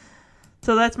supervised.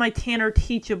 So that's my Tanner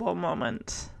teachable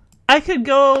moment. I could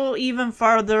go even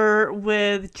farther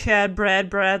with Chad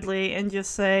Bradley and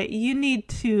just say, you need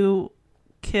to,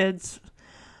 kids,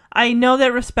 I know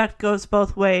that respect goes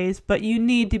both ways, but you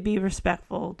need to be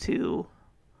respectful to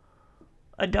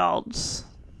adults.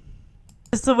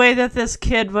 It's the way that this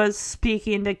kid was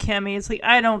speaking to Kimmy. It's like,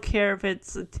 I don't care if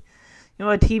it's a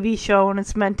TV show and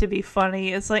it's meant to be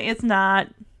funny. It's like, it's not.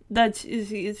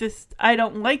 It's just, I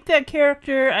don't like that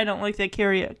character. I don't like that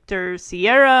character,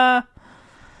 Sierra.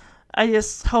 I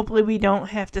just, hopefully we don't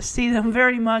have to see them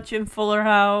very much in Fuller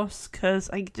House, because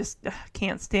I just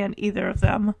can't stand either of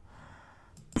them.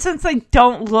 Since they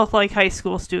don't look like high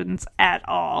school students at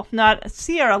all.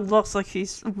 Sierra looks like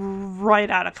she's right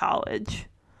out of college.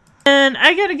 And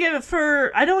I gotta give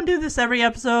it I don't do this every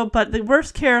episode, but the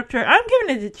worst character, I'm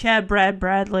giving it to Chad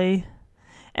Bradley.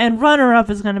 And runner-up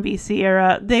is gonna be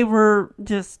Sierra. They were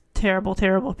just terrible,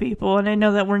 terrible people. And I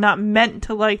know that we're not meant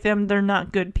to like them. They're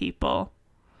not good people.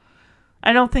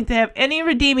 I don't think they have any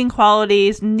redeeming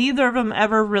qualities. Neither of them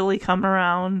ever really come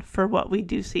around for what we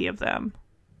do see of them.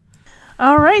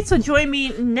 Alright, so join me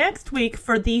next week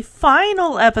for the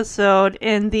final episode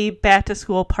in the Back to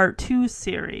School Part 2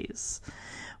 series.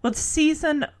 With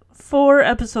Season 4,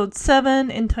 Episode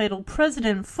 7, entitled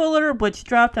President Fuller, which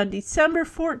dropped on December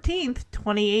 14th,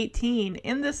 2018.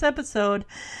 In this episode,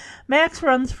 Max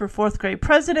runs for 4th grade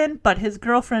president, but his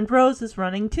girlfriend Rose is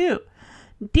running too.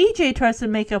 DJ tries to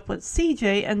make up with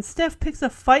CJ, and Steph picks a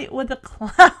fight with a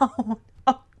clown.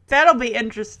 Oh, that'll be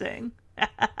interesting.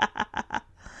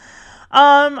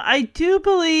 I do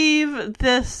believe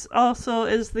this also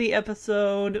is the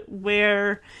episode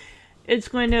where it's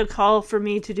going to call for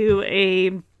me to do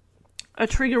a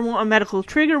medical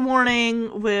trigger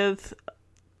warning with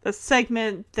a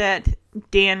segment that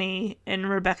Danny and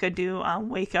Rebecca do on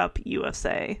Wake Up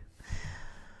USA.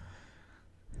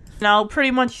 And I'll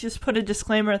pretty much just put a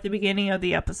disclaimer at the beginning of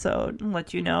the episode and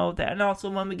let you know that. And also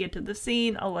when we get to the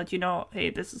scene, I'll let you know, hey,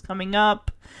 this is coming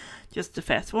up. Just to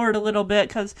fast forward a little bit,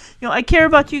 because I care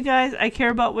about you guys. I care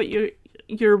about what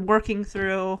you're working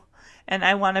through. And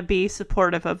I want to be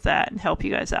supportive of that and help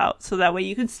you guys out. So that way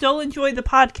you can still enjoy the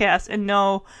podcast and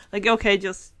know, like, okay,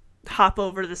 just hop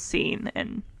over the scene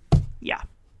and yeah.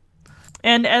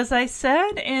 And as I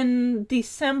said, in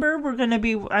December,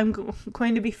 I'm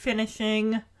going to be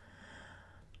finishing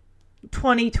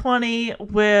 2020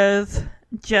 with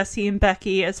Jesse and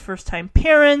Becky as first-time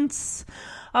parents.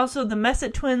 Also, the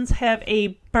Messett twins have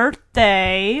a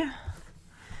birthday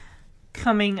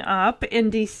coming up in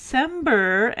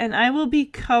December, and I will be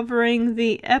covering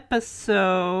the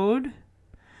episode,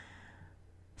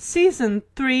 Season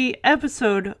 3,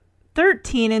 Episode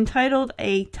 13, entitled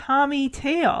A Tommy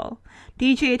Tale.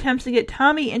 DJ attempts to get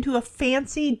Tommy into a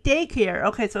fancy daycare.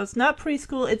 Okay, so it's not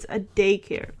preschool, it's a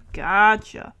daycare.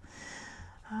 Gotcha.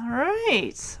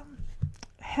 Alright.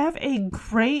 Have a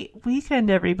great weekend,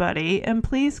 everybody, and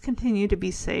please continue to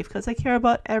be safe, because I care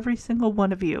about every single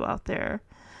one of you out there.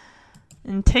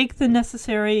 And take the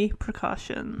necessary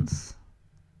precautions.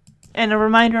 And a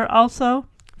reminder also,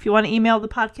 if you want to email the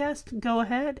podcast, go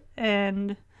ahead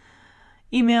and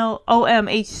email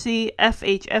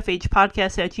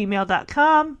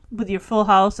omhcfhfhpodcast@gmail.com with your Full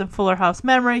House and Fuller House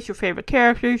memories, your favorite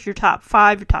characters, your top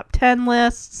 5, your top 10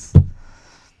 lists,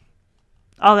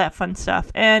 all that fun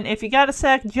stuff. And if you got a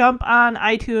sec, jump on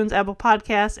iTunes, Apple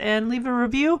Podcasts, and leave a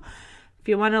review. If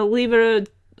you want to leave a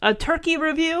turkey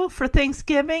review for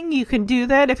Thanksgiving, you can do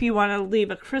that. If you want to leave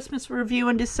a Christmas review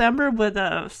in December with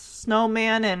a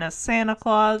snowman and a Santa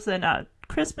Claus and a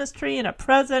Christmas tree and a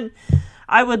present,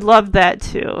 I would love that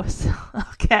too. So,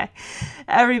 okay.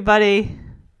 Everybody,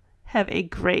 have a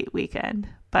great weekend.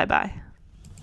 Bye-bye.